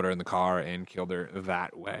to her, put her in the car, and killed her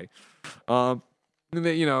that way.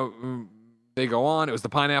 They go on. It was the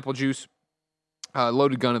pineapple juice.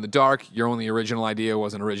 Loaded gun in the dark. Your only original idea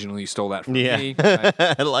wasn't original. You stole that from me.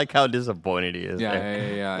 I like how disappointed he is.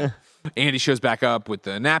 Yeah. Andy shows back up with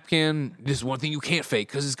the napkin. This is one thing you can't fake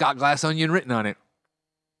because it's got Glass Onion written on it.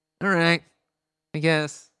 All right. I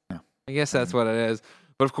guess. Yeah. I guess that's what it is.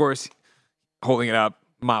 But of course, holding it up,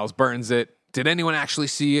 Miles burns it. Did anyone actually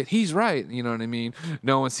see it? He's right. You know what I mean?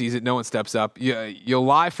 No one sees it. No one steps up. You'll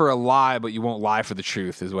lie for a lie, but you won't lie for the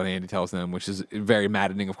truth, is what Andy tells them, which is very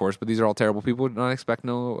maddening, of course. But these are all terrible people. Would not expect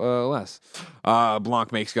no less.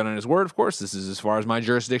 Blanc makes good on his word, of course. This is as far as my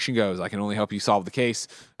jurisdiction goes. I can only help you solve the case.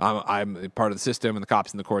 I'm part of the system and the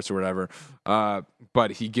cops and the courts or whatever.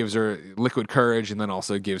 But he gives her liquid courage and then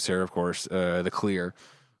also gives her, of course, the clear.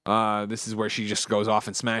 This is where she just goes off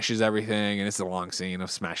and smashes everything, and it's a long scene of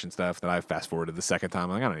smashing stuff that I fast forwarded the second time.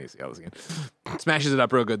 I'm like, I don't need to see all this again. Smashes it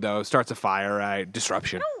up real good though. Starts a fire, right?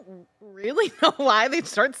 Disruption. I don't really know why they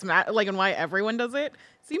start and why everyone does it.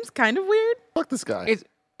 Seems kind of weird. Fuck this guy.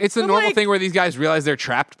 It's the normal thing where these guys realize they're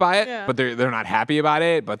trapped by it, Yeah. but they're not happy about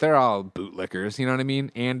it. But they're all bootlickers. You know what I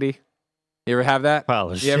mean, Andy? You ever have that? Pile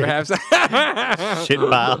of You ever have shit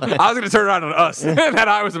pile. I was going to turn it on us that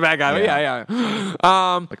I was the bad guy. But yeah.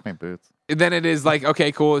 Like my boots. Then it is like,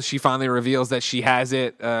 okay, cool. She finally reveals that she has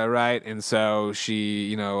it, right? And so she,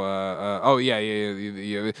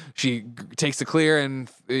 she takes the clear and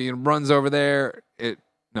runs over there.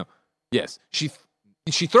 She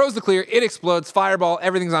throws the clear. It explodes. Fireball.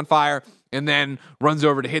 Everything's on fire. And then runs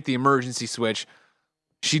over to hit the emergency switch.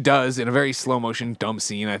 She does in a very slow motion, dumb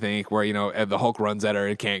scene, I think, where, the Hulk runs at her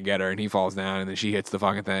and can't get her and he falls down and then she hits the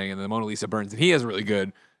fucking thing and then the Mona Lisa burns and he has really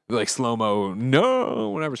good, slow-mo,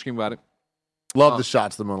 whatever, scream about it. Love the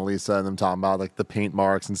shots of the Mona Lisa and them talking about like the paint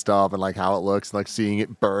marks and stuff and like how it looks and like seeing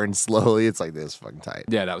it burn slowly. It's like this fucking tight.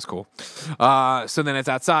 Yeah, that was cool. So then it's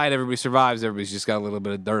outside. Everybody survives. Everybody's just got a little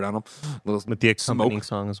bit of dirt on them. With the accompanying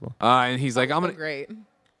song as well. And he's like, Great.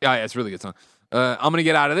 Yeah, it's a really good song. I'm gonna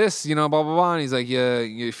get out of this, blah blah blah. And he's like,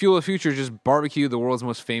 Fuel of the Future just barbecue the world's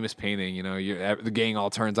most famous painting. The gang all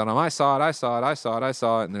turns on him. I saw it.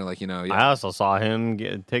 And they're like, I also saw him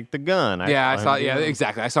take the gun. I saw. Yeah,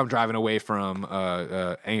 exactly. I saw him driving away from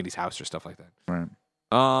Andy's house or stuff like that. Right.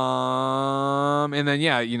 And then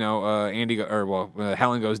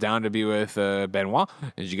Helen goes down to be with Benoit.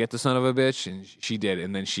 Did you get the son of a bitch? And she did.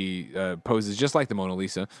 And then she poses just like the Mona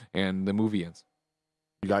Lisa, and the movie ends.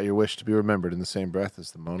 You got your wish to be remembered in the same breath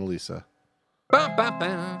as the Mona Lisa. Ba, ba,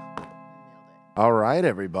 ba. All right,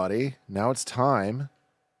 everybody. Now it's time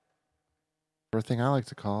for a thing I like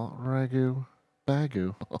to call Ragu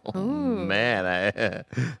Bagu. Oh, man.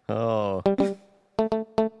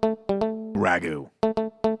 Ragu.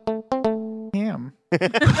 Ham.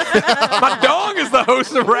 My dog is the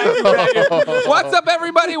host of Rag Guys. What's up,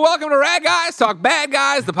 everybody? Welcome to Rag Guys Talk Bad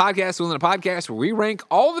Guys, the podcast within a podcast where we rank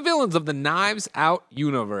all the villains of the Knives Out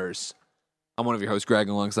universe. I'm one of your hosts, Greg,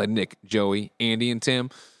 alongside Nick, Joey, Andy, and Tim.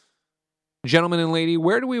 Gentlemen and lady,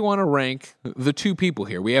 where do we want to rank the two people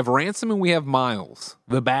here? We have Ransom and we have Miles,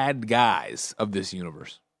 the bad guys of this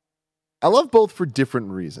universe. I love both for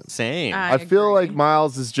different reasons. Same. I feel like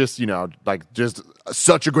Miles is just, just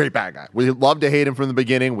such a great bad guy. We love to hate him from the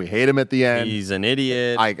beginning. We hate him at the end. He's an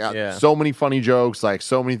idiot. So many funny jokes,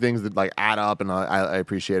 so many things that add up, and I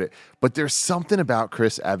appreciate it. But there's something about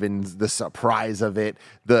Chris Evans, the surprise of it,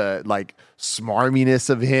 the smarminess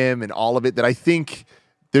of him, and all of it that I think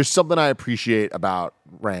there's something I appreciate about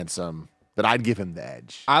Ransom that I'd give him the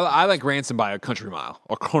edge. I like Ransom by a country mile.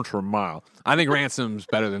 I think Ransom's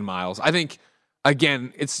better than Miles. I think,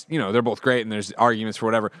 again, it's, they're both great and there's arguments for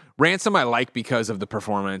whatever. Ransom I like because of the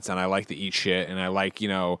performance, and I like to eat shit, and I like,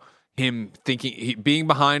 him being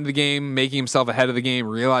behind the game, making himself ahead of the game,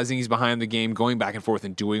 realizing he's behind the game, going back and forth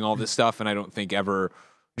and doing all this stuff, and I don't think ever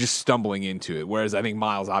just stumbling into it. Whereas I think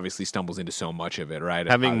Miles obviously stumbles into so much of it, right?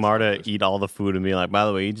 Having Marta eat all the food and be like, by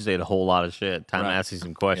the way, you just ate a whole lot of shit. Time to ask you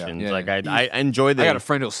some questions. Yeah. I enjoy I got a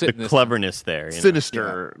friend who'll sit in the this cleverness there.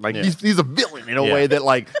 Sinister. He's a villain in a way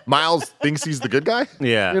that Miles thinks he's the good guy.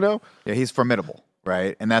 Yeah. Yeah, he's formidable,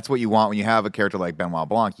 right? And that's what you want when you have a character like Benoit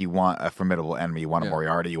Blanc. You want a formidable enemy. You want a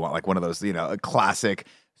Moriarty. You want one of those, a classic,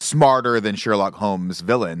 smarter than Sherlock Holmes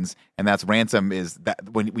villains. And that's Ransom is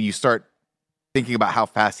that when you start thinking about how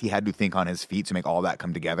fast he had to think on his feet to make all that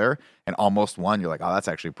come together and almost won, you're like, oh, that's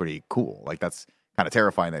actually pretty cool. That's kind of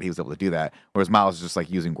terrifying that he was able to do that. Whereas Miles is just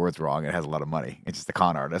using words wrong and has a lot of money. It's just a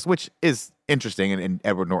con artist, which is interesting. And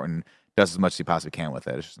Edward Norton does as much as he possibly can with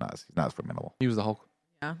it. It's just he's not as formidable. He was the Hulk.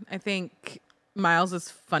 Yeah, I think Miles is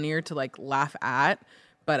funnier to laugh at,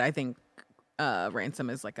 but I think Ransom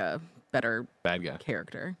is a better bad guy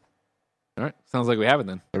character. All right, sounds like we have it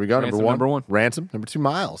then. There we go. Ransom, number one. Ransom. Number 2,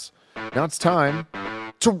 Miles. Now it's time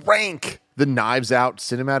to rank the Knives Out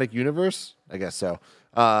cinematic universe. I guess so.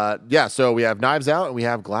 So we have Knives Out and we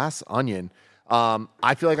have Glass Onion.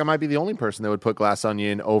 I feel like I might be the only person that would put Glass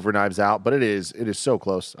Onion over Knives Out, but it is so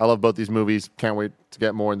close. I love both these movies. Can't wait to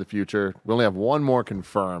get more in the future. We only have one more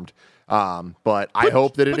confirmed, but I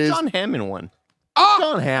hope that it is John Hamm in one.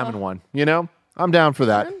 John Hamm in one. I'm down for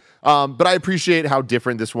that. But I appreciate how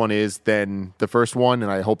different this one is than the first one,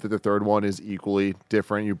 and I hope that the third one is equally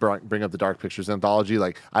different. You bring up the Dark Pictures anthology.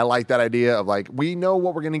 I like that idea of we know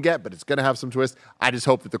what we're going to get, but it's going to have some twist. I just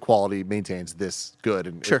hope that the quality maintains this good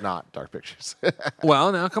and if not Dark Pictures.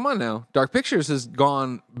 Well, now, come on now. Dark Pictures has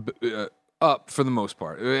gone up for the most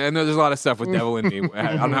part. I know there's a lot of stuff with Devil in Me.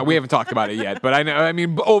 I don't know, we haven't talked about it yet, but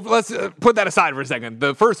let's put that aside for a second.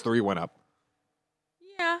 The first 3 went up.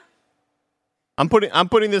 Yeah. I'm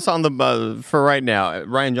putting this on the for right now.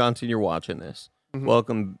 Ryan Johnson, you're watching this. Mm-hmm.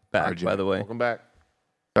 Welcome back, RJ. by the way. Welcome back.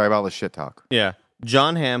 Sorry about all the shit talk. Yeah.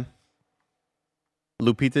 John Hamm,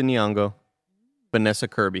 Lupita Nyong'o, Vanessa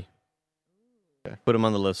Kirby. Okay. Put him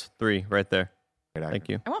on the list. 3 right there. Thank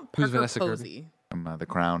you. I want Who's Parker Vanessa Kirby? Posey. From The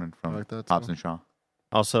Crown and from Hobbs and Shaw.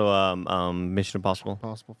 Also, Mission Impossible.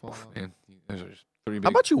 Man, those are just 3 big. How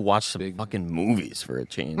about you watch some fucking movies for a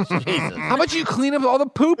change? Jesus. How about you clean up all the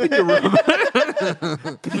poop in your room?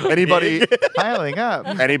 Anybody Piling up.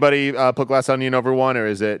 Anybody put Glass Onion over 1, or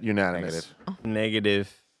is it unanimous?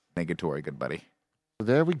 Negative. Negatory, good buddy.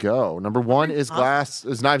 There we go. Number 1 is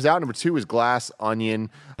Knives Out. Number 2 is Glass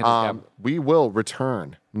Onion. We will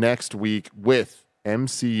return next week with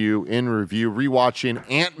MCU in review, rewatching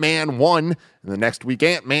Ant-Man 1, and the next week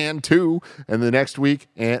Ant-Man 2, and the next week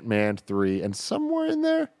Ant-Man 3, and somewhere in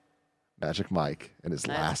there, Magic Mike and his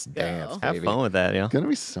last dance. Have baby. fun with that, yeah. It's gonna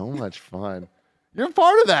be so much fun. You're a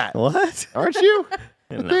part of that, What? aren't you?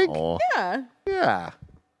 I think. No. Yeah. Yeah.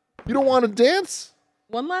 You don't want to dance?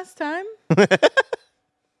 One last time.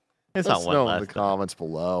 It's Let not us one know in last the time. comments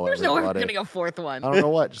below. There's no way we're everybody. getting a 4th one. I don't know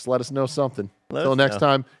what. Just let us know something. Let Until us next know.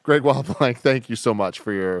 time, Greg Wildblank, thank you so much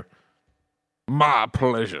for your My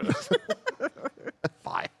pleasure.